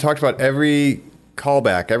 we talked about every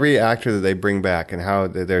callback, every actor that they bring back and how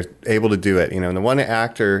they're able to do it. And the one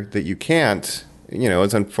actor that you can't,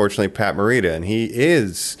 is unfortunately Pat Morita. And he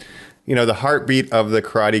is, the heartbeat of the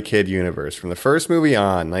Karate Kid universe from the first movie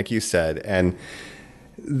on, like you said. And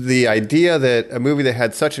the idea that a movie that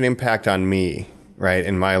had such an impact on me, right,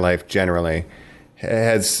 in my life generally,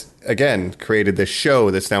 has, again, created this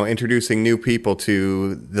show that's now introducing new people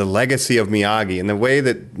to the legacy of Miyagi and the way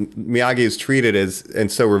that Miyagi is treated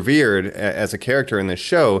and so revered as a character in this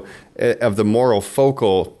show of the moral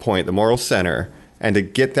focal point, the moral center, and to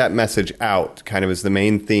get that message out kind of as the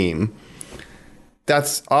main theme.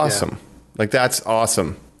 That's awesome. Yeah. That's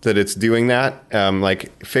awesome that it's doing that,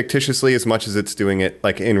 fictitiously as much as it's doing it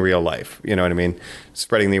in real life. You know what I mean?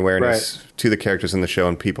 Spreading the awareness to the characters in the show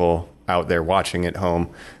and people out there watching at home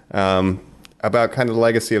about kind of the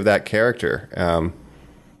legacy of that character.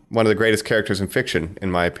 One of the greatest characters in fiction, in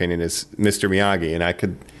my opinion, is Mr. Miyagi, and I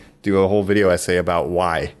could do a whole video essay about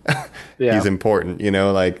why he's important.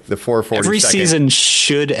 The 440 Every season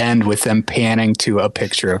should end with them panning to a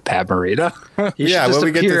picture of Pat Morita. He should just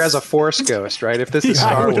appear as a Force ghost, right? If this is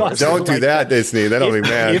Star Wars. Don't do that, Disney. That'll be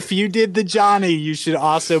bad. If you did the Johnny, you should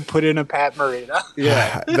also put in a Pat Morita.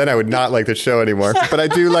 Yeah. Then I would not like the show anymore. But I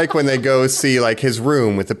do like when they go see his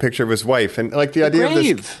room with the picture of his wife and the idea of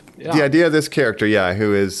this. Yeah. The idea of this character,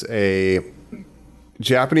 who is a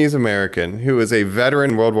Japanese American who is a veteran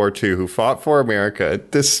in World War II who fought for America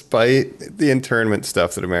despite the internment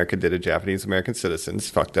stuff that America did to Japanese American citizens.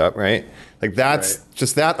 Fucked up, right? That's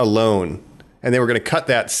just that alone. And they were going to cut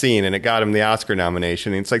that scene and it got him the Oscar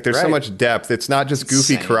nomination. And it's there's so much depth. It's not just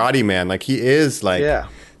goofy karate man. He is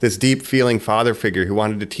this deep feeling father figure who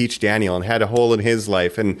wanted to teach Daniel and had a hole in his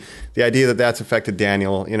life. And the idea that that's affected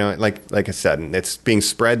Daniel, like I said, it's being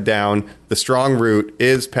spread down. The strong root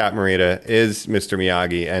is Pat Morita, is Mr.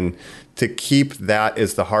 Miyagi. And to keep that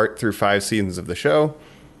as the heart through 5 seasons of the show,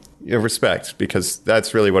 respect, because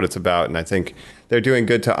that's really what it's about. And I think they're doing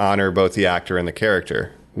good to honor both the actor and the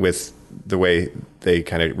character with the way they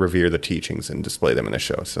kind of revere the teachings and display them in the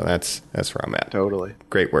show. So that's where I'm at. Totally.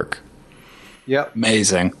 Great work. Yep.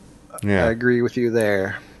 Amazing. Yeah. I agree with you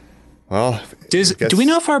there. Well, do we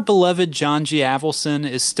know if our beloved John G. Avildsen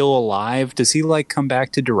is still alive? Does he come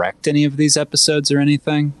back to direct any of these episodes or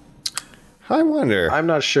anything? I wonder. I'm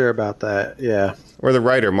not sure about that. Yeah. Or the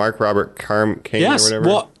writer, Mark Robert Kane or whatever.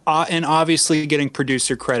 Well, and obviously getting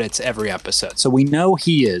producer credits every episode. So we know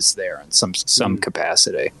he is there in some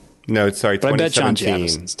capacity. No, sorry, but 2017. I bet John G.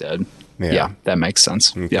 Avildsen's dead. Yeah, that makes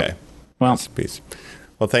sense. Okay. Yep. Well, peace.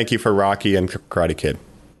 Well, thank you for Rocky and Karate Kid.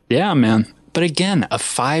 Yeah, man. But again, a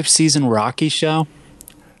 5-season Rocky show?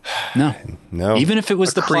 No. Even if it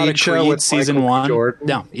was the plot of Creed season 1. Jordan.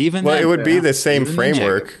 No, even well, then, it would be the same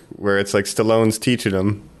framework where it's Stallone's teaching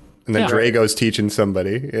him and then Drago's teaching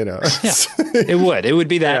somebody, Yeah, it would. It would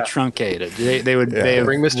be that truncated. They would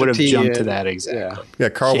have jumped to that exactly. Yeah,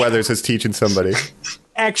 Carl Weathers is teaching somebody.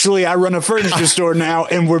 Actually, I run a furniture store now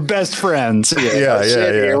and we're best friends. Yeah.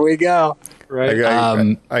 Here we go. Right.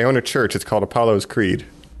 I own a church. It's called Apollo's Creed.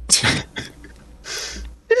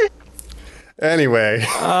 Anyway.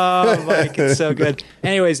 Oh, Mike, it's so good.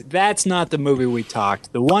 Anyways, that's not the movie we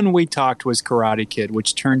talked. The one we talked was Karate Kid,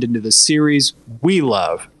 which turned into the series we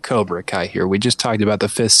love, Cobra Kai here. We just talked about the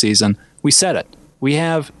 5th season. We said it. We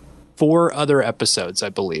have 4 other episodes, I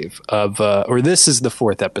believe, of or this is the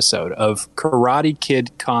 4th episode of Karate Kid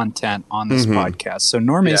content on this podcast. So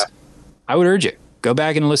normies, I would urge you, go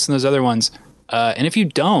back and listen to those other ones. And if you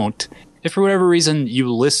don't, if for whatever reason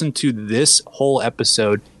you listen to this whole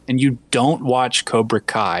episode and you don't watch Cobra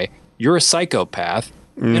Kai, you're a psychopath.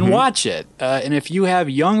 And watch it. And if you have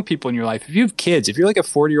young people in your life, if you have kids, if you're like a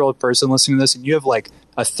 40-year-old person listening to this and you have like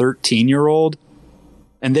a 13-year-old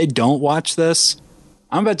and they don't watch this,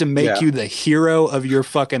 I'm about to make you the hero of your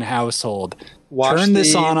fucking household. Turn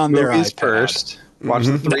this on their iPad first. Watch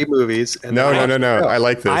the 3 movies. And No. I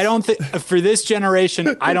like this. I don't think for this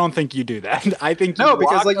generation. I don't think you do that. I think you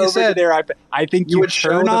because like you said, their iPad. I think you would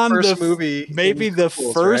turn show on the first the movie, maybe the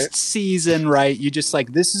schools, first right? season. Right? You just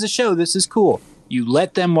like, this is a show. This is cool. You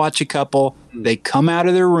let them watch a couple. They come out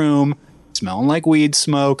of their room smelling like weed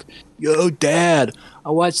smoke. Yo, Dad,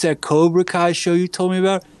 I watched that Cobra Kai show you told me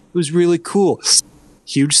about. It was really cool.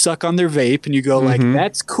 Huge suck on their vape, and you go like,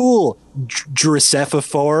 "That's cool."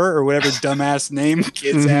 Dresephifor or whatever dumbass name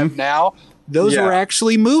kids have now. Those were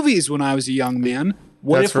actually movies when I was a young man.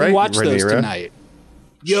 What That's if we right, watched those Rhaenyra. tonight?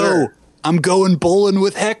 Yo, I'm going bowling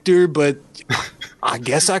with Hector, but I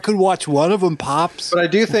guess I could watch one of them, Pops. But I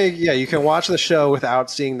do think, you can watch the show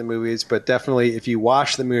without seeing the movies, but definitely if you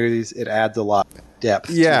watch the movies, it adds a lot of depth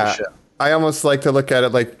to the show. I almost like to look at it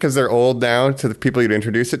like, because they're old now, to the people you'd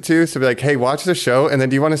introduce it to. So be like, hey, watch the show, and then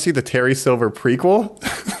do you want to see the Terry Silver prequel?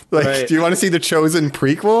 Do you want to see the Chosen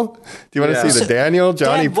prequel? Do you want to see the Daniel,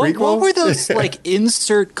 Johnny Dad, prequel? What were those like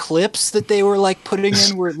insert clips that they were like putting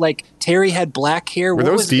in where like Terry had black hair? Were What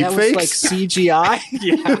those was deep that? fakes? Was like CGI?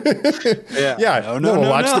 Yeah, No,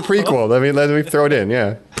 watch the prequel. Let me throw it in.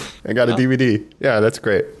 Yeah, I got a DVD. Yeah, that's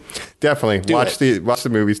great. Definitely watch the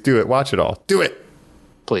movies. Do it. Watch it all. Do it.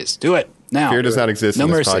 Please do it now. Fear does not exist in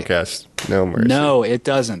this podcast. No mercy. No, it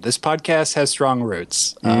doesn't. This podcast has strong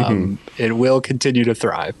roots. It will continue to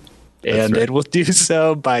thrive. And it will do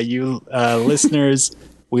so by you listeners.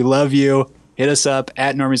 We love you. Hit us up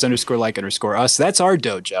at normies_like_us. That's our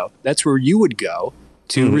dojo. That's where you would go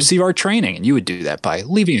to receive our training. And you would do that by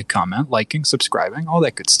leaving a comment, liking, subscribing, all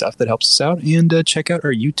that good stuff that helps us out. And check out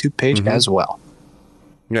our YouTube page as well.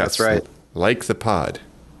 Yes, That's right. Like the pod.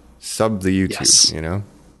 Sub the YouTube, Yes. you know?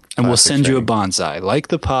 And we'll Classic send you a thing. bonsai. Like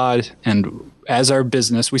the pod, and as our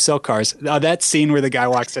business, we sell cars. That scene where the guy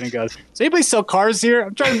walks in and goes, "Does anybody sell cars here?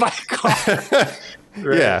 I'm trying to buy a car."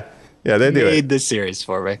 Yeah, they do Made it. this series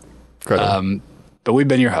for me. Incredible. But we've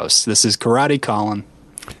been your hosts. This is Karate Colin.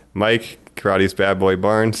 Mike, Karate's Bad Boy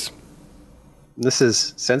Barnes. This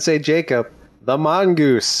is Sensei Jacob, the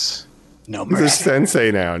mongoose. No This is mercy.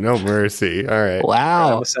 Sensei now. No mercy. All right.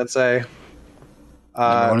 Wow. I'm a sensei.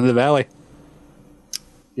 Going to the valley.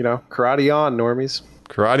 Karate on, normies.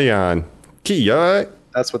 Karate on. Kia.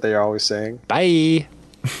 That's what they're always saying. Bye.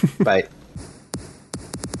 Bye.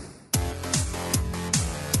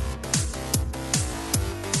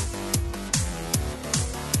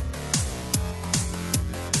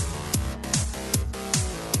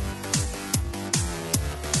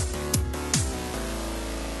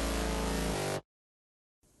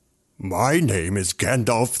 My name is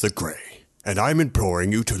Gandalf the Grey, and I'm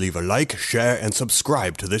imploring you to leave a like, share, and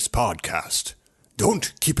subscribe to this podcast.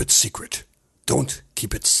 Don't keep it secret. Don't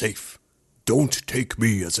keep it safe. Don't take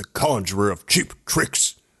me as a conjurer of cheap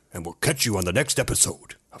tricks, and we'll catch you on the next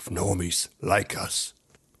episode of Normies Like Us.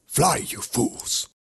 Fly, you fools.